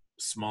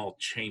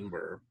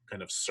chamber,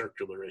 kind of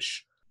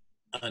circular-ish,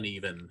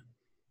 uneven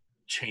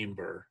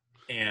chamber,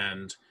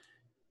 and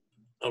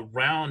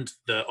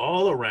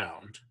all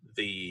around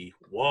the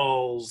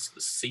walls,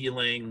 the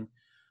ceiling,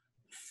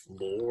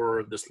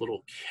 floor, this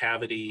little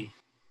cavity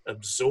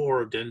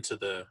absorbed into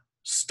the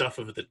stuff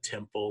of the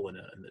temple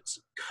and its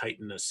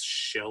chitinous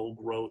shell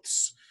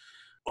growths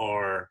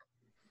are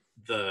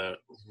the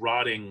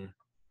rotting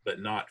but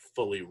not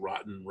fully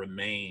rotten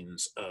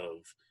remains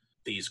of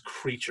these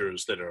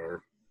creatures that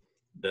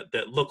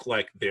look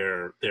like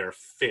they're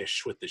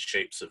fish with the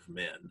shapes of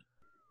men,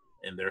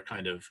 and they're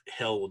kind of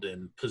held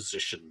in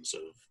positions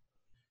of,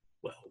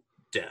 well,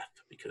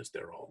 death, because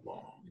they're all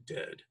long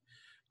dead.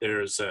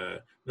 There's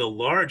the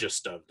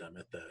largest of them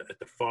at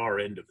the far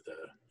end of the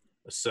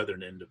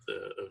southern end of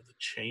the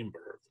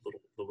chamber,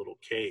 the little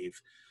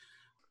cave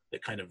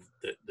that kind of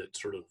that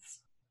sort of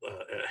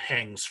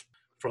hangs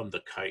from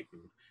the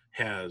chitin,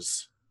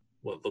 has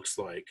what looks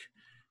like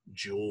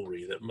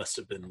jewelry that must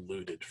have been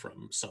looted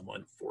from some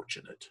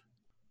unfortunate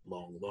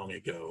long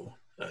ago.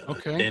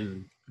 Okay. A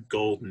thin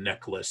gold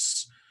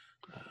necklace,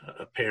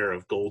 a pair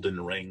of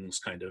golden rings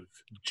kind of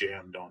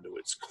jammed onto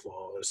its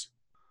claws.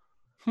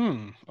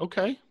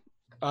 Okay.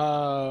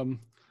 Can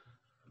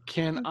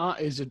I?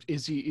 Is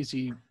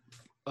he?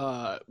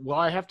 Will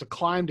I have to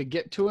climb to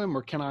get to him,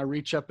 or can I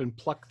reach up and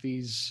pluck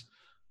these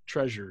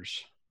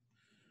treasures?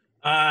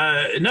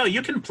 No,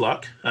 you can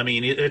pluck. I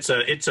mean, it's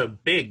a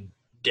big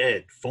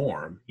dead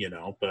form,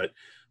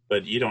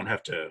 but you don't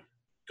have to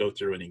go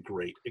through any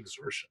great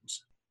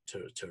exertions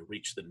to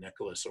reach the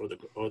necklace or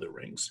the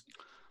rings.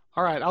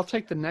 All right, I'll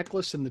take the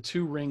necklace and the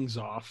 2 rings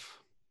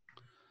off.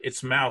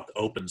 Its mouth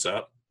opens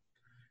up,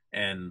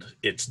 and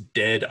its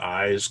dead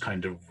eyes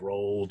kind of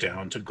roll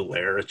down to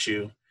glare at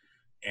you.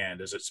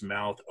 And as its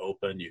mouth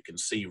open, you can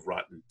see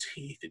rotten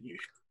teeth, and you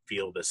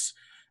feel this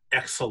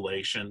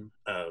exhalation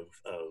of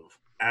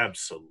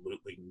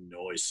absolutely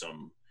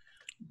noisome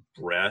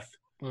breath.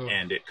 Ugh.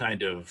 And it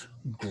kind of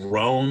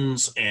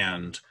groans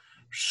and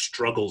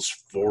struggles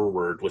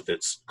forward with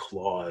its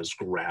claws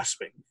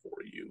grasping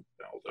for you,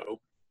 Baldo.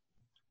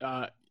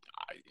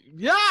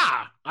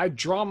 I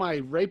draw my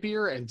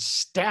rapier and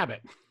stab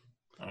it.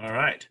 All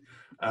right.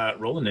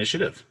 Roll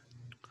initiative.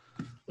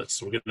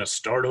 We're going to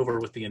start over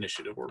with the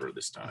initiative order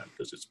this time,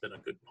 because it's been a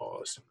good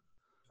pause.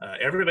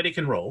 Everybody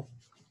can roll.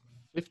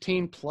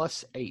 15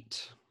 plus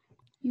 8.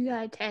 You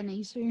got a 10,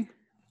 Acer.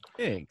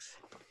 Thanks.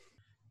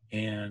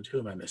 And who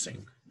am I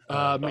missing?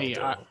 Me.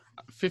 Baldo.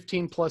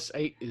 15 plus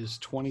 8 is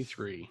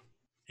 23.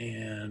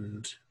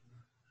 And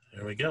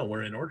there we go.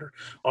 We're in order.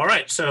 All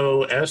right.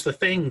 So as the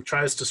thing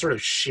tries to sort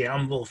of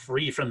shamble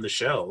free from the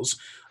shells,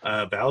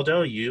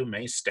 Baldo, you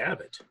may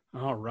stab it.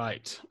 All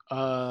right.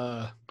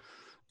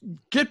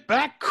 Get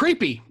back,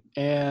 creepy.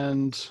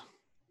 And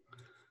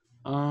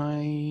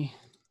not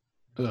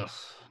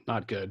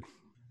good.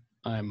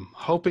 I'm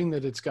hoping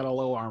that it's got a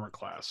low armor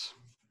class.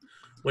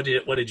 What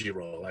did you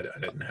roll? I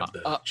didn't have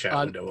the chat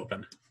window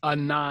open. A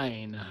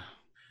 9.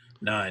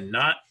 9.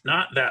 Not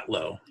that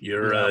low.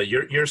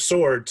 Your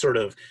sword sort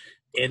of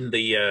in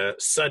the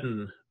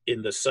sudden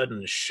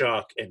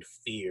shock and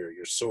fear,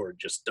 your sword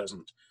just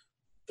doesn't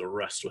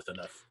thrust with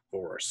enough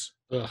force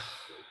to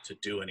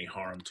do any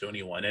harm to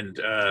anyone. And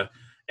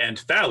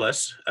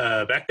Thalos,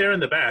 back there in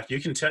the back, you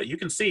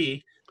can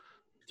see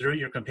through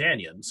your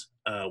companions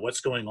what's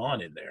going on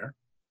in there.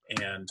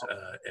 And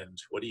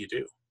what do you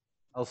do?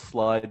 I'll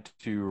slide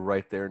to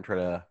right there and try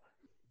to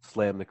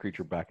slam the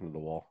creature back into the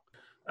wall.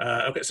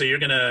 Okay, so you're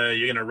gonna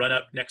run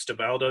up next to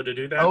Baldo to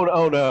do that?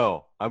 Oh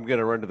no! I'm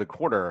gonna run to the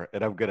corner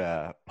and I'm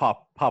gonna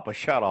pop a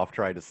shot off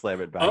trying to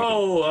slam it back.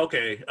 Oh,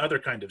 okay, other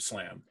kind of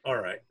slam. All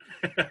right,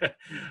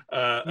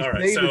 all right.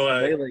 This So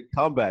melee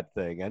combat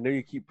thing. I know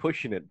you keep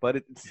pushing it, but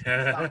it's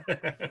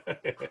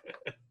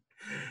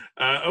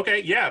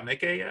okay. Yeah,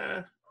 make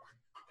a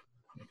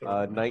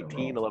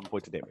 19, 11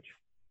 points of damage.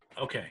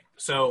 Okay,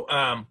 so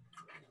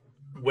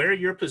where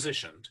you're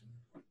positioned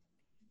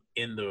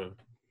in the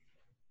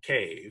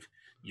cave,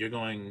 you're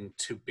going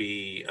to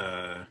be,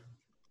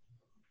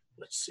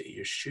 let's see,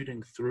 you're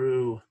shooting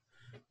through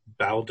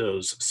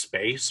Baldo's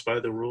space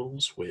by the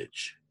rules,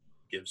 which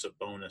gives a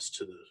bonus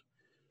to the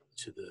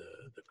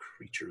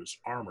creature's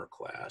armor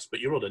class.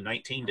 But you rolled a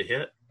 19 to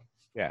hit?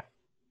 Yeah.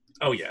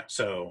 Oh, yeah.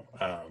 So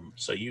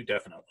you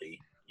definitely,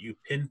 you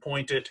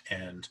pinpoint it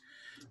and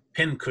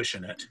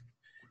pincushion it.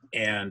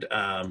 And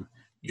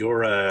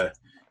your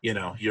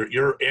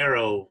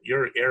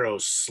arrow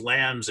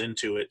slams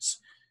into its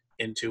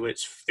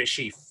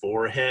fishy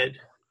forehead,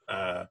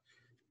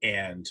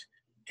 and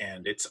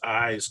its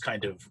eyes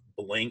kind of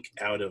blink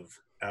out of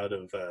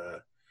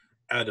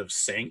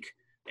sync,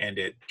 and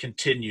it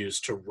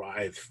continues to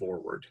writhe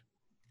forward.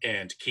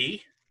 And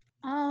Key?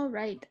 All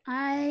right.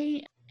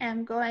 I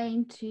am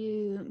going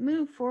to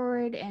move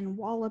forward and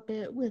wallop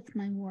it with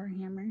my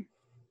warhammer.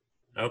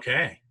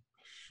 Okay.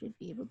 Should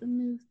be able to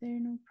move there,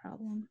 no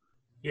problem.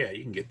 Yeah,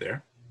 you can get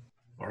there.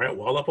 All right,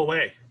 wallop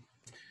away.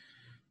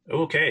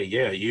 Okay,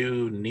 yeah,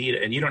 you need,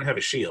 and you don't have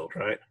a shield,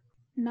 right?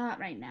 Not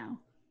right now.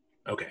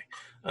 Okay.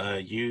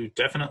 You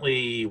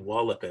definitely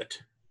wallop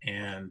it,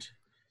 and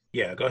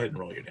yeah, go ahead and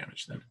roll your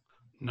damage then.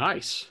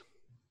 Nice.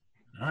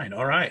 9.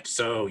 All right.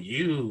 So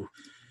you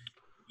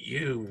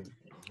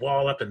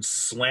wallop and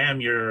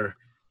slam your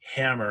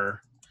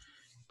hammer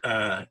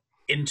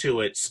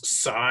into its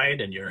side,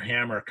 and your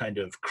hammer kind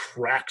of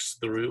cracks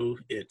through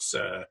its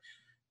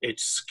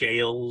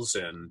scales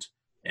and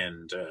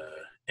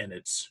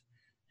its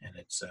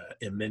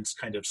immense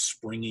kind of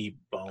springy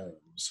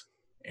bones,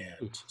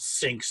 and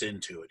sinks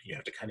into it. You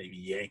have to kind of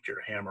yank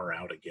your hammer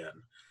out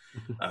again,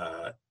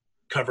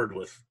 covered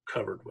with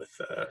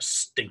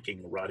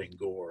stinking, rotting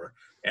gore.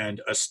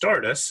 And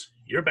Astartes,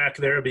 you're back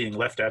there being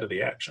left out of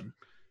the action.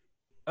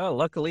 Oh,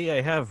 luckily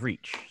I have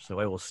reach, so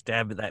I will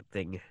stab that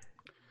thing.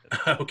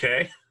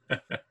 Okay.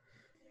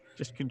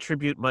 Just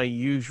contribute my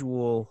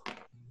usual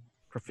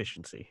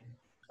proficiency.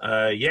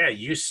 Yeah,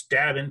 you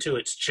stab into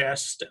its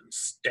chest and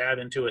stab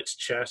into its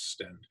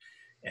chest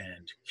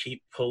and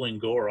keep pulling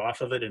gore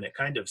off of it, and it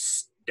kind of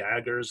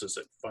staggers as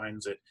it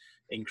finds it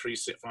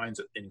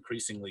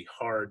increasingly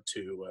hard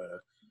to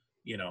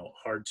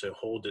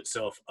hold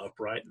itself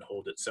upright and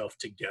hold itself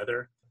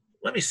together.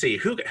 Let me see.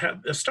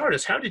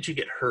 Astartes, how did you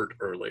get hurt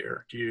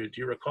earlier? Do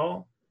you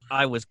recall?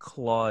 I was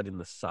clawed in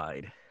the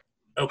side.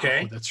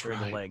 Okay. Oh, that's Or in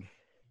the right. leg.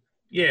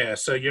 Yeah,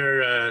 so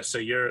you're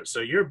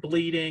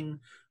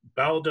bleeding,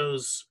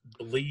 Baldo's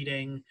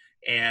bleeding,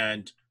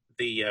 and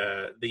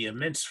the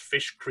immense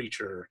fish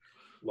creature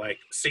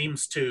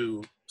seems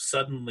to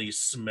suddenly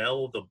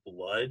smell the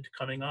blood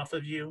coming off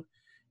of you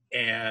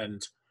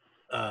and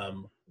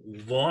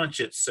launch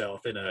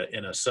itself in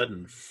a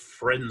sudden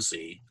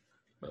frenzy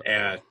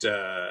at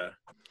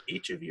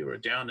each of you are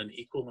down an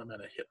equal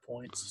amount of hit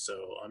points,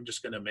 so I'm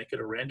just going to make it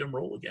a random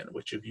roll again.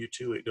 Which of you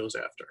two it goes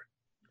after?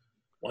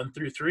 1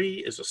 through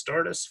 3 is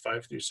Astartes,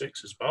 5 through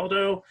 6 is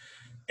Baldo,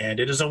 and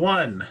it is a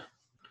 1.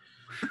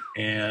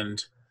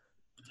 And,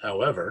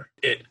 however,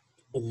 it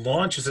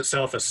launches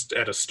itself at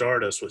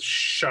Astartes with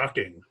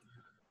shocking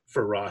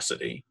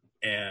ferocity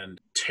and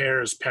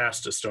tears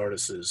past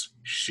Astartes'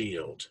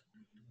 shield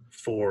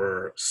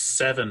for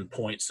 7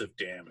 points of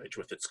damage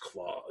with its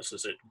claws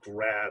as it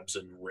grabs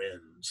and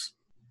rends.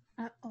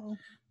 Uh-oh.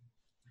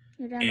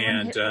 You're down to 1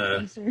 hit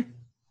point, sir.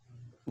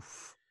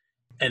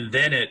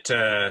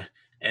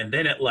 And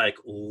then it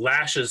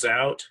lashes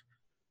out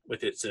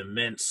with its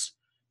immense,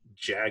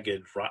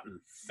 jagged, rotten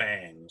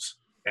fangs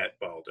at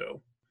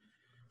Baldo.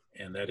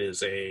 And that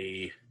is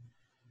a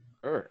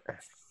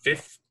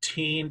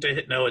 15 to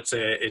hit. No, it's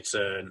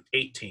an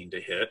 18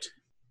 to hit,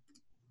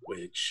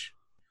 which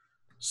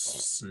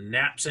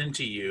snaps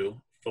into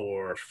you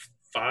for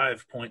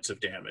 5 points of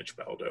damage,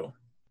 Baldo.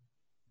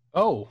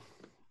 Oh,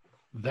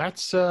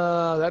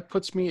 that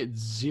puts me at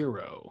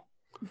 0.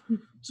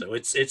 So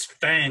its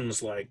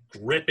fangs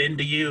grip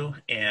into you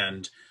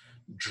and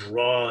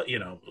draw,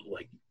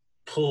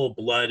 pull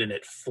blood, and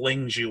it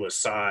flings you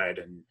aside,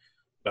 and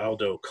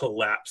Baldo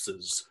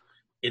collapses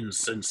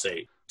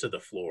insensate to the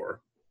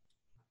floor.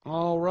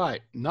 All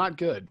right, not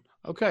good.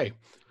 Okay.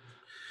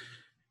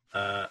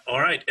 All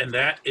right, and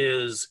that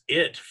is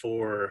it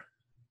for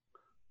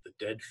the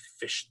dead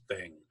fish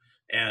thing.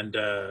 And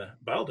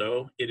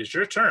Baldo, it is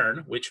your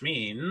turn, which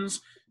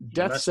means you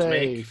Death must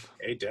save.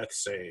 make a death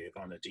save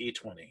on a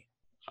D20.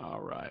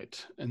 All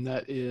right, and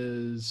that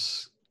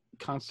is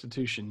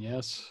Constitution,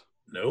 yes?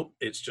 Nope,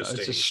 it's just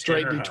It's a a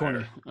straight 10 or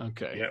D20. higher.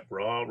 Okay. Yep,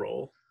 raw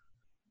roll.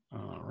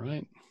 All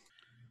right.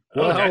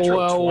 Oh,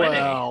 natural 20.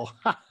 well.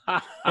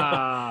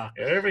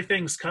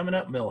 Everything's coming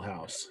up,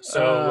 Millhouse.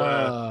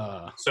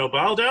 So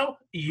Baldo,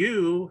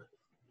 you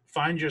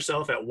find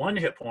yourself at 1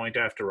 hit point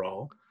after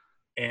all,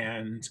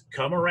 and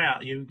come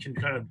around. You can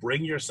kind of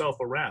bring yourself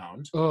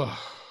around.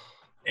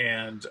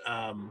 And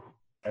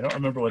I don't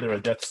remember whether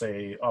a death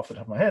save, off the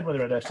top of my head,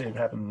 whether a death save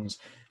happens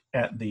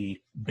at the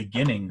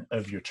beginning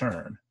of your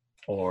turn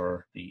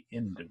or the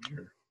end of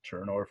your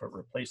turn, or if it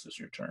replaces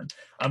your turn.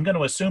 I'm going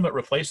to assume it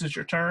replaces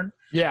your turn.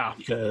 Yeah.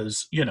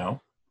 Because,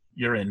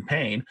 you're in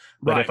pain.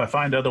 But Right. if I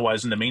find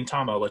otherwise in the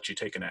meantime, I'll let you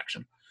take an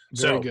action.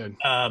 Very good.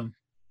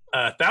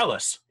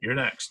 Thalos, you're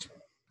next.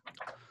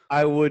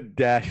 I would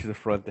dash to the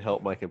front to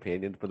help my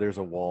companions, but there's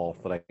a wall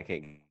that I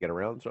can't get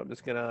around, so I'm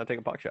just going to take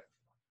a pock shot.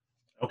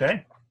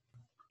 Okay.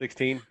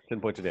 16,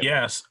 10 points of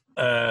damage.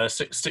 Yes.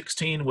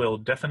 16 will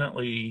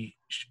definitely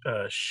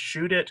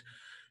shoot it,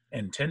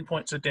 and 10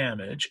 points of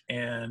damage.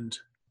 And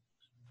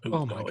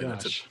oh my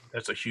gosh.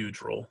 That's a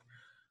huge roll.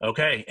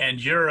 Okay,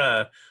 and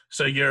your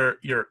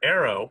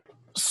arrow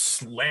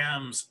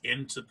slams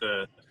into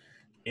the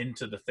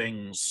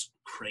thing's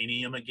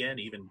cranium again,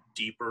 even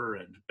deeper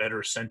and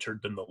better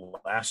centered than the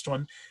last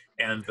one,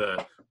 and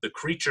the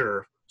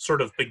creature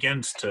sort of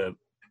begins to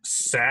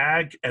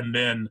sag, and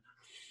then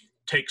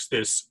takes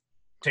this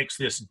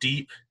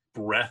deep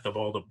breath of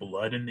all the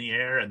blood in the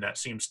air, and that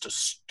seems to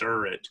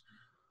stir it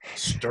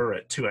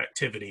to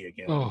activity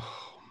again. Oh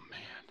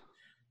man.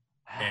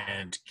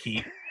 And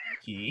Key.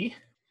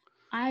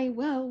 I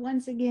will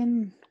once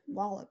again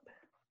wallop.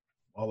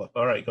 All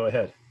right, go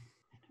ahead.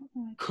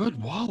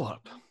 Good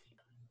wallop.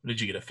 Did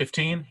you get a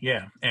 15?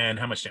 Yeah. And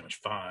how much damage?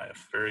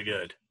 5. Very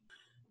good.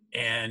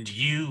 And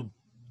you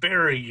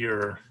bury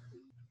your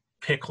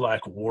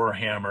pick-like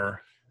warhammer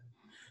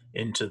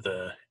into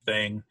the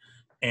thing.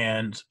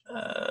 And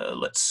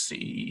let's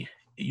see.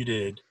 You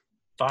did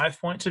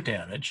 5 points of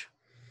damage.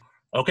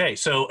 Okay,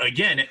 so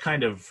again, it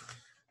kind of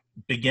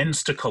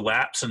begins to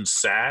collapse and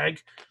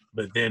sag,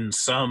 but then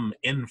some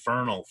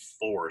infernal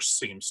force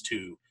seems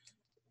to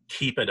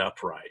keep it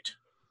upright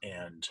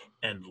and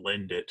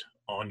lend it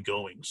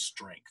ongoing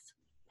strength.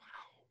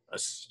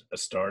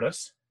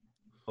 Astartes.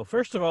 Well,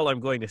 first of all, I'm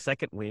going to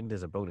second wind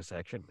as a bonus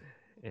action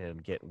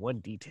and get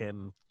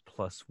 1d10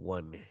 plus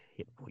 1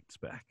 hit points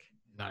back.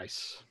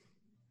 Nice.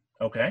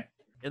 Okay.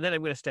 And then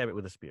I'm going to stab it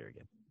with a spear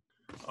again.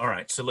 All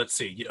right. So let's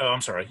see. Oh,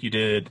 I'm sorry. You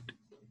did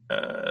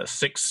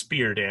 6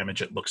 spear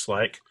damage, it looks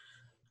like.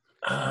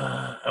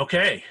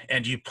 Okay.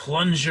 And you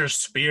plunge your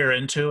spear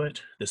into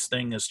it. This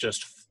thing is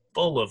just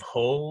full of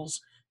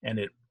holes, and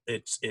it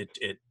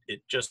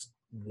just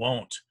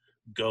won't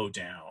go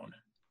down.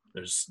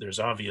 There's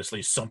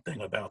obviously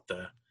something about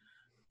the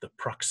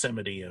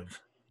proximity of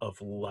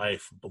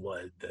life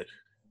blood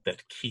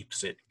that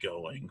keeps it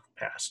going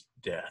past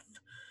death.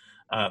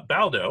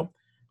 Baldo,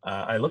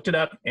 I looked it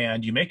up,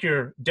 and you make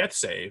your death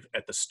save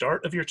at the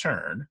start of your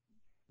turn.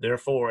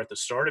 Therefore, at the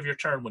start of your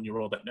turn, when you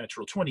roll that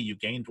natural 20, you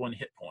gained 1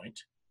 hit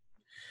point.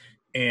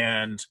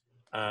 And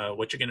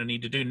what you're going to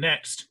need to do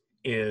next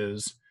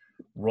is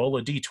roll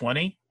a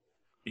d20,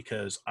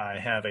 because I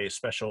have a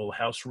special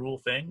house rule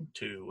thing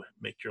to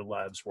make your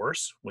lives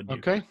worse when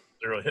you have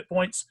 0 hit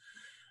points.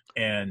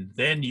 And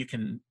then you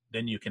can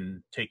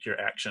take your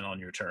action on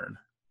your turn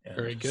and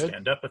Very good.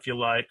 stand up if you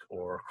like,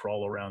 or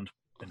crawl around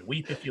and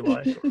weep if you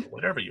like, or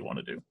whatever you want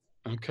to do.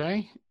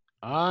 Okay.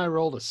 I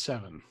rolled a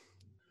 7.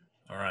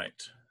 All right.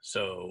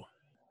 So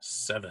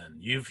 7.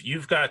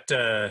 You've got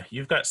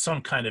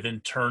some kind of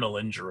internal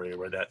injury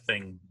where that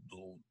thing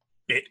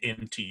bit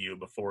into you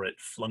before it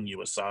flung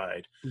you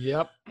aside.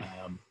 Yep.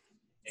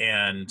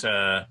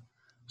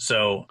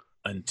 So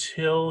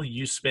until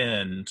you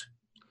spend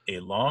a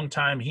long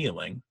time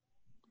healing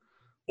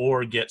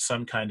or get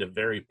some kind of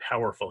very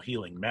powerful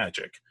healing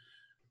magic,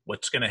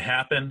 what's going to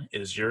happen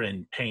is you're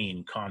in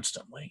pain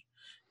constantly.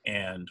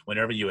 And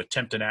whenever you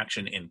attempt an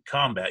action in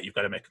combat, you've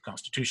got to make a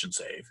Constitution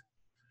save.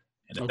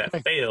 And if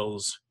that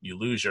fails, you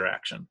lose your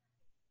action.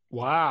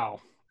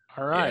 Wow.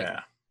 All right.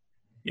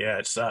 Yeah,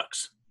 it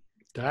sucks.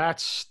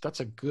 That's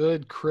a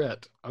good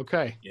crit.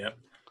 Okay. Yep.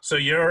 So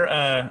you're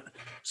on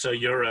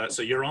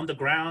the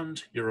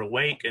ground, you're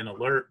awake and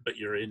alert, but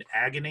you're in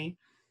agony,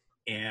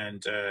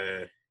 and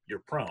you're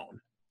prone.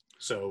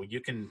 So you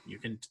can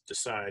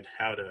decide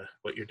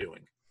what you're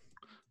doing.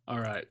 All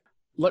right.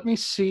 Let me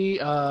see.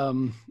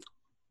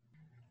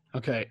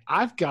 Okay,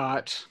 I've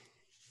got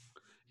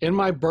in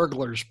my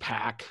burglar's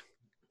pack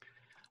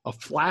a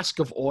flask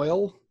of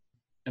oil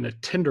and a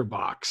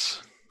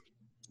tinderbox.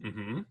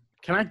 Mm-hmm.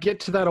 Can I get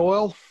to that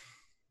oil?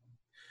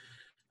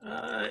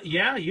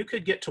 Yeah, you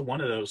could get to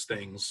one of those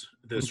things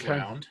this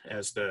round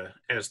as the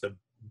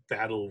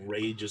battle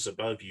rages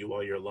above you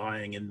while you're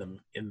lying in the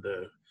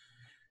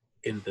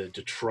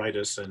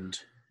detritus and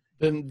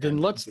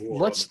let's on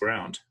the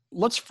ground.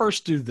 Let's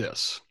first do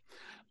this.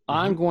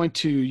 I'm going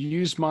to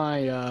use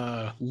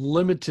my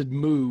limited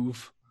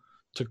move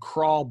to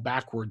crawl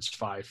backwards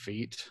 5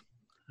 feet.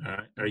 All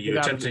right. Are you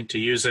attempting to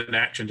use an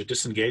action to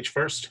disengage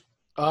first?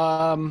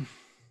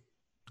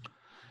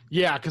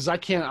 Yeah, because I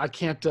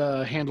can't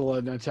handle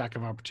an attack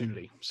of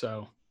opportunity.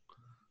 So.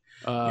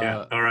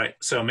 Yeah. All right.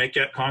 So make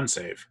that con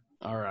save.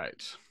 All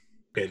right.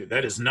 Okay,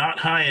 that is not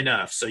high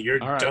enough. So you're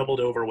doubled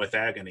over with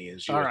agony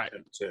as you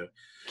attempt to.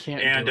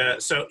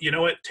 So you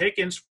know what? Take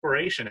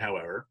inspiration,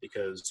 however,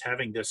 because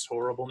having this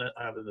horrible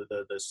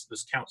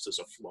this counts as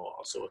a flaw.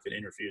 So if it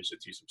interferes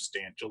with you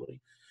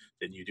substantially,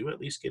 then you do at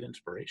least get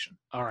inspiration.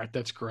 All right,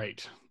 that's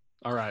great.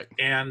 All right.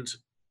 And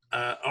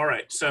all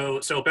right, so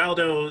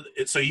Baldo,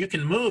 so you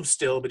can move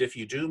still, but if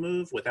you do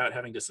move without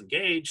having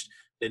disengaged,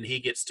 then he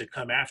gets to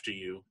come after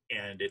you,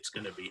 and it's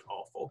going to be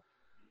awful.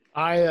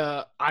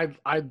 I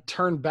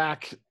turn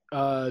back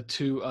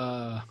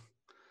to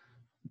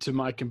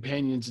my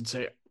companions and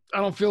say, I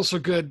don't feel so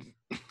good.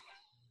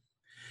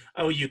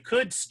 Oh, you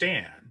could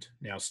stand.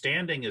 Now,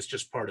 standing is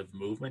just part of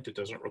movement. It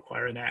doesn't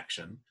require an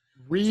action.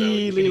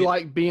 Really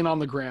like being on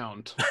the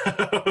ground.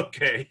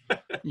 Okay.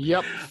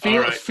 Yep.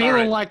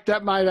 Feeling like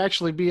that might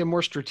actually be a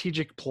more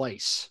strategic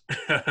place.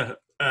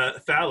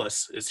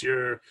 Thalos, it's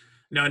your...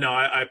 No,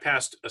 I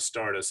passed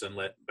Astartes and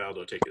let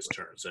Baldo take his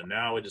turn. So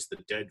now it is the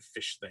dead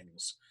fish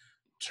thing's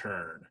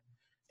turn.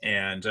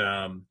 And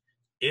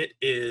it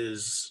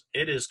is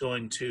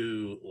going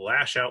to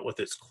lash out with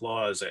its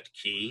claws at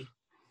Key,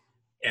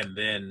 and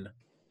then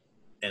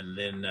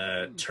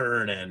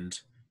turn and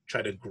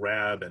try to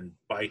grab and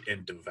bite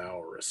and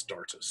devour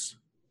Astartes.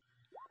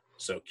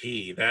 So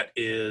Key, that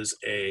is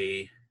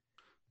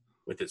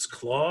with its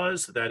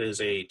claws, that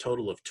is a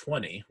total of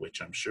 20, which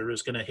I'm sure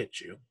is going to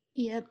hit you.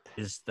 Yep.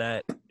 Is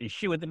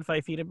she within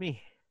 5 feet of me?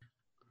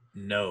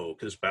 No,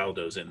 because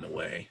Baldo's in the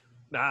way.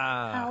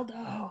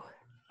 Baldo.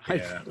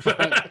 Yeah.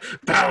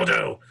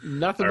 Baldo!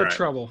 Nothing but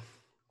trouble.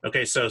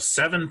 Okay, so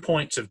 7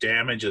 points of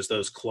damage as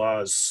those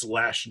claws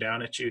slash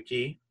down at you,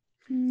 Key.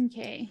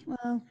 Okay,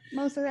 well,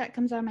 most of that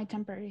comes out of my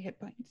temporary hit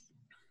points.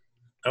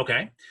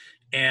 Okay,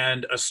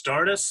 and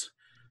Astartes,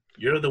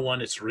 you're the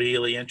one it's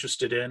really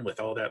interested in with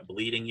all that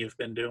bleeding you've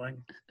been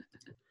doing.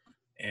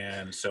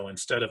 And so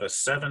instead of a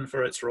 7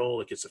 for its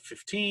roll, it gets a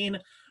 15,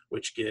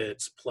 which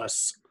gets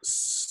plus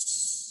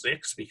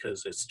 6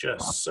 because it's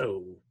just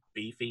so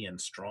beefy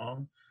and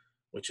strong,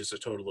 which is a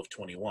total of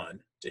 21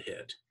 to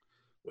hit.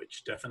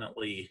 which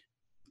definitely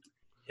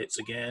hits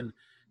again,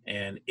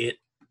 and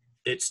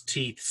its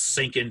teeth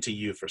sink into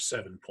you for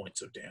 7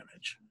 points of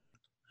damage.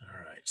 All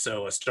right,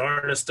 so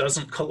Astartes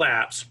doesn't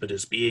collapse, but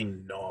is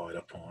being gnawed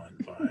upon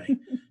by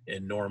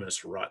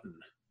enormous rotten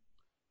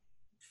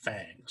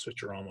fangs,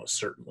 which are almost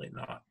certainly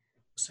not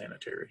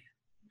sanitary.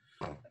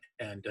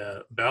 And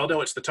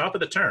Baldo, it's the top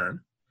of the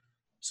turn,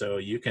 so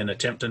you can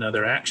attempt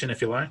another action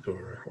if you like,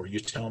 or you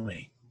tell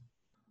me.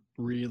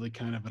 Really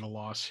kind of at a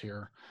loss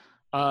here.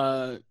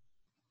 I'm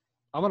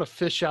going to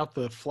fish out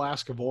the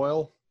flask of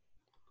oil.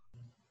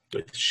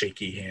 With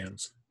shaky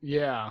hands.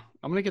 Yeah,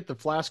 I'm going to get the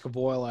flask of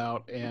oil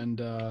out, and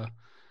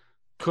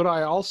could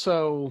I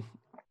also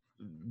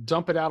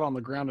dump it out on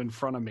the ground in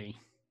front of me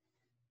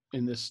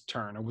in this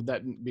turn, or would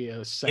that be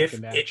a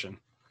second action?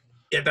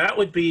 That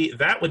would be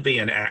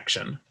an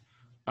action,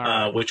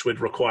 Right. which would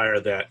require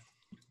that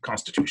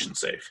Constitution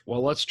save.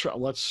 Well,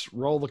 let's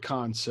roll the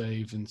con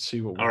save and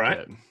see what we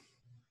right. get.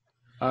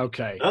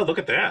 Okay. Oh, look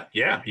at that.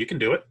 Yeah, you can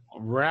do it.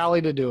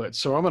 Rally to do it.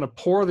 So I'm going to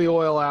pour the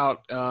oil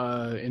out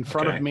in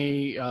front Okay. of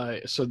me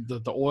so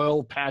that the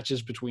oil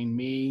patches between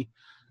me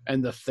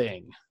and the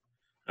thing.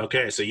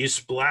 Okay, so you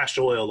splash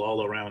oil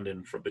all around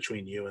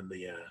between you and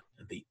the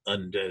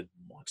undead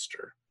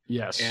monster.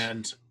 Yes.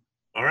 And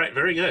all right,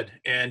 very good.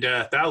 And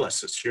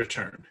Thalos, it's your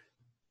turn.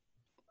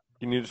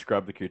 Can you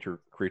describe the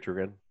creature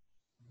again?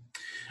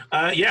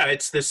 Yeah,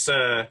 it's this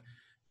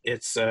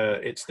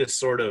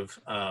sort of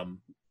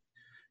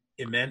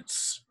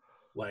immense,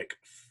 like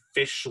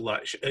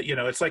fish-like.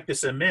 It's like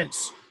this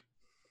immense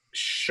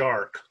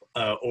shark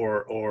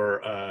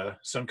or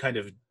some kind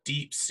of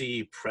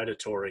deep-sea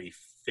predatory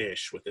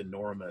fish with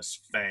enormous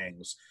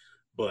fangs,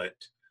 but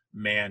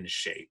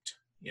man-shaped.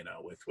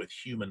 With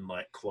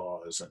human-like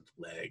claws and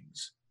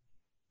legs.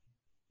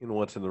 You know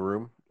what's in the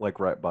room? Like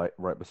right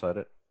beside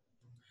it?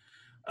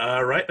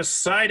 Right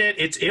beside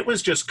it, it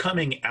was just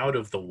coming out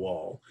of the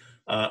wall.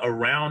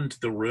 Around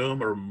the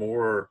room are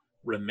more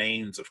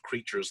remains of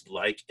creatures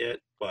like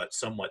it, but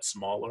somewhat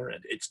smaller,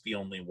 and it's the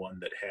only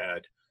one that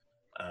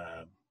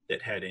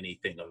had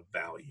anything of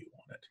value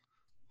on it.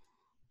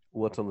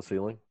 What's on the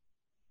ceiling?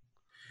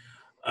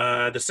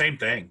 The same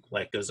thing.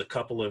 Like there's a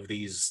couple of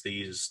these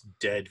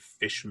dead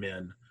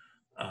fishmen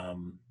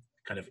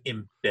kind of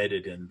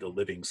embedded in the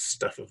living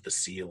stuff of the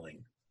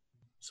ceiling.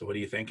 So what are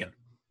you thinking?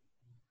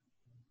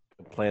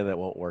 A plan that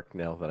won't work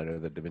now that I know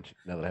the dimension.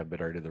 Now that I have been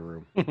already in the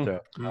room.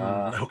 So,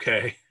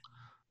 Okay.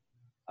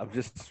 I'm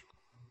just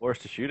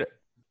forced to shoot it.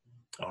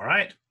 All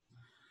right.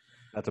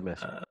 That's a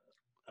miss.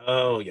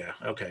 Oh yeah.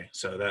 Okay.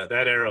 So that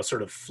arrow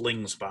sort of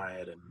flings by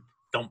it and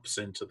thumps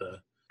into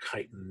the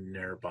chitin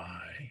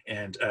nearby.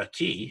 And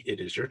Key, it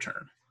is your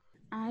turn.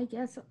 I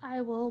guess I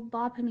will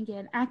bop him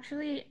again.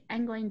 Actually,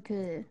 I'm going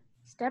to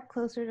step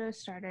closer to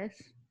Astartes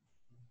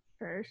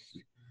first,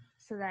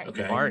 so that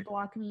Okay. he can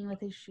block me with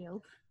his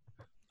shield.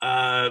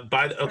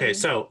 Okay.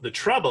 So the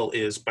trouble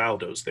is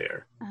Baldo's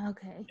there,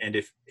 Okay.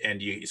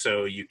 and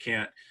you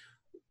can't.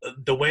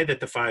 The way that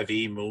the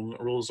 5e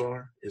movement rules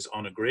are is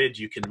on a grid.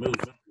 You can move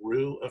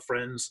through a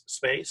friend's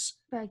space,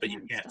 but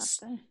you can't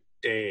stop there.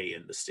 stay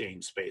in the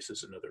same space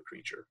as another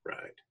creature.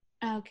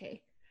 Right.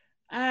 Okay.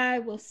 I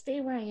will stay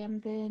where I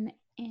am then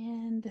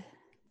and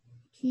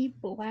keep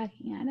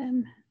whacking at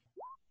him.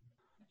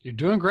 You're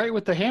doing great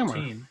with the hammer.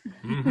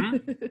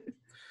 Mm-hmm.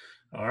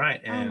 All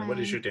right. And what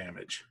is my. your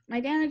damage? My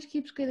damage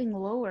keeps getting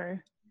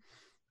lower.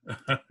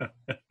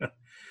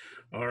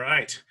 All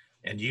right.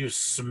 And you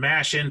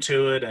smash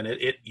into it, and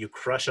you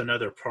crush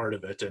another part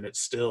of it, and it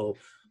still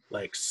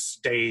like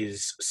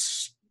stays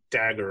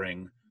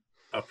staggering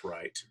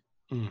upright.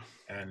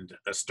 And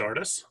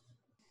Astartes?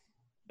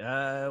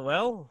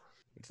 Well,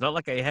 it's not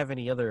like I have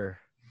any other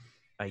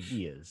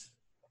ideas,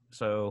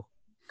 so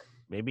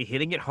maybe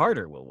hitting it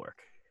harder will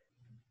work.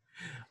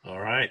 All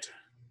right.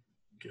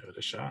 Give it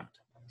a shot.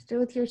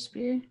 Still with your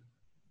spear?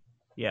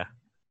 Yeah.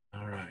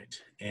 All right.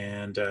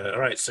 And all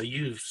right, so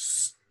you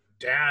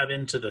stab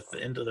into the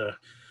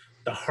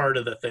heart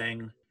of the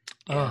thing,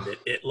 and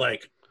it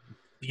like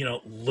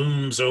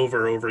looms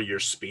over your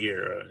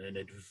spear and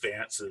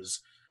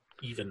advances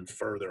even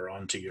further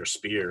onto your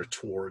spear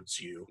towards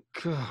you,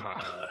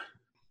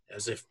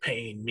 as if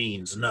pain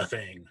means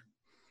nothing.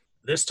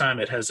 This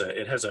time it has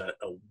a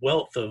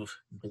wealth of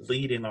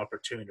bleeding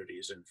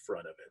opportunities in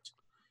front of it.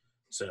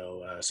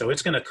 So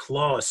it's going to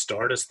claw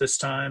Astartes this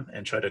time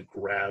and try to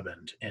grab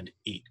and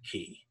eat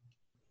Key.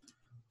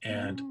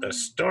 And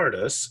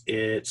Astartes,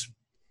 its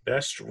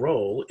best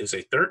roll is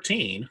a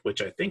 13,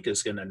 which I think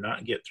is going to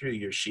not get through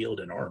your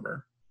shield and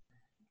armor.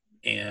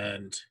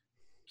 And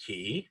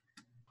Key,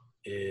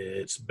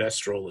 its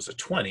best roll is a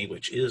 20,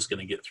 which is going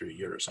to get through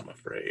yours, I'm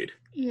afraid.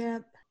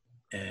 Yep.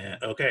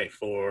 And okay,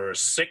 for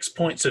 6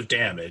 points of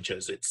damage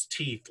as its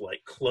teeth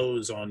like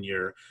close on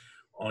your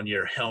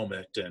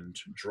helmet and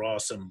draw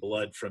some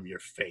blood from your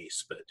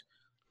face, but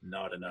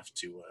not enough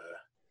to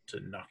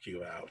knock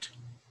you out.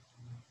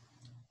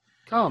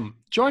 Come,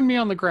 join me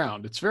on the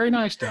ground. It's very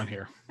nice down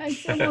here. I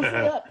still won't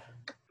stay up.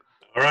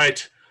 All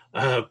right,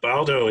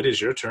 Baldo, it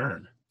is your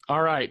turn.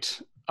 All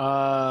right.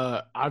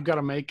 I've got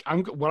to make.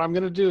 What I'm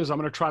going to do is I'm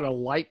going to try to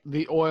light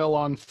the oil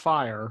on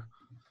fire,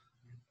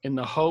 in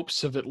the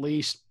hopes of at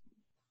least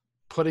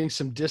putting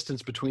some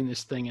distance between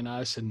this thing and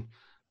us, and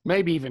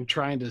maybe even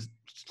trying to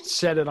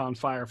set it on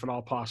fire if at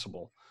all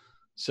possible.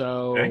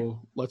 So Okay.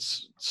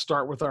 let's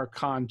start with our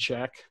con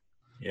check.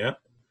 Yep.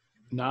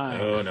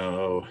 9. Oh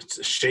no,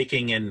 it's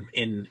shaking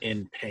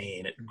in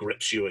pain. It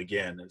grips you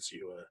again as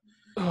you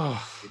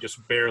just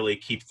barely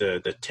keep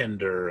the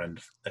tinder and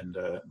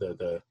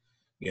the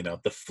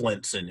the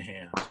flints in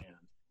hand.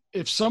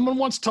 If someone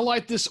wants to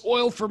light this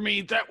oil for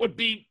me, that would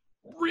be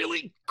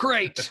really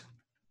great.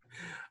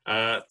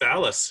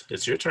 Thalos,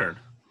 it's your turn.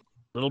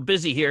 A little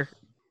busy here.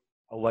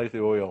 I'll light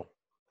the oil.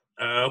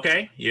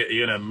 Okay,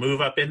 you're gonna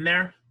move up in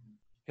there.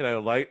 Can I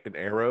light an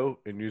arrow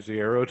and use the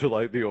arrow to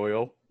light the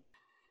oil?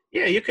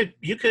 Yeah, you could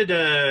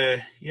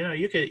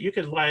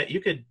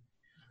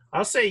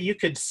I'll say you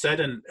could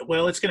set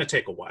it's going to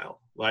take a while.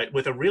 Like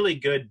with a really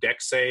good deck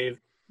save,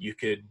 you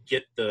could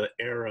get the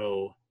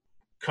arrow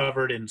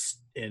covered in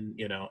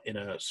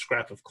a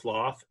scrap of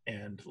cloth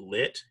and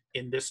lit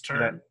in this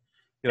turn.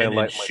 Can I and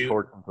light then my shoot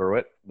torch and throw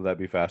it? Would that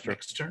be faster?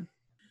 next turn?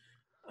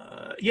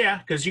 Yeah,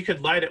 because you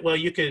could light it. Well,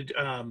 you could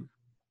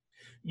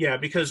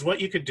because what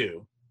you could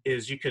do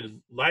is you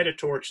could light a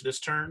torch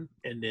this turn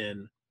and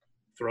then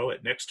throw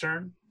it next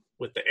turn.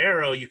 With the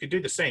arrow, you could do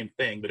the same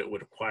thing, but it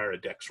would require a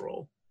dex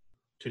roll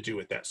to do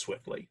it that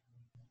swiftly.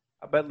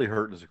 How badly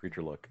hurt does the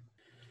creature look?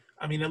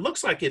 I mean, it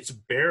looks like it's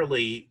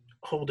barely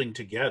holding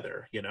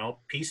together,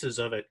 pieces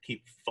of it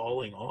keep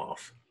falling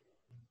off.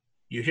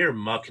 You hear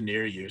Muck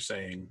near you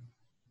saying,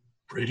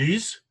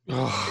 "Pretties?"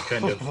 It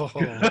kind of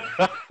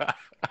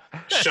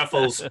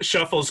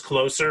shuffles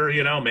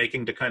closer,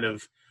 making to kind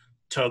of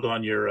tug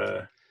on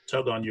your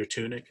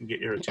tunic and get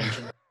your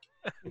attention.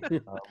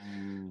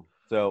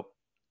 So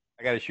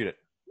I got to shoot it.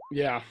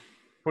 Yeah.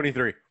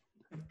 23.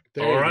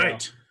 There All you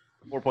right.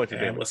 go. 4 points of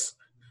damage.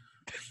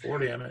 4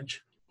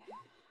 damage.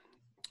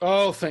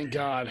 Oh, thank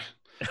God.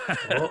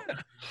 Well,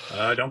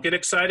 don't get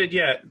excited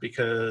yet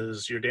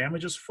because your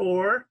damage is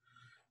 4,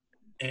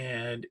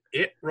 and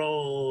it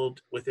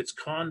rolled with its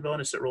con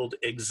bonus. It rolled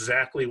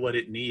exactly what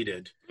it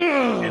needed,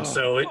 and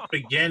so it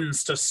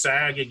begins to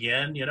sag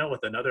again.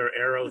 With another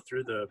arrow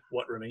through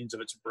what remains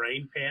of its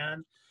brain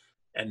pan.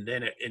 And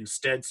then it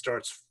instead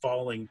starts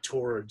falling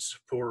towards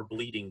poor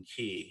bleeding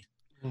Key.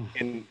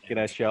 Can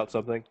I shout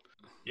something?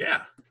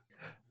 Yeah.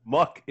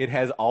 Muck, it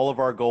has all of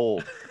our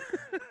gold.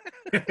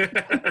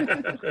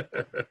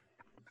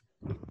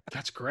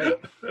 That's great.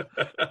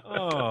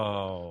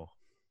 Oh.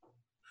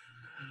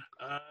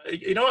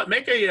 You know what?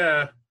 Make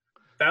a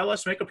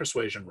Thalos, make a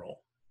persuasion roll.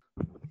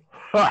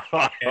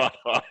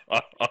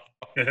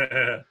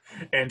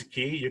 And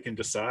Key, you can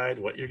decide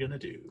what you're going to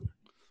do.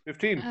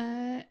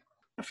 15.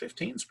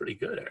 15's pretty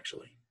good,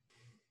 actually.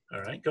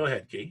 All right, go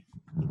ahead, Key.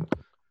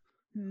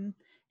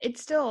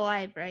 It's still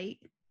alive, right?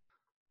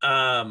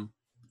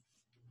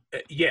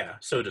 Yeah,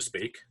 so to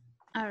speak.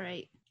 All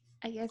right.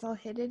 I guess I'll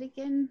hit it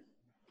again.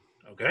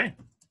 Okay.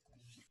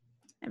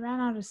 I ran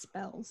out of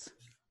spells.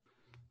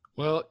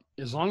 Well,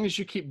 as long as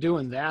you keep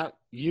doing that,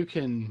 you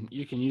can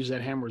use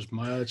that hammer as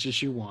much as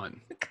you want.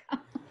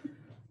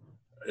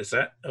 Is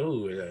that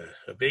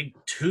a big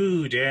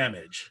 2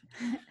 damage?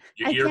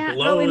 I can't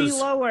go any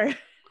lower.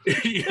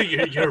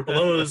 Your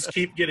blows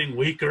keep getting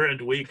weaker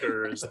and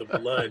weaker as the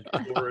blood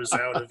pours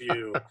out of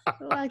you.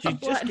 She's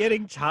just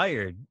getting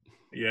tired.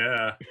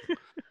 Yeah.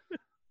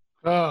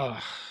 Oh,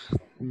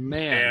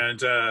 man. And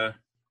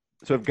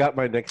So I've got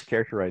my next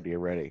character idea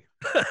ready.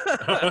 yeah,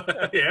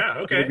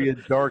 It's okay. going to be a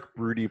dark,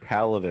 broody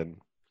paladin.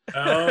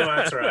 Oh,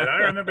 that's right. I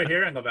remember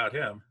hearing about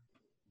him.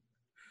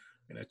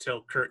 I'm going to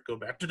tell Kurt, go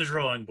back to the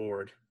drawing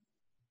board.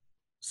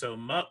 So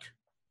Muck,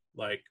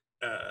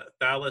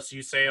 Thalos,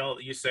 you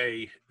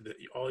say that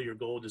all your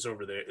gold is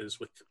over there is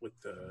with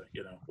the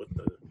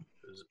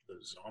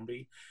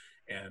zombie,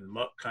 and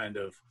Muck kind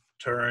of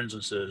turns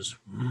and says,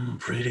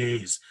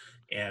 "Pretties,"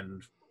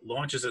 and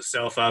launches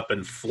itself up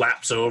and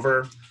flaps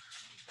over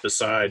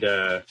beside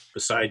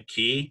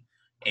Key,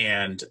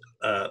 and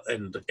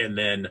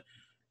then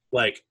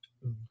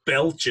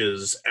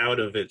belches out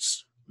of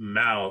its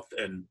mouth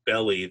and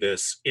belly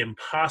this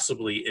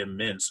impossibly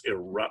immense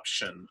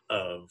eruption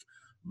of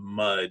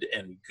mud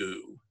and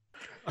goo.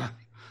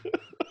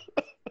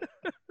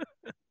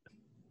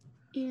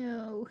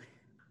 Ew.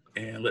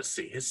 And let's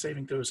see, his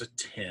saving throw is a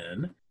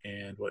 10,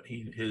 and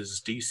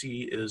his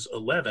DC is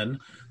 11,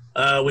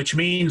 which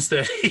means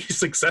that he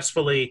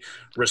successfully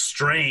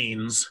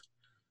restrains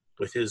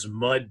with his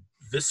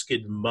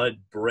viscid mud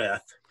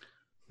breath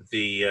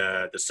the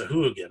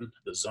Sahuagin,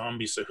 the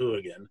zombie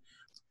Sahuagin,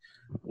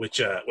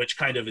 which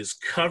kind of is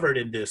covered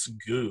in this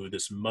goo,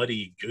 this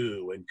muddy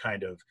goo, and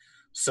kind of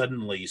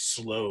suddenly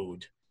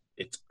slowed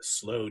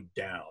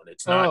down.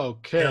 It's not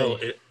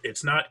okay.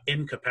 It's not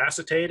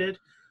incapacitated,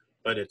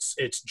 but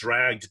it's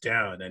dragged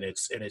down, and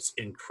its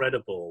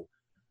incredible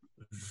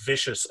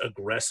vicious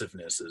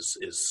aggressiveness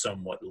is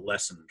somewhat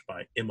lessened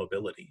by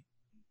immobility.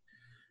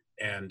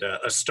 And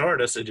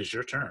Astartes, it is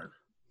your turn.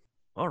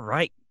 All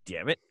right.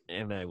 damn it,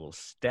 and I will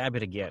stab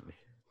it again.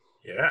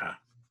 Yeah.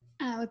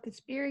 With the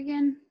spear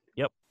again.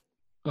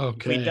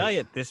 If we die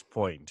at this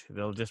point,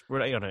 they'll just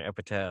write on our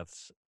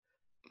epitaphs,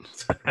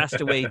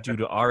 passed away due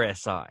to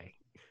RSI.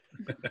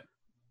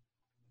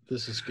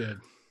 This is good.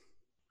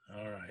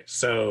 All right.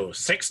 So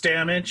 6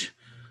 damage,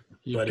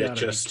 You've But it got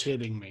to just- be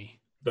kidding me.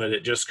 but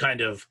it just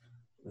kind of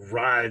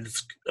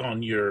writhes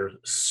on your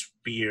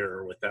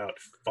spear without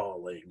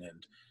falling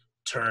and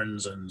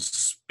turns and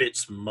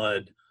spits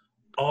mud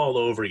all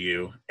over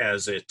you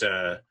as it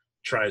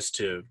tries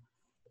to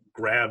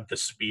grab the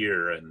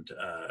spear and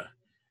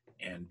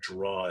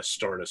draw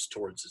Astartes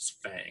towards its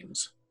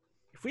fangs.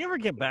 If we ever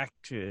get back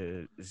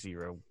to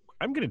 0,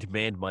 I'm going to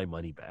demand my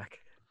money back.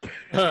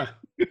 Huh.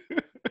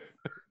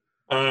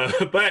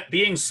 But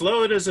being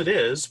slowed as it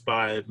is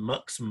by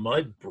Muck's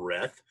mud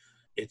breath,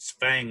 its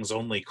fangs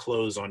only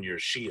close on your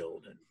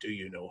shield and do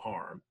you no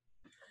harm.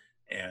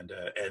 And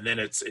then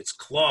its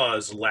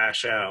claws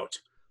lash out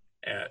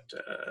at.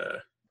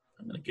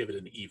 I'm going to give it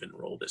an even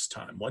roll this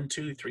time. 1,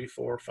 2, 3,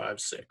 4, 5,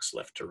 6,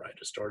 left to right.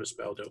 Astartes,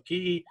 Baldo,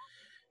 Key,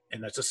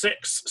 and that's a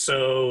 6.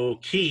 So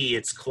Key,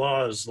 its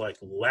claws like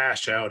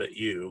lash out at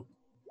you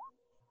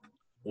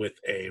with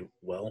a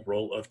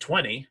roll of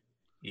 20.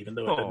 Even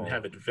though it doesn't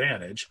have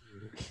advantage,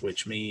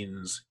 which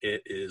means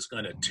it is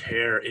going to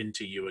tear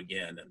into you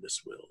again, and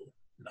this will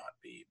not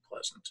be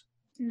pleasant.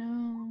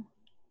 No.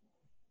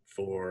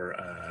 For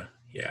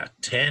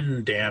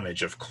 10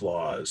 damage of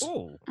claws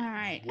Oh, All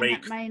right.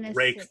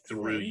 rake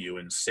through you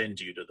and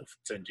send you to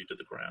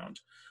the ground.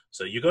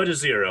 So you go to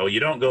 0. You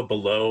don't go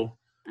below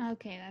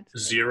Okay, that's good.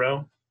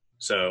 0.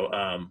 So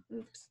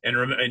Oops.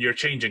 and you're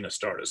changing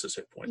Astartes'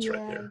 hit points Yeah,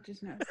 right there. I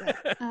just noticed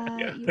that.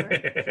 Yeah. You were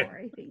at 4,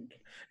 I think.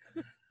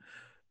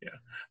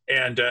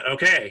 And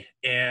okay,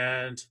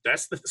 and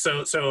that's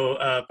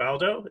so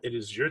Baldo, it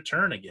is your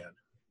turn again.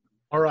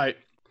 All right.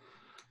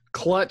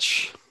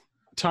 Clutch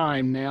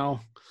time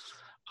now.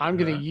 I'm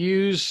going to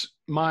use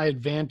my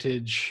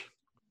advantage,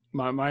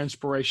 my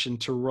inspiration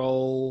to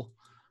roll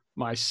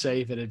my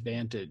save at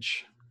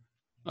advantage.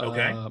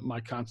 Okay. My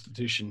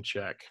constitution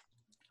check.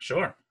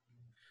 Sure.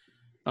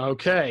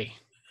 Okay.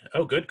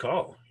 Oh, good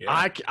call.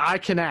 Yeah. I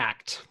can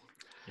act.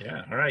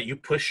 Yeah. All right. You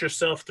push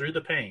yourself through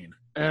the pain.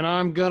 And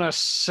I'm going to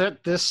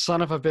set this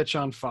son of a bitch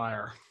on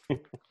fire.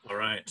 All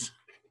right.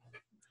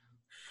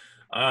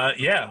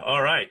 Yeah.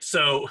 All right.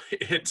 So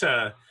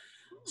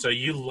so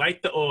you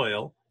light the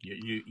oil.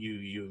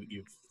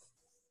 You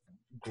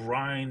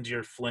grind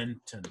your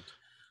flint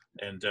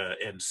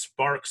and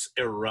sparks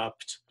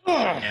erupt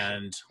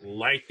and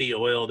light the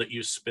oil that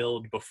you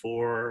spilled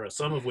before,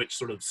 some of which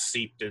sort of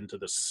seeped into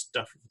the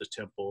stuff of the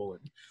temple,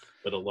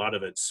 but a lot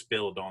of it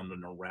spilled on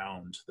and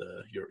around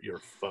your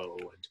foe,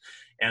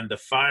 and the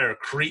fire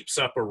creeps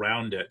up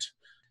around it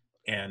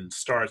and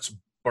starts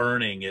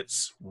burning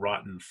its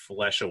rotten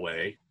flesh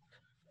away.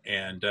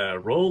 And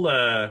roll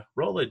a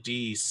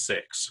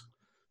d6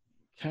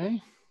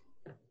 Okay.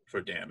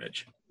 for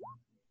damage.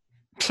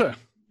 Oh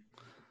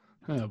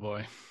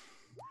boy.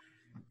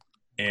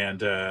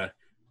 And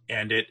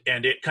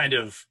it kind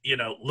of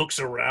looks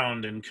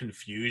around in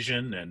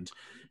confusion, and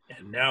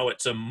now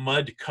it's a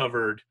mud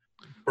covered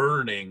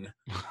burning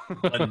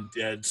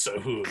undead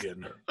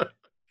Sahuagin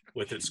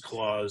with its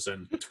claws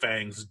and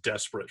fangs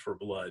desperate for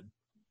blood.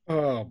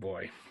 Oh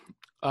boy.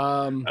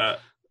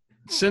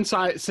 Since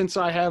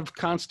I have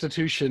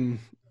constitutional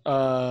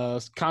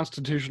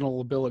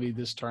ability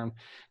this turn,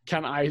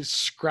 can I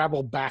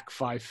scrabble back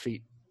 5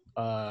 feet,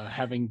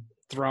 having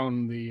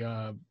thrown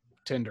the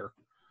tinder?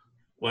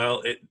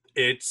 Well,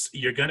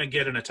 you're going to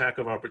get an attack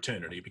of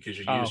opportunity because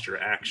you used your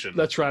action.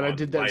 That's right. I on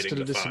did that lighting instead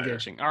of the fire.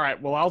 disengaging. All right.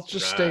 Well, I'll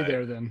just stay Right.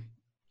 there then.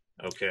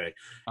 Okay.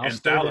 I'll And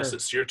stay Thalos, there.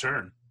 it's your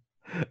turn.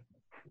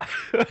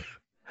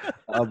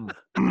 I'm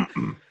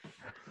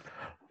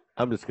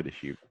just going to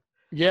shoot.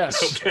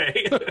 Yes.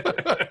 Okay.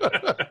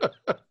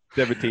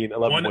 17,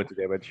 11 One- points of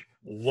damage.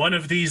 One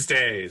of these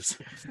days.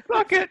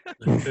 Fuck it.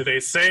 They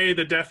say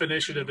the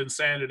definition of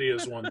insanity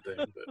is one thing,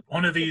 but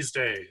one of these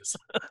days.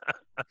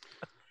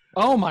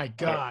 Oh my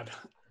God.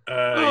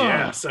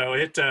 Yeah, so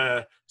it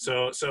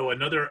so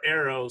another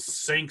arrow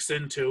sinks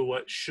into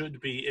what should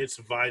be its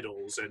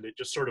vitals, and it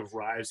just sort of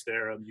writhes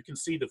there. You can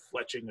see the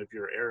fletching of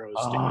your arrows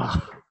sticking out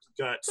of its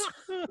guts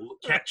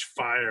catch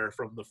fire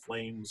from the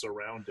flames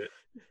around it.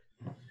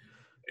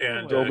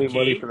 And Roll me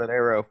money Key, for that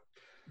arrow.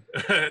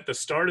 at the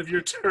start of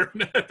your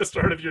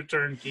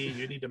turn, Key,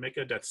 you need to make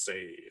a death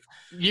save.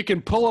 You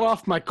can pull it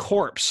off my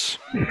corpse.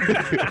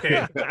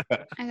 Okay.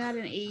 I got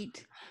an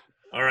 8.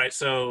 All right,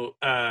 so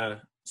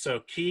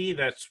Key,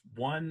 that's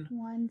one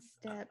 1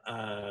 step.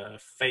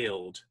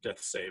 failed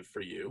death save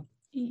for you.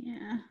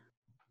 Yeah.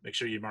 Make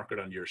sure you mark it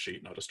on your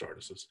sheet, not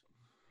Astartes'.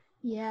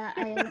 Yeah,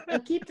 I'll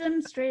keep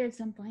them straight at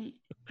some point.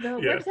 Though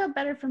it Yeah. works out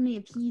better for me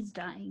if he's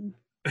dying.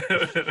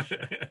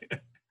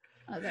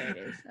 Oh, there it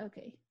is.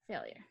 Okay,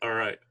 failure. All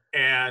right,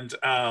 and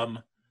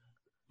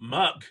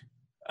Muck.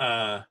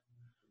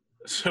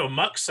 So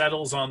Muck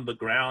settles on the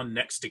ground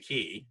next to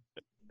Key,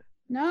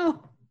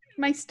 No,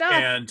 my stuff.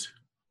 and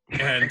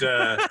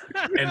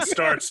and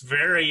starts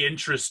very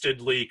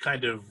interestedly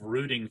kind of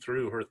rooting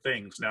through her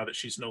things now that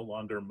she's no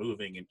longer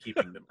moving and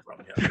keeping them from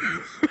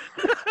him.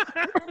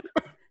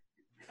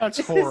 That's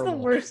This horrible. is the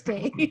worst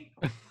day.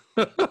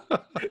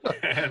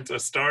 And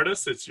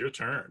Astartes, it's your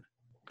turn.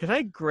 Can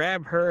I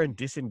grab her and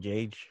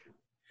disengage?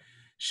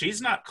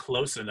 She's not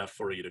close enough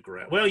for you to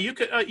grab. Well, you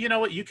could. You know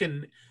what? You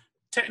can.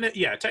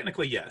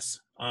 Technically, yes.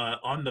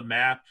 On the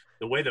map,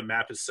 the way the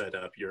map is set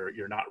up,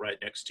 you're not right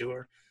next to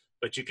her,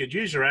 but you could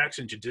use your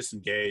action to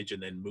disengage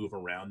and then move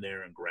around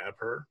there and grab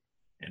her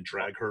and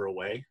drag her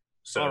away.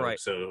 So, All right.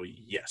 So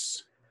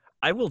yes.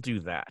 I will do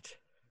that.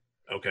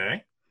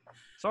 Okay.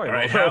 Sorry, All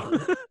right.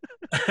 Waldo.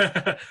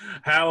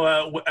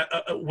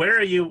 Where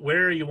are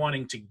you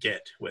wanting to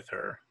get with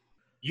her?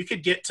 You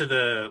could get to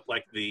the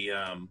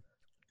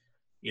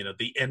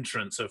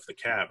entrance of the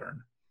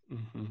cavern.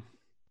 Mhm.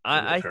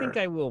 I with think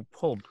her. I will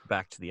pull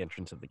back to the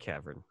entrance of the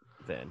cavern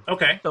then.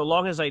 Okay. So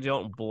long as I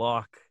don't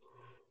block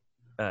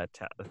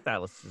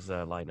Thalus's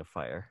line of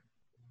fire.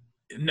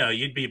 No,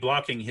 you'd be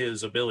blocking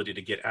his ability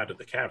to get out of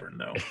the cavern,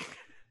 though.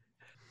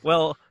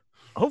 Well,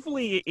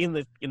 hopefully in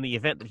the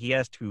event that he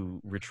has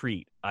to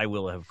retreat, I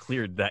will have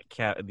cleared that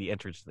the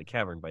entrance to the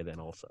cavern by then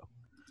also.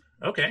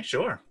 Okay,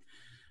 sure.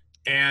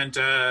 And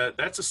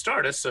that's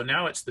Astartes. So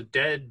now it's the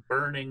dead,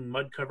 burning,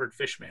 mud-covered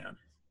fishman,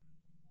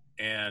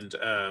 and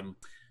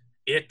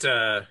it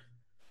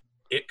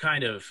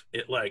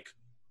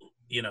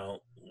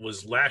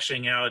was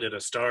lashing out at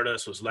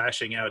Astartes, was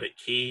lashing out at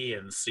Key,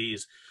 and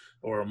sees,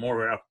 or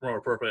more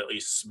appropriately,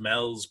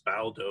 smells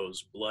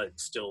Baldo's blood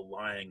still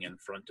lying in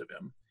front of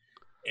him,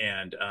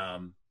 and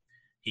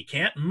he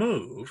can't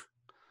move,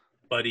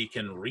 but he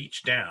can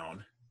reach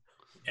down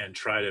and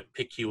try to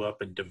pick you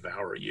up and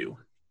devour you.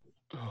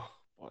 Oh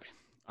boy!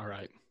 All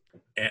right.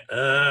 And,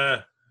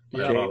 Yeah.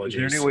 my Is apologies.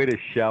 there any way to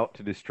shout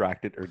to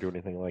distract it or do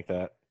anything like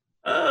that?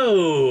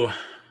 Oh,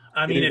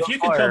 I mean, It is if on you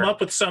could fire. come up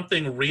with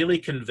something really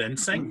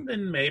convincing,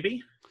 then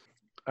maybe.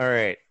 All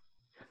right.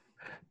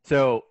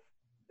 So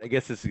I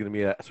guess this is going to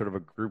be a sort of a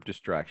group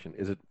distraction.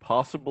 Is it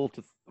possible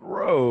to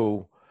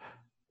throw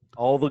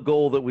all the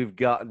gold that we've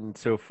gotten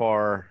so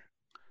far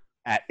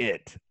at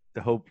it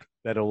to hope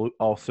that it'll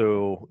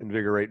also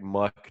invigorate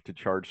Muck to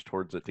charge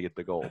towards it to get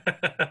the gold?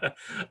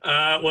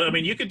 Well, I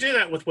mean, you could do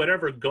that with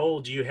whatever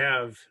gold you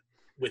have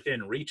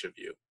within reach of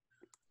you.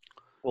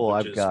 Well,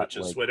 which I've is, got which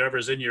is like,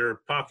 whatever's in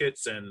your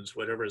pockets and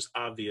whatever's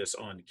obvious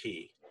on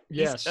Key.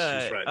 Yes.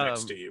 uh, He's right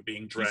next to you,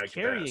 being He's dragged past.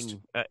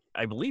 carrying.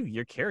 I believe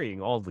you're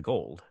carrying all the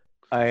gold.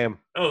 I am.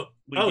 Oh,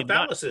 We oh, did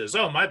not- Thalus is.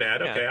 Oh, my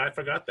bad. Yeah. Okay, I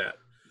forgot that.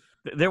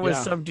 There was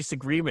Yeah. some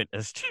disagreement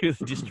as to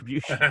the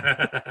distribution.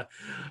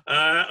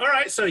 All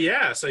right, so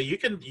yeah, so you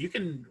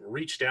can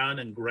reach down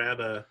and grab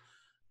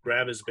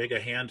as big a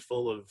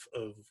handful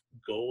of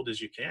gold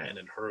as you can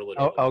and hurl it.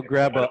 over I'll there.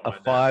 grab I a don't mind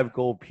that. 5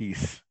 gold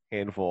piece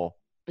handful.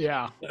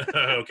 Yeah.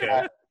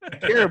 Okay. I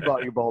care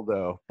about you,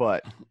 Baldo,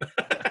 but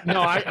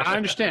No, I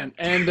understand.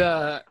 And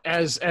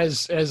as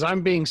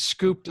I'm being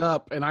scooped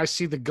up and I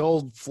see the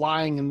gold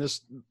flying in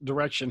this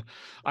direction,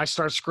 I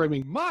start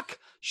screaming, "Muck!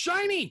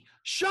 Shiny!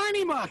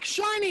 Shiny Muck!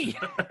 Shiny!"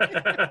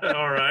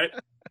 All right.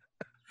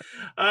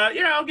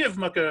 Yeah, I'll give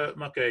Muck a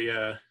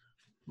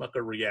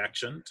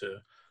reaction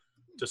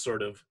to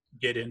sort of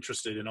get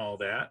interested in all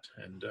that,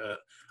 and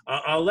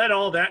I'll let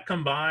all that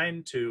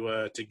combine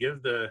to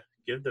give the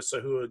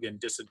Sahuagin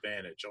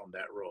disadvantage on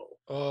that roll.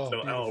 Oh, So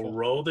I'll beautiful.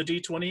 roll the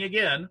d20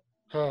 again,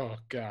 Oh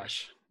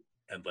gosh.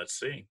 and let's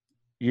see.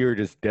 you're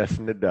just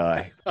destined to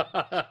die.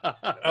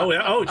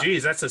 Oh,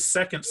 geez, that's a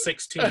second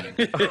 16.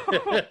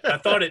 I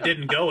thought it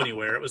didn't go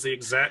anywhere. It was the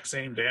exact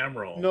same damn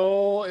roll.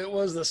 No, it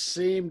was the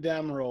same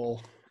damn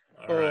roll.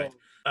 All right.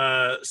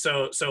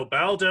 So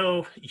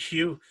Baldo,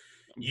 you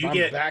I'm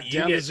get back you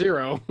down to get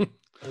 0.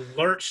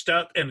 lurched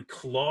up and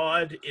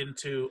clawed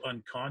into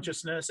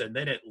unconsciousness, and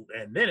then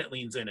it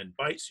leans in and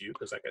bites you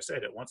because, like I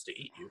said, it wants to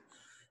eat you,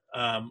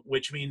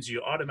 which means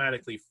you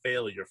automatically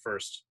fail your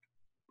first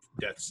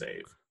death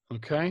save.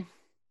 Okay.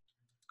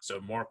 So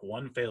mark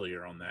 1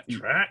 failure on that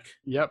track.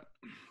 Yep.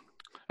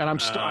 And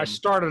I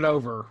started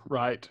over,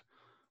 right?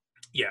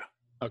 Yeah.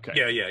 Okay.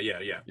 Yeah.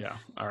 Yeah.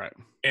 All right.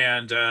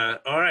 And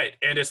all right,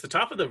 and it's the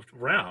top of the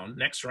round,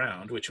 next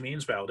round, which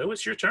means Baldo,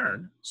 it's your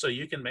turn, so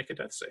you can make a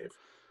death save.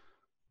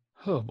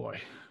 Oh boy.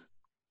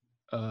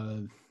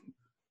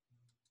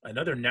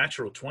 Another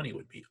natural 20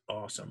 would be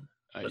awesome.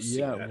 Let's see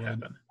yeah. that well,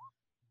 happen.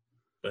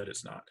 But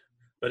it's not.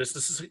 But it's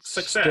a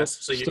success,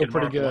 so you still can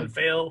pretty mark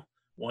good.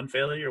 1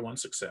 failure, 1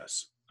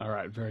 success. all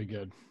right. Very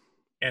good.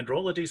 And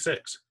roll a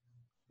d6.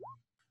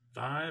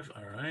 5,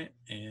 all right.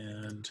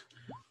 And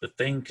the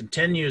thing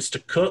continues to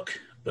cook,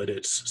 but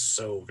it's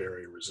so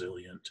very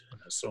resilient and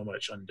has so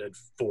much undead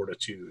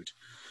fortitude.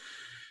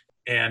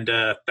 And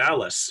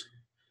Thalus,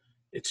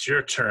 it's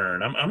your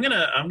turn. I'm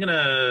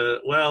gonna.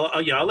 Well,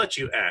 I'll let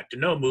you act.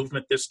 No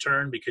movement this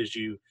turn because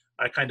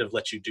I kind of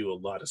let you do a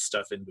lot of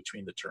stuff in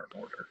between the turn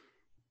order.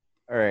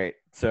 All right.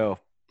 So,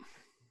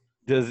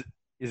 is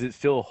it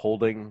still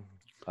holding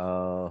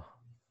Baldo?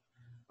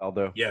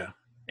 Yeah,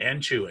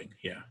 and chewing.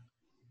 Yeah,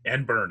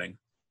 and burning.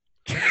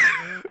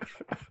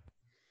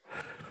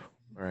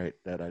 All right,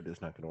 that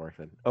idea's not going to work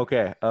then.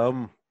 Okay.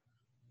 The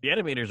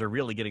animators are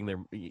really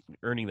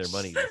earning their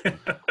money.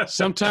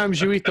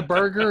 Sometimes you eat the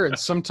burger, and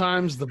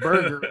sometimes the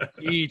burger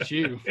eats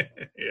you.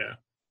 Yeah.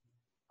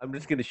 I'm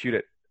just going to shoot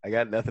it. I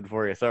got nothing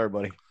for you. Sorry,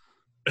 buddy.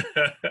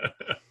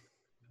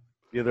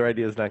 The other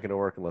idea is not going to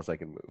work unless I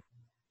can move.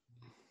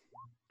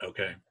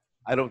 Okay.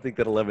 I don't think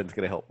that 11 is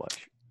going to help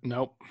much.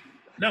 Nope.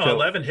 No, So-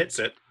 11 hits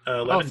it.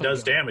 11 thank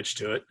does God. damage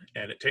to it,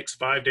 and it takes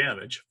 5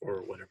 damage,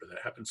 or whatever that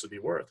happens to be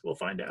worth. We'll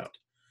find out.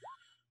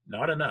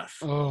 Not enough.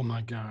 Oh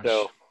my gosh.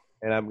 So,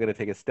 and I'm going to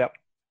take a step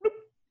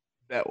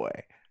that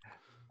way.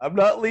 I'm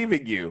not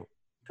leaving you.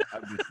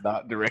 I'm just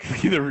not directly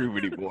in the room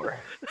anymore.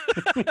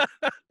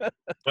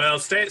 Well,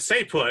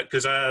 stay put,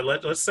 because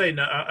let's say,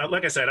 no,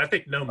 like I said, I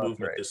think no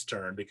movement right. this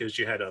turn, because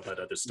you had all that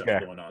other stuff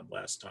Okay. going on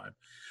last time.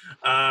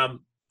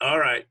 All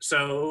right,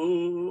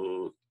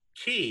 so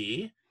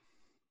Key,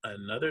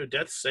 another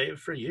death save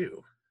for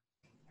you.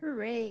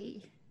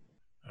 Hooray.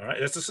 All right,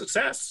 that's a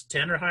success.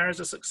 10 or higher is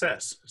a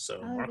success.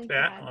 So Oh, mark thank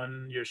that God.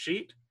 on your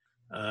sheet.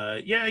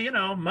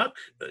 Yeah, Muck,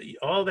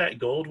 all that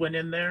gold went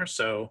in there,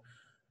 so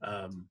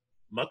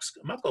Muck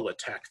will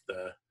attack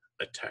the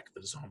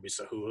zombie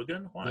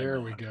Sahuagin. Why There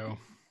not? we go.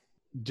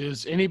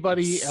 Does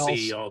anybody else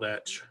See all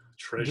that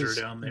treasure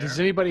down there? Does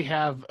anybody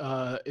have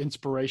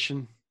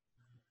inspiration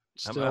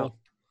I'm still? out.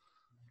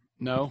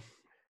 No.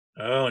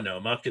 Oh no,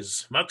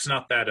 Muck's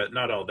not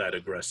all that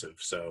aggressive.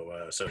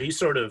 So he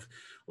sort of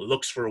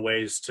looks for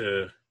ways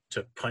to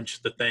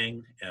punch the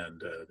thing,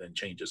 and then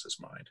changes his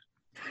mind.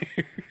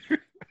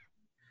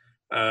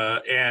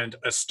 And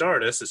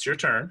Astartes, it's your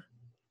turn.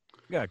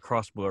 I've got a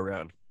crossbow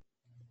around.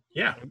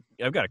 Yeah.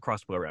 I've got a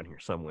crossbow around here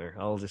somewhere.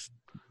 I'll just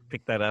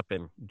pick that up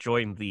and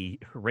join the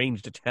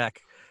ranged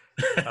attack.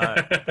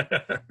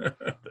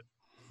 That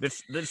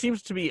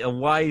seems to be a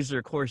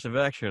wiser course of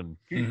action.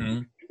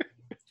 Mhm.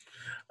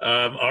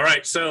 All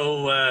right,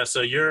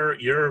 so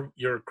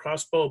your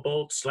crossbow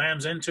bolt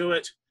slams into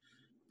it,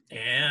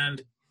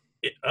 and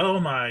oh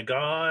my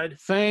god!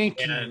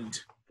 Thank you. And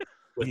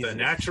with a Jesus.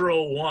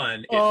 natural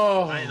 1, it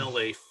Oh.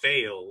 finally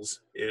fails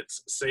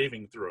its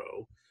saving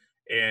throw.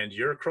 And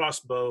your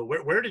crossbow,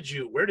 where did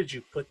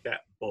you put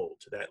that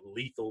bolt, that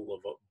lethal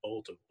of a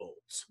bolt of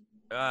bolts?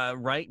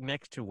 Right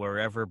next to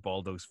wherever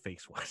Baldo's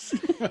face was.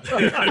 and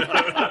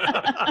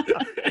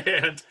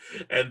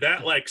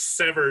that like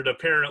severed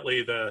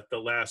apparently the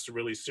last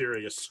really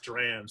serious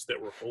strands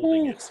that were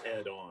holding its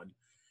head on,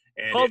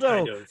 and Baldo, it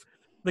kind of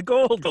The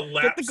gold! Get the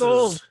collapses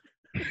gold!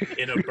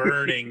 in a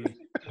burning,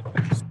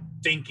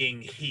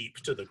 stinking heap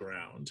to the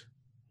ground.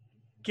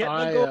 Get the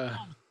I, gold!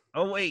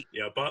 Oh, wait.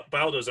 Yeah,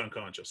 Baldo's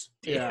unconscious.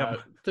 yeah,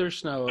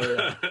 there's no.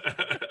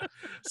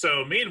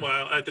 So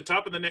meanwhile, at the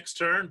top of the next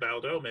turn,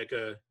 Baldo, make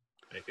a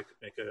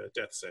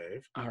death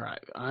save. All right,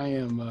 I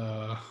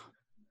am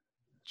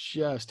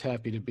just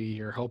happy to be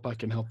here. Hope I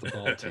can help the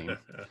ball team.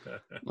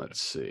 Let's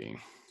see.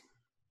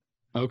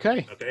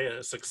 Okay. Okay,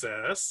 a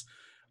success.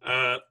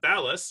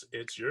 Thalos,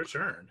 it's your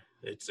turn.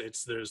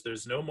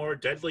 There's no more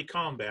deadly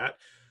combat.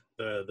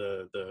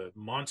 The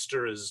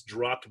monster has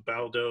dropped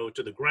Baldo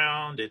to the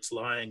ground. It's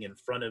lying in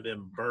front of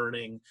him,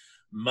 burning.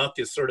 Muck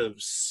is sort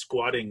of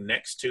squatting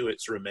next to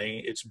its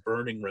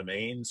burning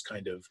remains,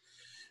 kind of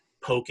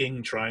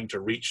poking, trying to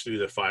reach through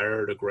the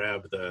fire to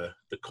grab the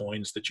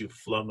coins that you've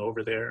flung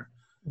over there.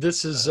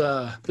 This is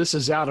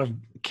out of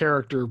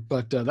character,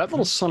 but that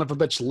little son of a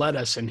bitch let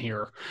us in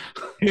here.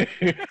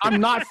 I'm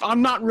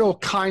not real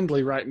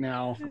kindly right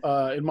now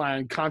in my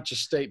unconscious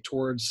state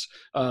towards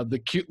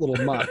the cute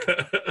little Muck.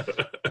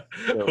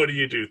 What do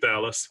you do,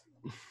 Thalos?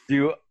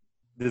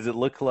 Does it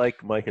look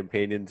like my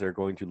companions are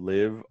going to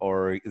live,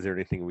 or is there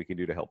anything we can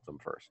do to help them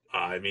first?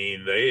 I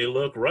mean, they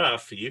look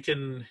rough. You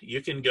can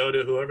go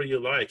to whoever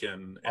you like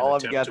and All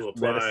I've attempt got to is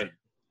apply. medicine.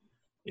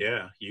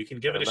 Yeah, you can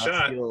give it a I'm not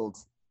shot skilled.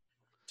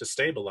 to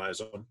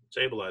stabilize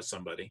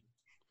somebody.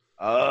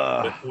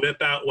 Ugh.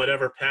 Whip out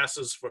whatever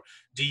passes for.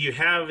 Do you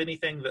have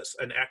anything that's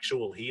an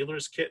actual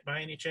healer's kit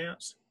by any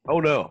chance? Oh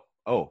no!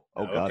 Oh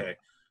god! Okay,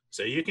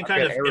 so you can I've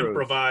kind got of arrows.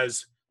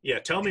 improvise. Yeah,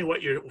 tell me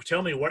what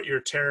you're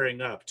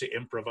tearing up to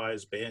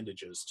improvise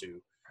bandages to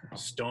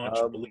staunch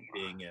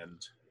bleeding and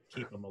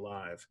keep them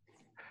alive.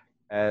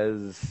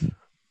 As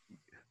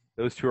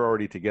those two are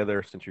already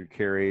together, since you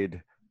carried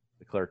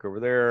the cleric over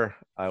there,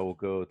 I will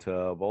go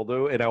to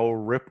Baldo and I will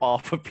rip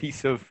off a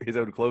piece of his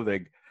own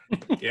clothing.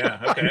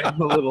 Yeah, okay. a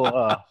little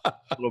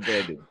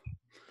bandage.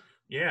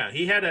 Yeah,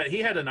 he had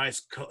a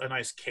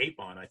nice cape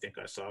on. I think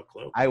I saw a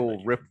cloak. I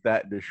will rip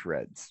that into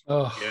shreds.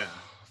 Oh, Yeah.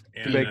 To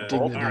And, make Big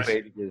multiple dignities.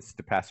 bandages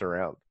to pass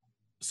around.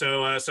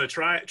 so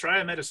try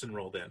a medicine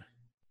roll then.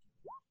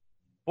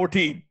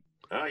 14.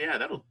 Oh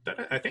yeah,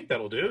 I think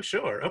that'll do.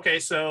 Sure. Okay,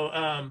 so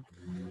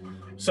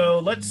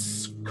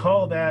let's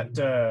call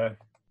that.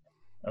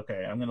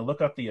 Okay, I'm going to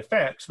look up the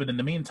effects, but in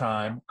the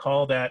meantime,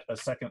 call that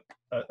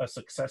a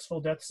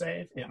successful death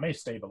save. It may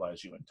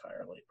stabilize you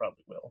entirely. It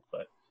probably will,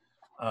 but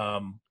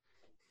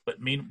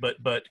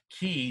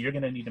Key, you're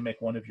going to need to make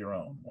one of your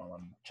own while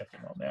I'm checking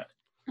on that.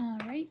 All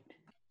right.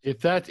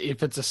 If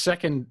it's a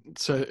second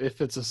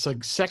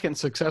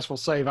successful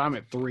save, I'm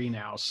at 3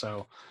 now.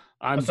 So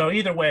So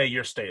either way,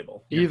 you're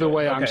stable. You're either good.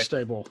 way, I'm Okay.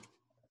 stable.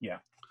 Yeah.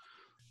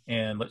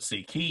 And let's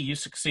see, Key, you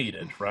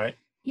succeeded, right?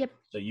 Yep.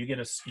 So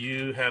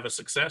you have a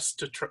success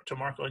to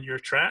mark on your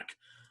track.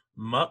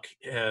 Muck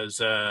has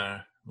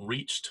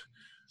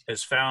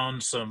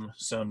found some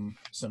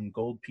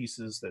gold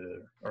pieces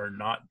that are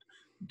not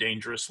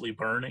dangerously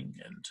burning,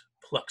 and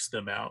plucks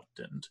them out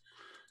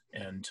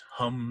and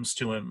hums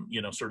to him,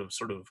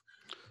 sort of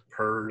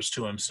purrs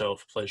to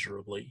himself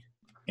pleasurably.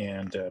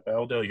 And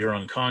Baldo, you're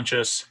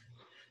unconscious,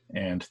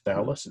 and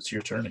Thalos, it's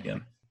your turn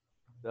again.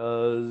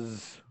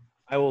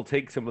 I will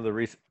take some of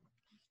the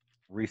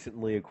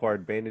recently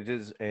acquired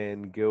bandages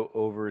and go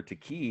over to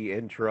Key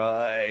and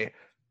try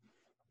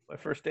my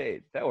first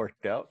aid. That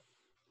worked out.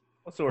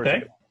 What's the worst?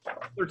 Okay.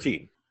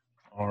 13.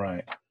 All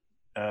right.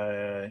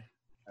 I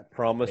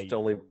promised to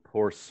only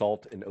pour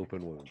salt in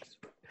open wounds.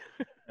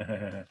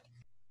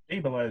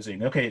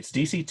 Stabilizing. Okay, it's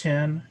DC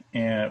 10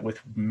 and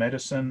with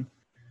medicine,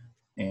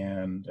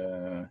 and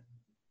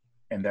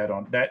that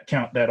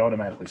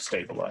automatically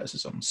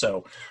stabilizes them.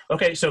 So,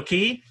 okay, so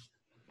Key,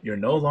 you're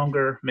no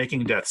longer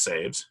making death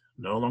saves,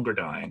 no longer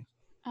dying.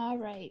 All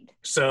right.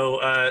 So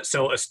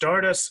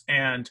Astartes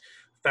and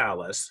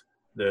Thalos,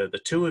 the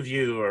two of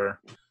you are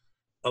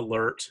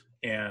alert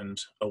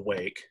and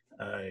awake.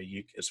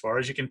 As far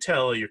as you can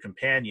tell, your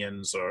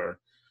companions are,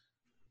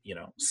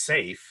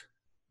 safe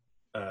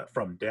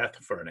from death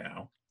for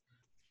now.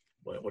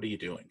 What are you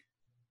doing?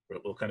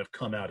 We'll kind of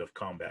come out of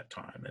combat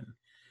time,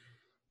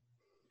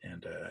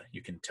 and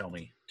you can tell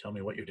me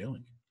what you're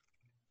doing.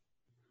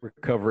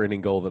 Recover any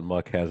gold that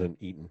Muck hasn't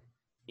eaten.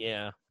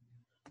 Yeah.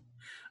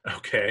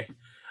 Okay.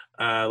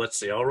 Let's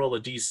see. I'll roll a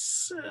d.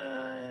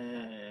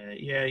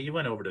 Yeah, you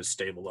went over to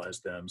stabilize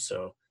them.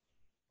 So,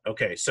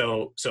 okay.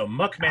 So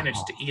Muck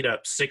managed to eat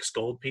up 6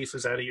 gold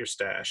pieces out of your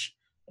stash,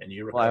 and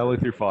you. Well, I only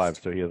threw 5,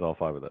 so he has all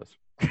 5 of those.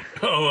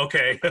 Oh,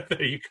 okay.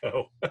 There you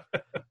go.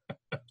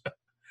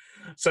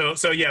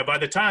 So yeah. By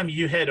the time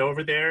you head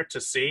over there to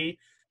see,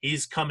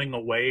 he's coming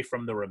away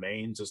from the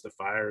remains as the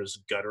fire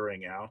is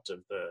guttering out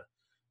of the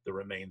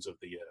remains of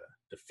the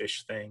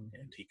fish thing,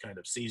 and he kind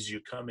of sees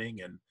you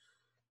coming and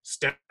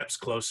steps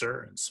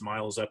closer and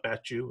smiles up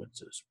at you and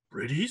says,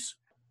 "Pretties?"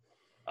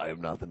 I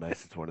am not the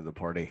nicest one in the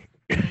party.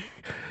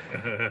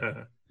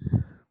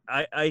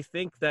 I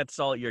think that's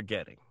all you're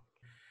getting.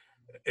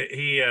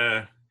 He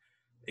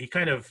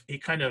kind of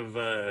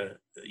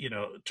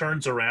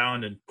turns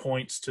around and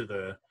points to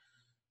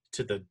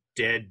the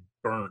dead,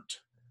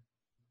 burnt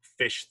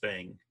fish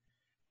thing.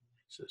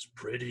 He says,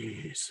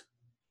 "Pretties."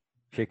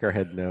 Shake our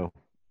head no.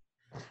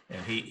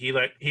 And he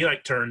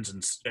turns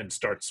and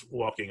starts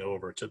walking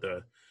over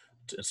to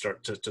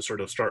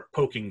start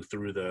poking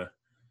through the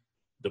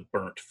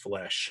burnt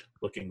flesh,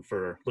 looking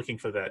for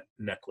that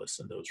necklace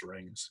and those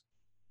rings.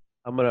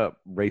 I'm gonna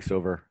race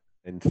over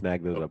and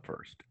snag those up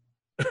first.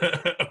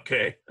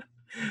 Okay.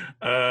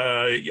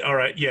 All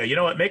right. Yeah. You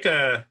know what? Make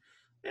an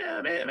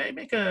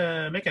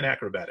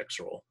acrobatics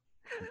roll.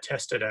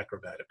 Contested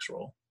acrobatics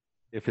roll.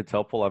 If it's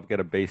helpful, I've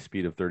got a base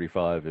speed of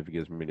 35. If it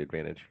gives me an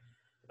advantage.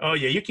 Oh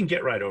yeah, you can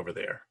get right over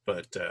there,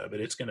 but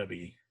it's going to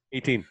be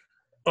 18.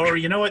 Or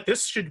you know what?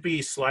 This should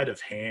be sleight of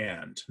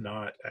hand,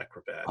 not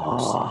acrobatics.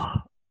 Oh,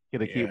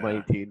 gonna keep my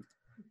 18.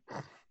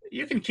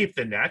 You can keep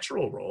the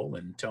natural roll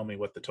and tell me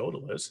what the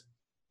total is,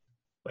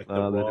 like the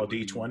raw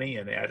d20,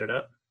 and add it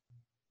up.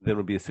 Then it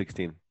would be a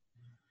 16.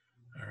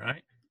 All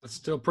right. That's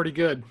still pretty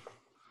good.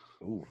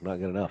 Ooh, not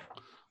good enough.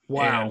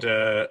 Wow. And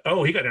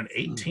he got an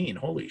 18.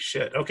 Holy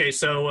shit. Okay,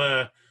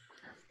 so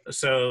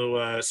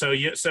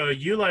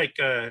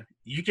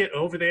you get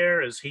over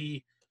there as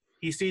he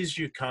sees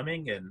you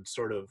coming and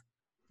sort of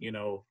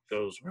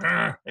goes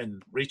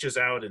and reaches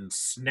out and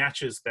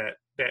snatches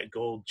that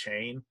gold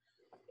chain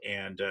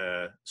and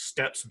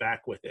steps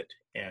back with it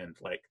and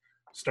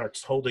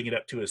starts holding it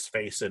up to his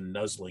face and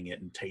nuzzling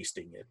it and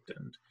tasting it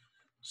and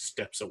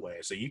steps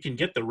away. So you can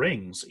get the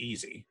rings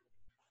easy,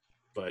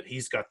 but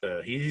he's got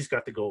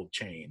the gold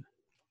chain.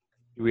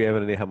 Do we have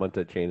any idea how much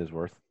that chain is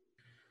worth?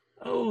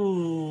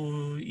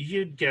 Oh,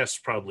 you'd guess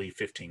probably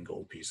 15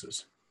 gold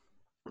pieces.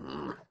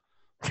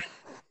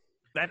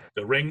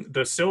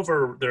 The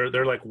silver,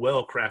 they're like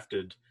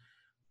well-crafted,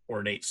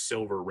 ornate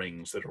silver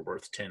rings that are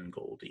worth 10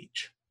 gold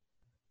each.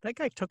 That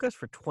guy took us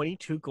for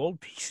 22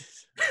 gold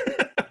pieces.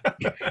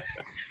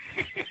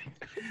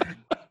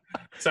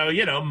 So,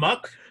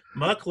 Muck,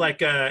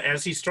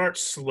 as he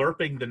starts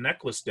slurping the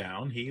necklace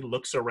down, he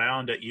looks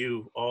around at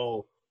you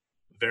all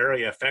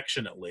very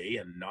affectionately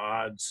and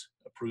nods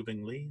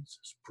approvingly.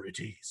 Says,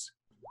 "Pretties."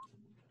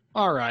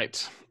 All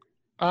right.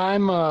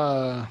 I'm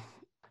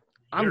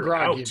You're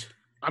groggy. out.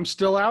 I'm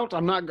still out.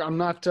 I'm not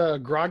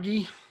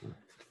groggy.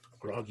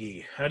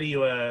 Groggy. How do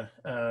you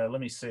let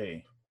me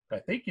see. I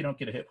think you don't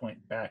get a hit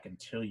point back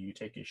until you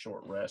take a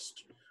short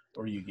rest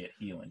or you get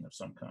healing of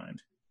some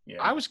kind.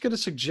 Yeah. I was going to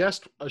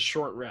suggest a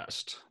short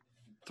rest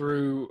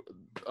through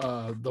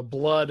the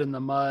blood and the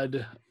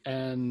mud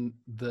and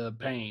the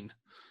pain.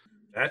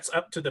 That's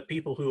up to the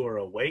people who are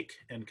awake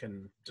and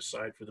can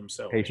decide for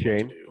themselves Hey, what to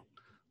Shane. do.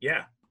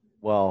 Yeah.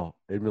 Well,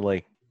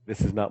 admittedly,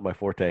 this is not my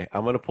forte.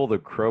 I'm going to pull the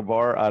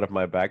crowbar out of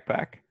my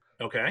backpack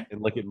Okay.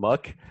 and look at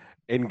Muck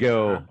and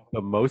go Uh-huh.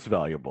 the most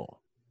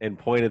valuable and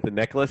point at the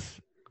necklace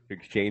to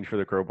exchange for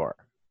the crowbar.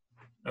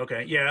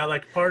 Okay. Yeah,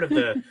 like part of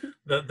the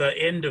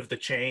end of the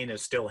chain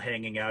is still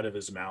hanging out of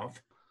his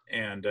mouth,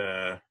 and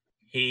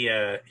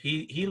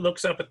he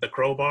looks up at the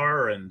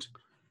crowbar and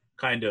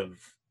kind of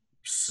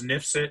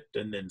sniffs it,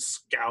 and then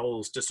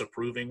scowls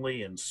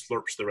disapprovingly and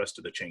slurps the rest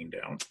of the chain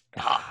down.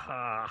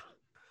 Ah,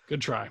 Good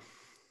try.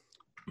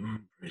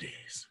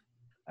 Pretties.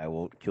 I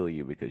won't kill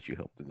you because you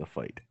helped in the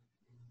fight.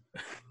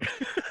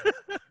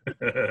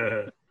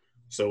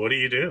 So what do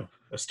you do?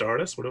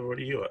 Astardus? What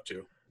are you up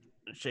to?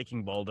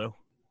 shaking Baldo.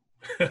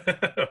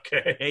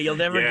 Okay. Hey, you'll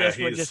never Yeah, guess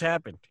what he's- just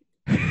happened.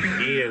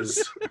 He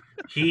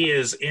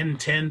is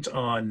intent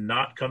on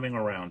not coming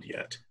around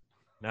yet.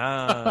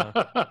 Ah,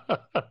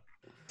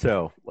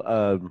 So,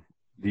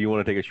 do you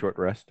want to take a short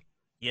rest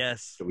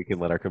yes. so we can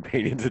let our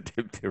companions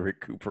attempt to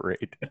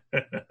recuperate?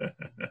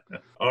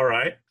 All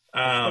right.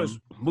 Suppose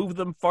move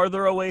them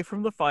farther away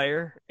from the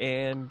fire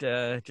and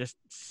just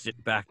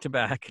sit back to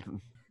back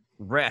and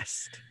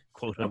rest.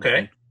 Quote unquote.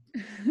 Okay.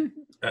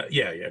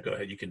 Yeah. Go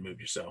ahead. You can move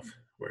yourself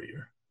where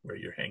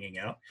you're hanging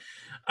out.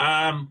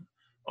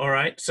 All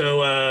right.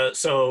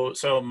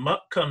 So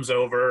Muck comes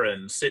over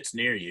and sits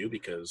near you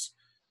because,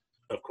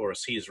 of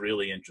course, he's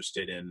really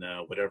interested in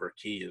whatever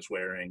Key is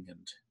wearing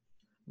and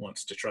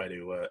wants to try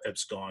to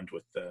abscond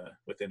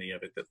with any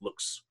of it that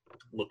looks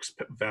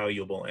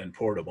valuable and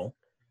portable.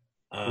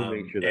 We'll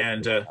make sure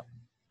that's And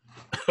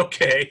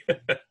okay,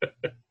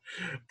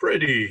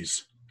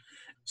 pretties.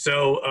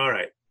 So, all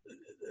right.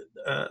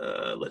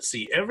 Let's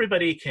see.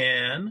 Everybody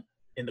can,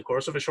 in the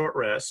course of a short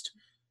rest,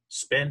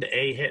 spend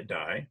a hit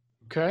die.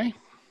 Okay.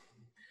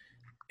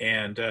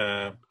 And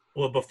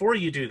well, before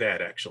you do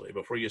that, actually,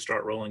 before you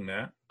start rolling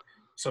that,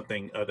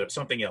 something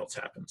else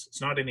happens.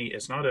 It's not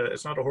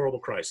a horrible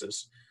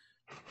crisis,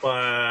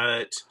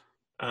 but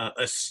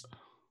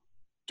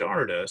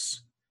Astardus,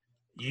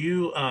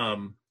 you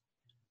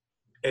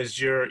as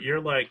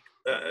you're like,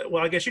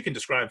 well, I guess you can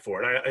describe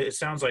for it. It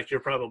sounds like you're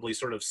probably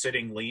sort of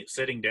sitting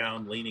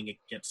down, leaning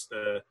against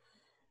the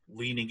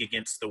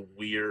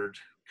weird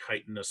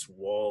chitinous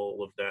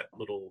wall of that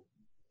little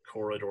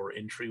corridor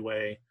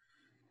entryway.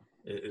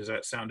 Does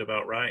that sound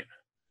about right?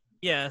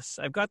 Yes,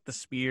 I've got the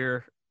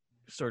spear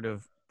sort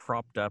of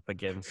propped up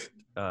against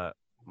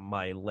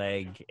my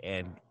leg,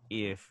 and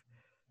if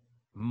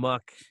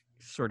Muck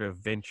sort of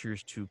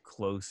ventures too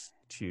close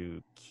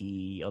to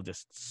Key, I'll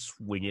just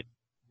swing it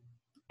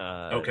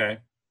Okay.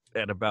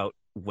 at about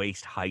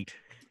waist height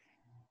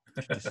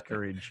to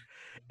discourage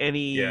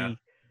any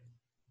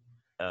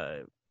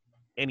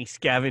any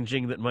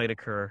scavenging that might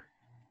occur.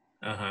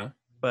 Uh-huh.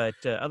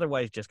 But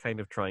otherwise, just kind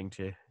of trying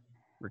to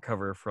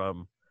recover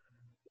from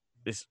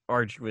this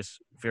arduous,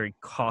 very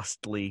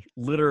costly,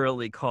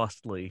 literally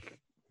costly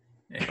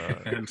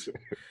And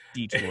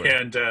detour.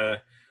 and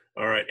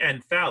all right.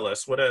 And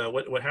Phallus, what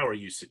how are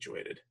you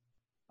situated?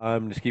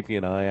 I'm just keeping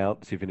an eye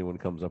out to see if anyone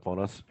comes up on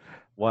us.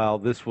 While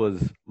this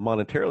was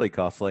monetarily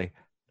costly,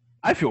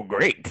 I feel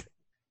great.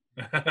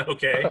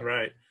 Okay,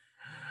 right.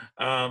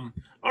 All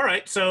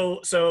right. So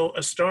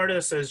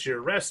Astardus, as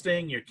you're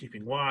resting, you're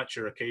keeping watch,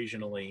 you're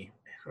occasionally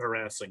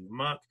harassing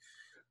Muck.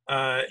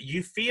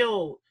 You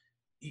feel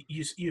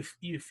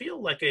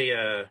like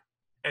a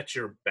at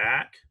your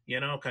back,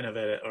 kind of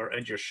or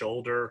at your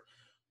shoulder,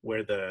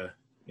 where the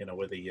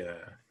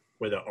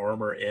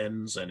armor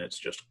ends, and it's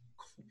just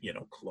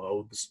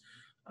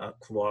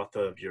cloth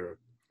of your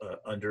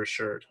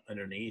undershirt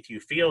underneath. You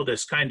feel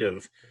this kind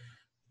of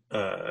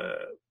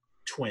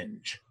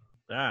twinge.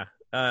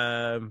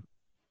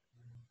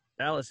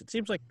 Alice, it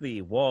seems like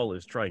the wall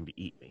is trying to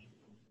eat me.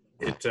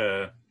 It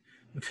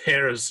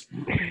there's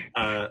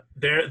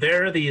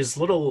there are these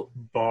little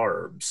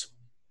barbs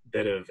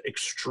that have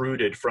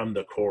extruded from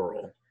the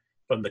coral,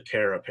 from the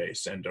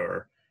carapace, and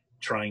are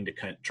trying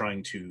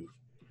to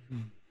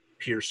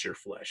pierce your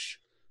flesh.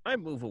 I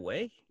move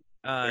away.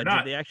 They're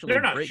Did they actually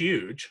they're not break?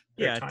 huge.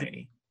 They're Yeah,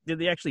 tiny. Did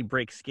they actually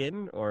break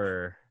skin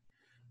or?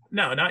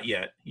 No, not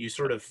yet. You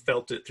sort of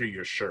felt it through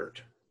your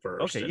shirt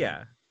first. Okay, and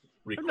yeah.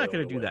 I'm not going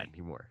recoiled to do away. that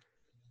anymore.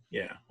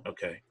 Yeah.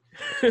 Okay.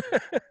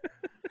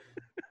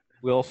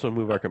 We also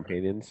move our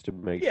companions to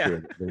make Yeah.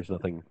 sure there's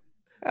nothing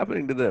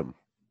happening to them.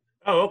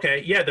 Oh,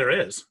 okay. Yeah, there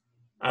is.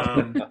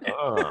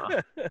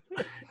 Ah.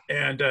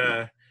 And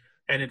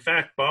in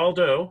fact,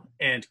 Baldo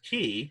and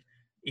Key,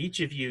 each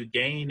of you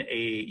gain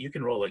a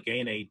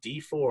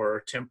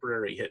D4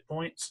 temporary hit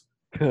points,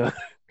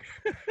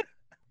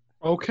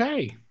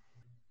 Okay.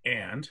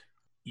 and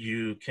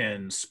you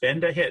can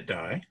spend a hit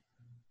die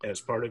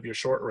as part of your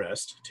short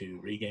rest to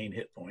regain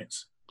hit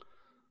points.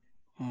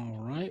 All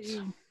right.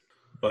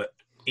 But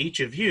each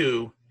of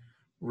you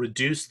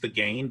reduce the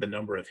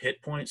number of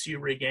hit points you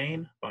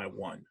regain by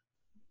 1.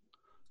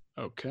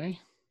 Okay.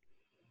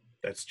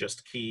 That's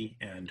just Key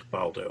and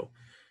Baldo.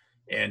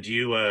 And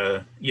you,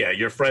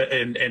 your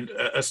friend and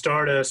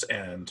Astardus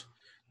and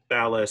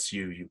Thalos,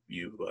 you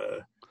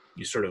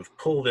sort of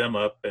pull them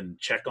up and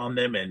check on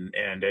them,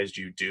 and as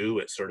you do,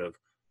 it sort of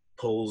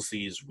pulls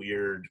these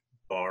weird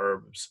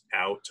barbs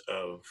out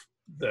of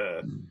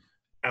the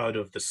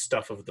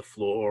stuff of the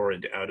floor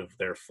and out of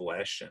their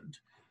flesh, and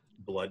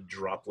blood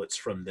droplets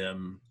from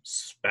them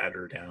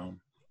spatter down.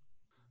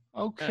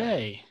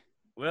 Okay.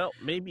 Well,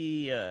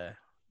 maybe.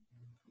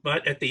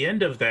 But at the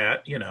end of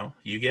that,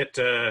 you get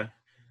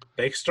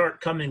they start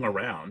coming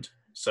around.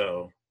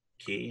 So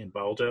Key and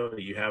Baldo,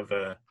 you have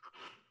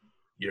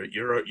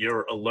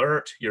you're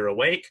alert, you're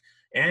awake,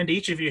 and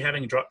each of you,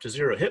 having dropped to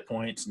 0 hit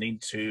points,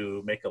 need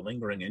to make a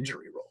lingering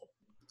injury roll.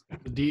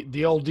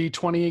 The old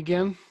D20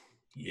 again.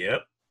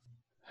 Yep.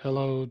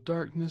 Hello,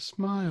 darkness,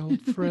 my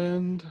old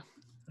friend.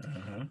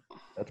 Uh-huh.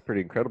 That's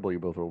pretty incredible. You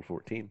both rolled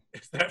 14.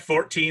 Is that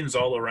 14s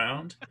all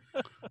around?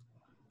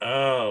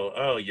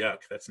 Oh, yuck!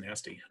 That's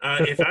nasty.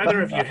 If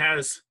either of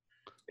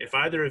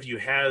you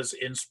has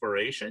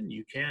inspiration,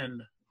 you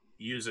can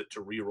use it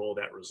to re-roll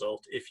that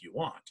result if you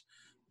want.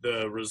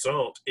 The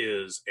result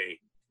is a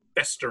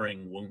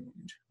festering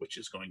wound, which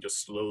is going to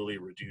slowly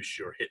reduce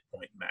your hit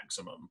point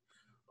maximum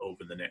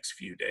over the next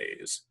few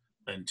days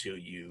until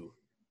you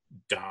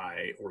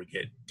die or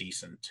get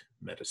decent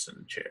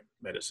medicine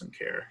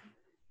care.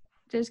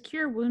 Does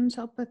cure wounds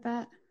help with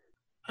that?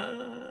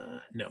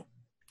 No.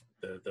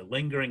 The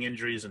lingering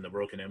injuries in the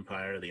Broken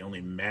Empire, the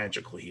only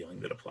magical healing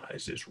that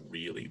applies is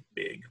really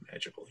big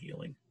magical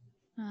healing.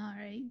 All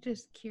right,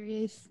 just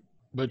curious.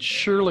 But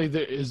surely,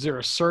 is there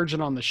a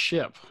surgeon on the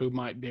ship who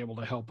might be able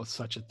to help with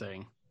such a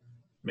thing?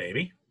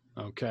 Maybe.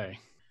 Okay.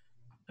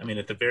 I mean,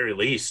 at the very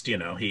least,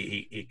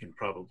 he can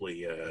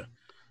probably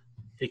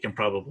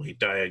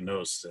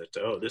diagnose that.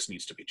 Oh, this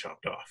needs to be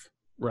chopped off.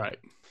 Right.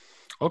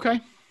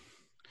 Okay.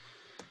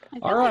 I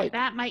feel All like right.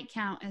 that might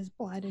count as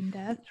blood and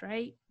death,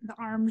 right? The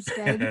arm's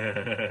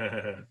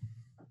dead.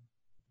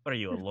 What are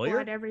you, a There's lawyer?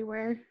 blood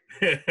everywhere.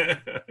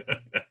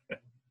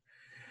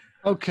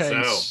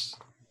 Okay. So.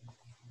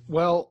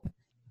 Well,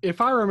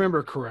 if I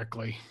remember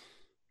correctly,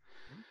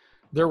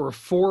 there were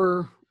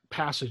 4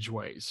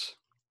 passageways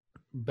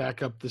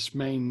back up this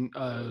main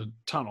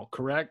tunnel,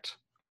 correct?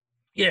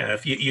 Yeah,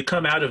 if you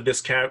come out of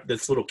this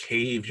little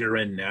cave you're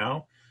in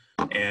now,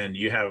 and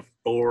you have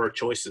 4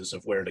 choices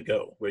of where to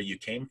go, where you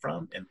came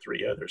from, and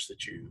 3 others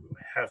that you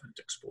haven't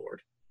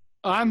explored.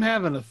 I'm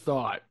having a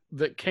thought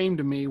that came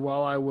to me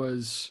while I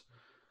was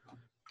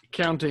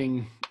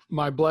counting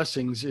my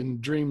blessings in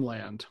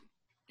Dreamland.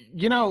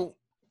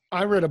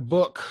 I read a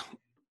book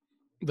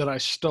that I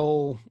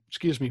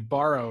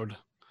borrowed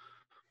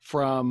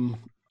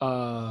from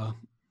a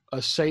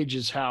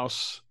sage's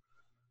house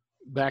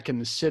back in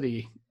the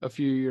city a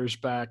few years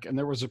back, and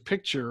there was a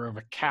picture of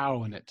a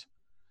cow in it.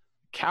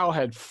 Cow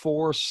had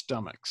 4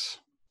 stomachs.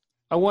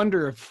 I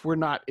wonder if we're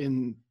not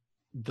in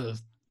the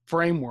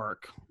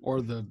framework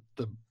or the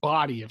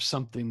body of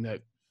something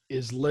that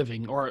is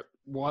living, or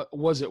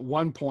was at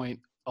one point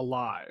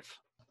alive.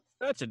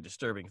 That's a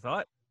disturbing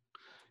thought.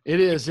 It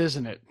is,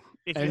 isn't it?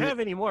 If And you have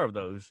any more of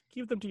those,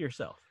 keep them to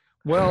yourself.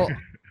 Well,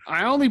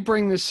 I only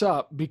bring this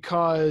up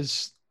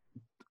because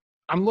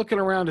I'm looking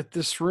around at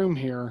this room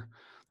here.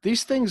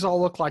 These things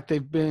all look like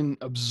they've been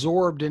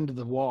absorbed into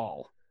the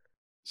wall.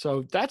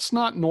 So that's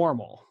not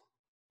normal.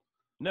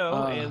 No,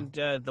 and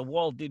the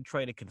wall did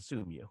try to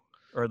consume you,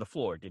 or the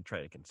floor did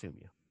try to consume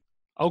you.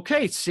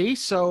 Okay, see,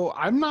 so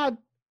I'm not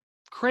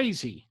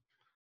crazy.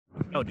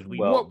 Oh, did we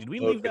Well, did we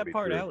both leave could that be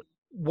part true. out?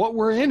 What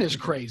we're in is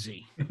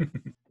crazy.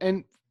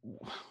 And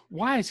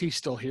why is he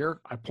still here?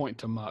 I point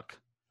to Muck.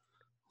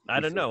 I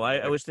don't know.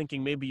 I was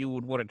thinking maybe you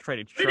would want to try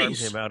to charm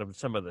Goodies. him out of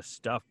some of the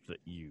stuff that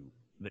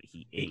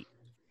he ate.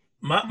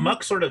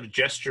 Muck sort of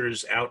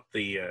gestures out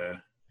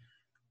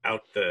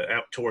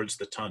towards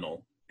the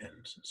tunnel and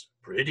says,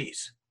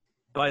 "Pretties."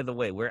 By the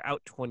way, we're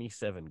out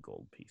 27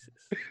 gold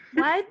pieces.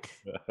 What?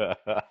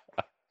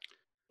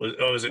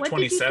 Was it What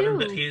did you 27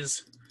 that do?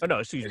 he's Oh no,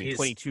 excuse me, He's-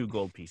 22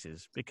 gold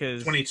pieces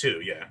because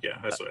 22? Yeah,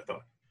 that's what I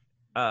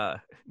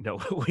thought. no,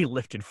 we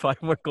lifted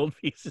 5 more gold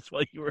pieces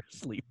while you were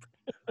asleep.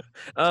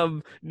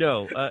 No,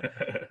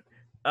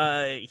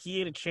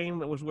 he ate a chain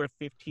that was worth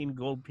 15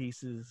 gold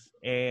pieces,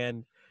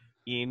 and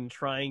in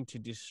trying to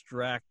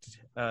distract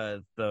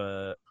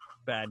the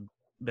bad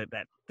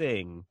that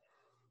thing,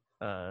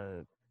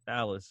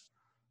 Alice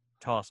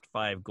tossed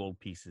 5 gold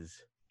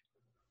pieces,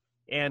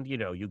 and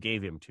you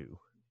gave him 2.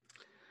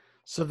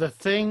 So the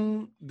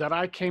thing that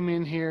I came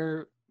in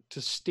here to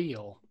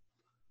steal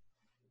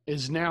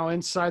is now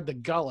inside the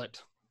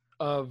gullet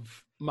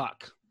of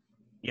Muck.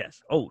 Yes.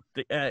 Oh,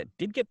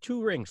 did get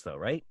 2 rings though,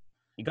 right?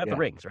 You got the Yeah.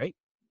 rings, right?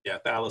 Yeah,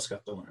 Thalos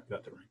got the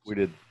rings. We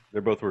did.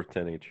 They're both worth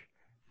 10 each.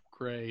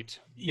 Great.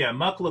 Yeah,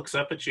 Muck looks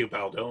up at you,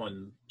 Baldo,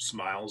 and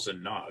smiles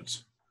and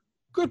nods.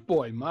 Good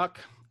boy, Muck.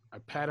 I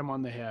pat him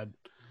on the head.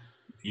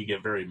 You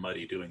get very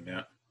muddy doing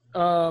that.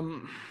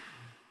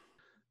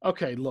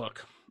 Okay,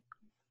 look.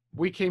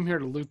 We came here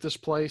to loot this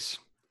place.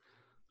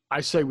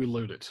 I say we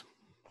loot it.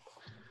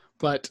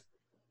 But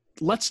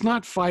let's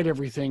not fight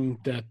everything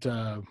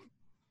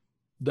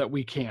that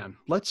we can.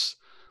 Let's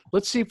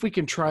see if we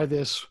can try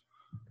this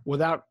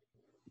without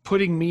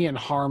putting me in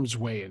harm's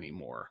way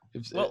anymore.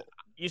 Well,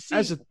 you see,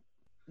 as a,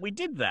 we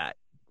did that.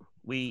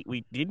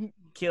 We didn't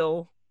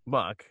kill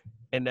Muck,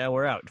 and now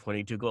we're out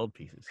 22 gold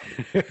pieces.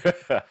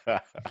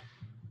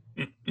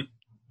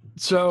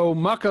 so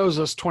Muck owes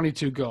us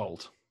 22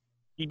 gold.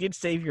 He did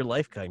save your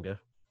life, kinda.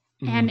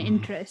 And Mhm.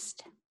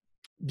 interest.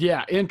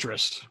 Yeah,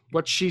 interest.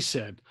 What she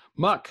said.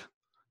 Muck,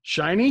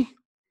 shiny?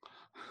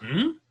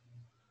 Hmm?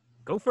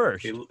 Go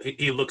first.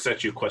 He looks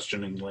at you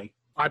questioningly.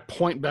 I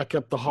point back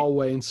up the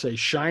hallway and say,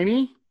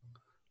 shiny?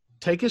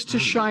 Take us to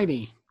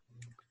shiny.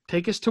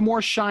 Take us to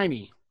more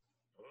shiny.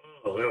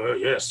 Oh,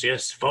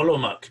 yes. Follow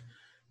Muck.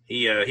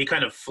 He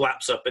kind of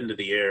flaps up into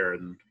the air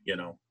and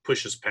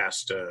pushes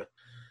past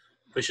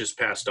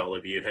all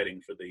of you,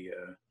 heading through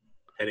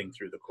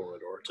the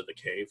corridor to the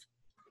cave.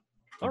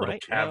 The All little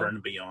right, cavern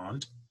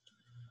beyond.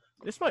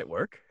 This might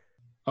work.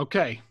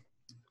 Okay.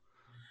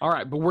 All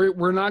right, but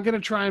we're not going to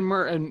try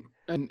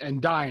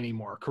and die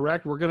anymore,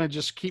 correct? We're going to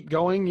just keep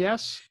going,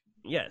 yes?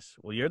 Yes.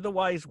 Well, you're the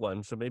wise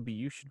one, so maybe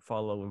you should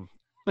follow him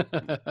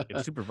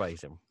and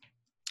supervise him.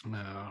 No,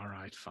 all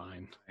right,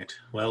 fine. Right.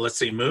 Well, let's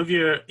see. Move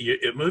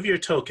your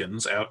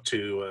tokens out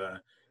to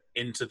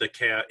into the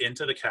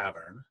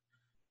cavern,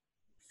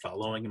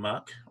 following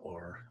Muck,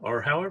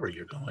 or however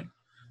you're going.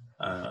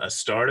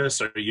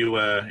 Astartes, are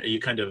you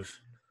kind of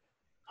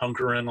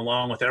hunkering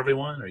along with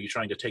everyone? Are you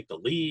trying to take the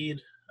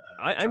lead?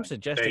 I'm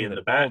suggesting in the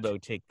that back? Baldo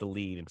take the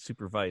lead and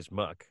supervise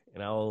Muck,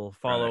 and I'll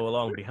follow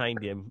along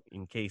behind him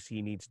in case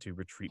he needs to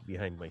retreat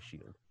behind my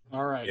shield.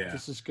 All right, Yeah.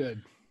 This is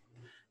good.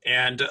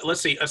 And let's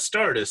see,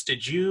 Astartes,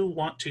 did you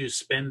want to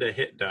spend a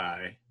hit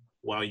die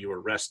while you were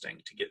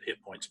resting to get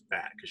hit points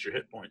back? Because your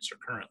hit points are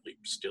currently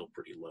still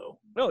pretty low.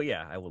 Oh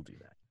yeah, I will do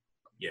that.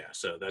 Yeah,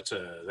 so that's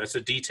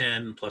a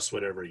D10 plus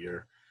whatever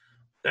your.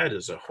 That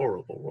is a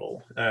horrible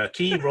roll.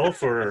 Key, roll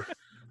for.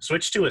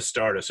 Switch to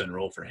Astartes and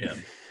roll for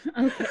him.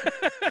 Okay.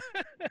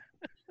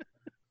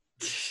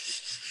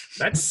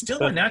 That's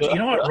still a natural. You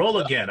know what? Roll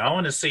again. I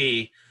want to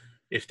see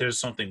if there's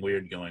something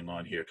weird going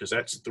on here, because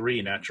that's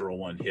 3 natural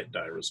 1 hit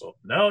die result.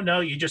 No,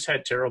 you just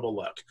had terrible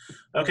luck.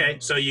 Okay,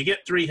 so you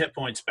get 3 hit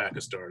points back,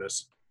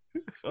 Astartes.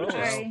 Oh,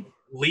 Sorry.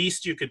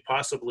 Least you could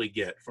possibly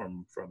get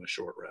from a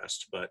short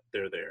rest, but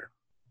they're there.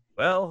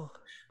 well,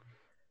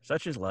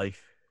 such is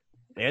life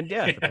and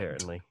death,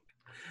 apparently.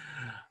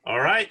 All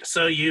right,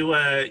 so you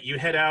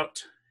head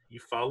out,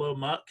 you follow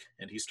Muck,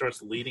 and he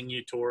starts leading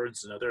you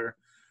towards another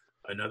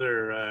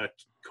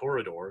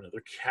corridor,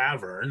 another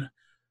cavern,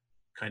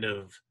 kind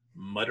of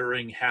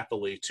muttering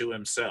happily to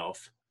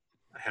himself,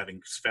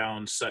 having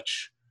found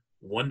such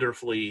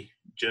wonderfully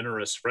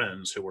generous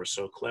friends who were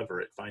so clever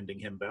at finding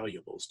him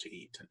valuables to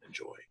eat and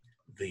enjoy.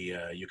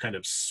 You kind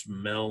of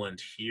smell and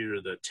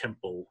hear the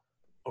temple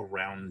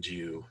around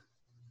you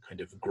kind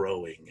of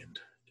growing, and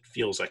it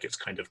feels like it's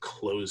kind of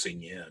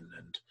closing in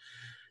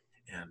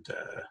and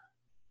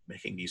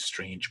making these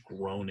strange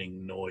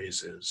groaning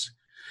noises.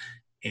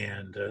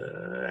 And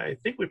I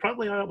think we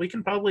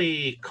can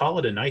probably call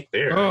it a night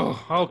there.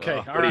 Oh, okay.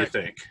 What All do you right.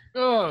 think?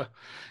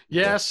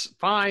 Yes,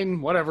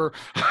 fine, whatever.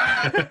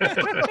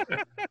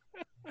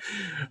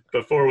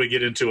 Before we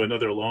get into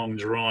another long,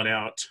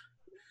 drawn-out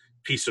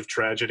piece of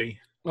tragedy.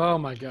 Oh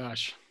my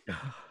gosh.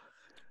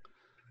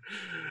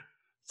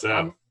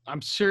 So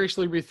I'm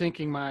seriously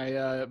rethinking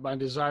my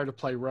desire to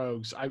play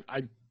rogues.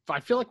 I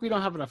feel like we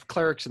don't have enough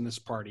clerics in this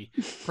party.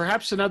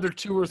 Perhaps another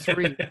 2 or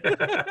 3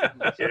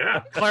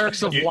 yeah,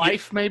 clerics of You-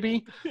 life,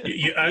 maybe.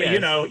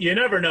 Yes. you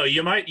never know.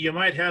 You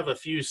might have a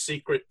few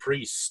secret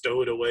priests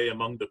stowed away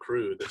among the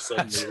crew that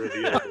suddenly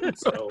reveal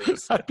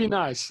themselves. That'd be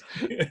nice.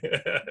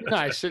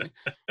 Nice.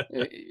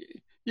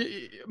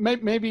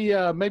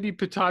 Maybe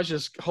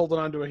Pataja's holding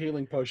on to a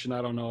healing potion.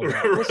 I don't know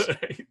about.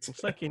 Right.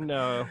 It's like in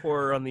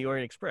Horror on the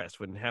Orient Express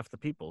when half the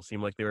people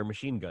seem like they were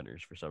machine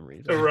gunners for some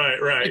reason. Right.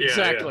 Yeah,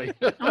 Exactly.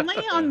 Only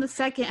on the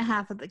second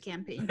half of the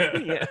campaign.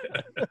 Yeah.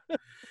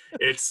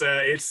 It's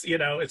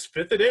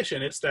 5th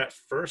edition. It's that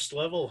first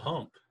level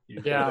hump.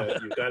 You've got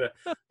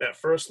that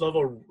first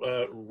level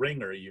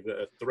ringer. You've got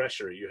a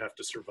thresher. You have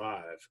to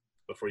survive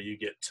before you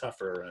get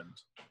tougher and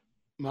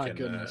My Can,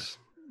 goodness.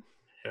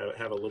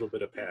 have a little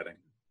bit of padding.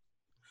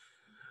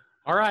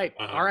 All right.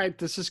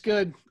 This is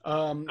good.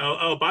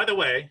 Oh, by the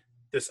way,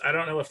 I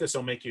don't know if this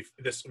will make you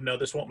this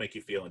won't make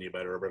you feel any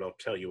better, but I'll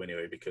tell you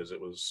anyway because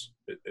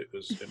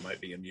it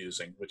might be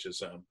amusing, which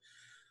is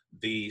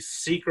the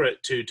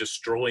secret to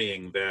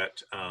destroying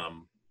that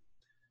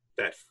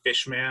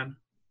fish man,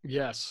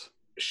 Yes.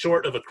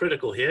 short of a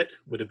critical hit,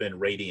 would have been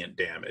radiant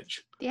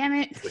damage. Damn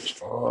it. Which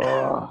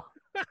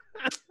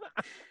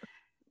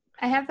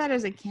I have that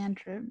as a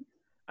cantrip.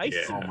 I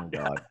Yeah. see. Oh my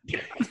god.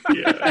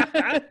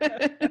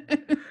 yeah.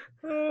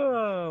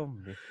 Oh,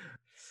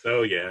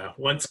 So yeah,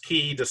 once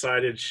Key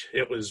decided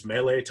it was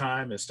melee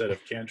time instead of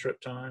cantrip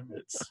time,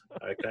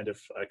 I kind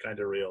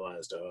of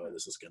realized, oh,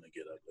 this is gonna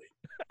get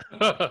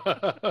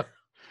ugly.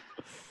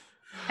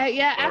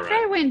 Yeah, All after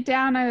right. I went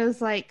down, I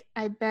was like,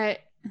 I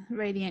bet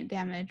radiant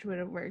damage would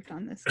have worked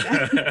on this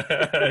guy.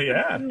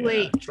 yeah.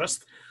 Wait.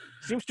 Trust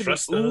seems to be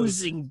Trust those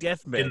oozing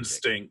death magic.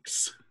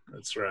 instincts.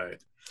 That's right.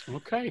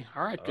 Okay.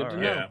 All right. Good to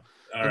know. Yeah.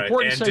 All right.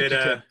 Important And safety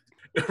did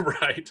tip.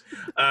 right.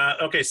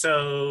 Okay,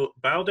 so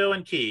Baldo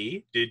and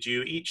Key, did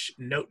you each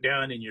note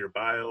down in your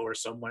bio or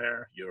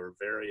somewhere your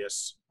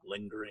various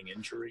lingering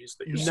injuries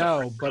that you're No,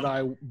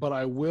 suffering but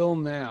I will I'll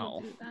now.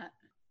 do that.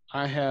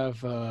 I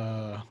have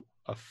a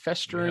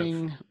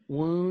festering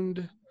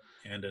wound,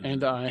 from?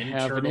 and I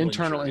have an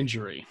internal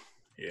injury.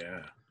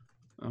 Yeah.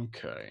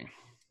 Okay.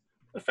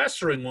 The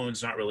festering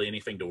wound's not really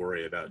anything to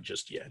worry about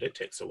just yet. It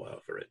takes a while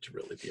for it to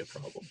really be a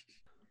problem.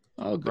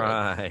 Oh, good.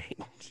 Right.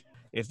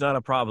 It's not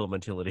a problem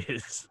until it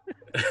is.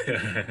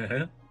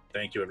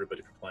 Thank you,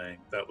 everybody, for playing.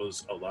 That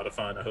was a lot of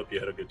fun. I hope you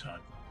had a good time.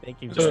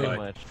 Thank you So- very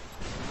much.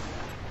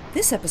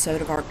 This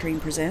episode of Arc Dream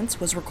Presents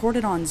was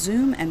recorded on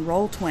Zoom and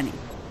Roll20.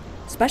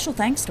 Special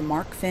thanks to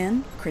Mark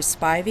Finn, Chris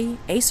Spivey,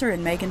 Acer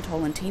and Megan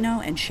Tolentino,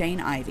 and Shane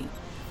Ivey.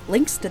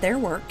 Links to their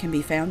work can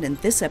be found in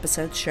this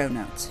episode's show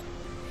notes.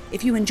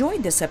 If you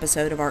enjoyed this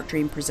episode of Arc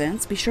Dream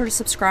Presents, be sure to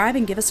subscribe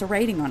and give us a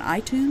rating on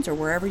iTunes or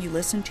wherever you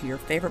listen to your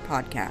favorite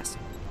podcast.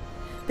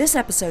 This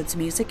episode's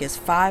music is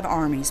 5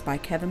 Armies by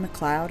Kevin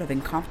MacLeod of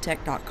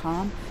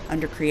Incompetech.com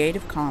under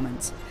Creative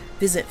Commons.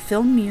 Visit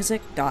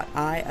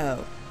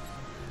filmmusic.io.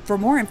 For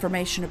more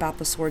information about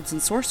the Swords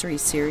and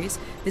Sorceries series,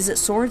 visit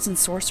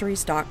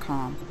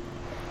swordsandsorceries.com.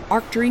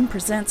 Arc Dream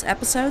Presents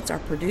episodes are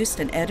produced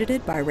and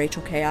edited by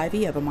Rachel K.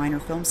 Ivey of A Minor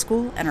Film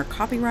School and are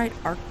copyright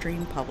Arc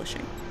Dream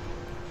Publishing.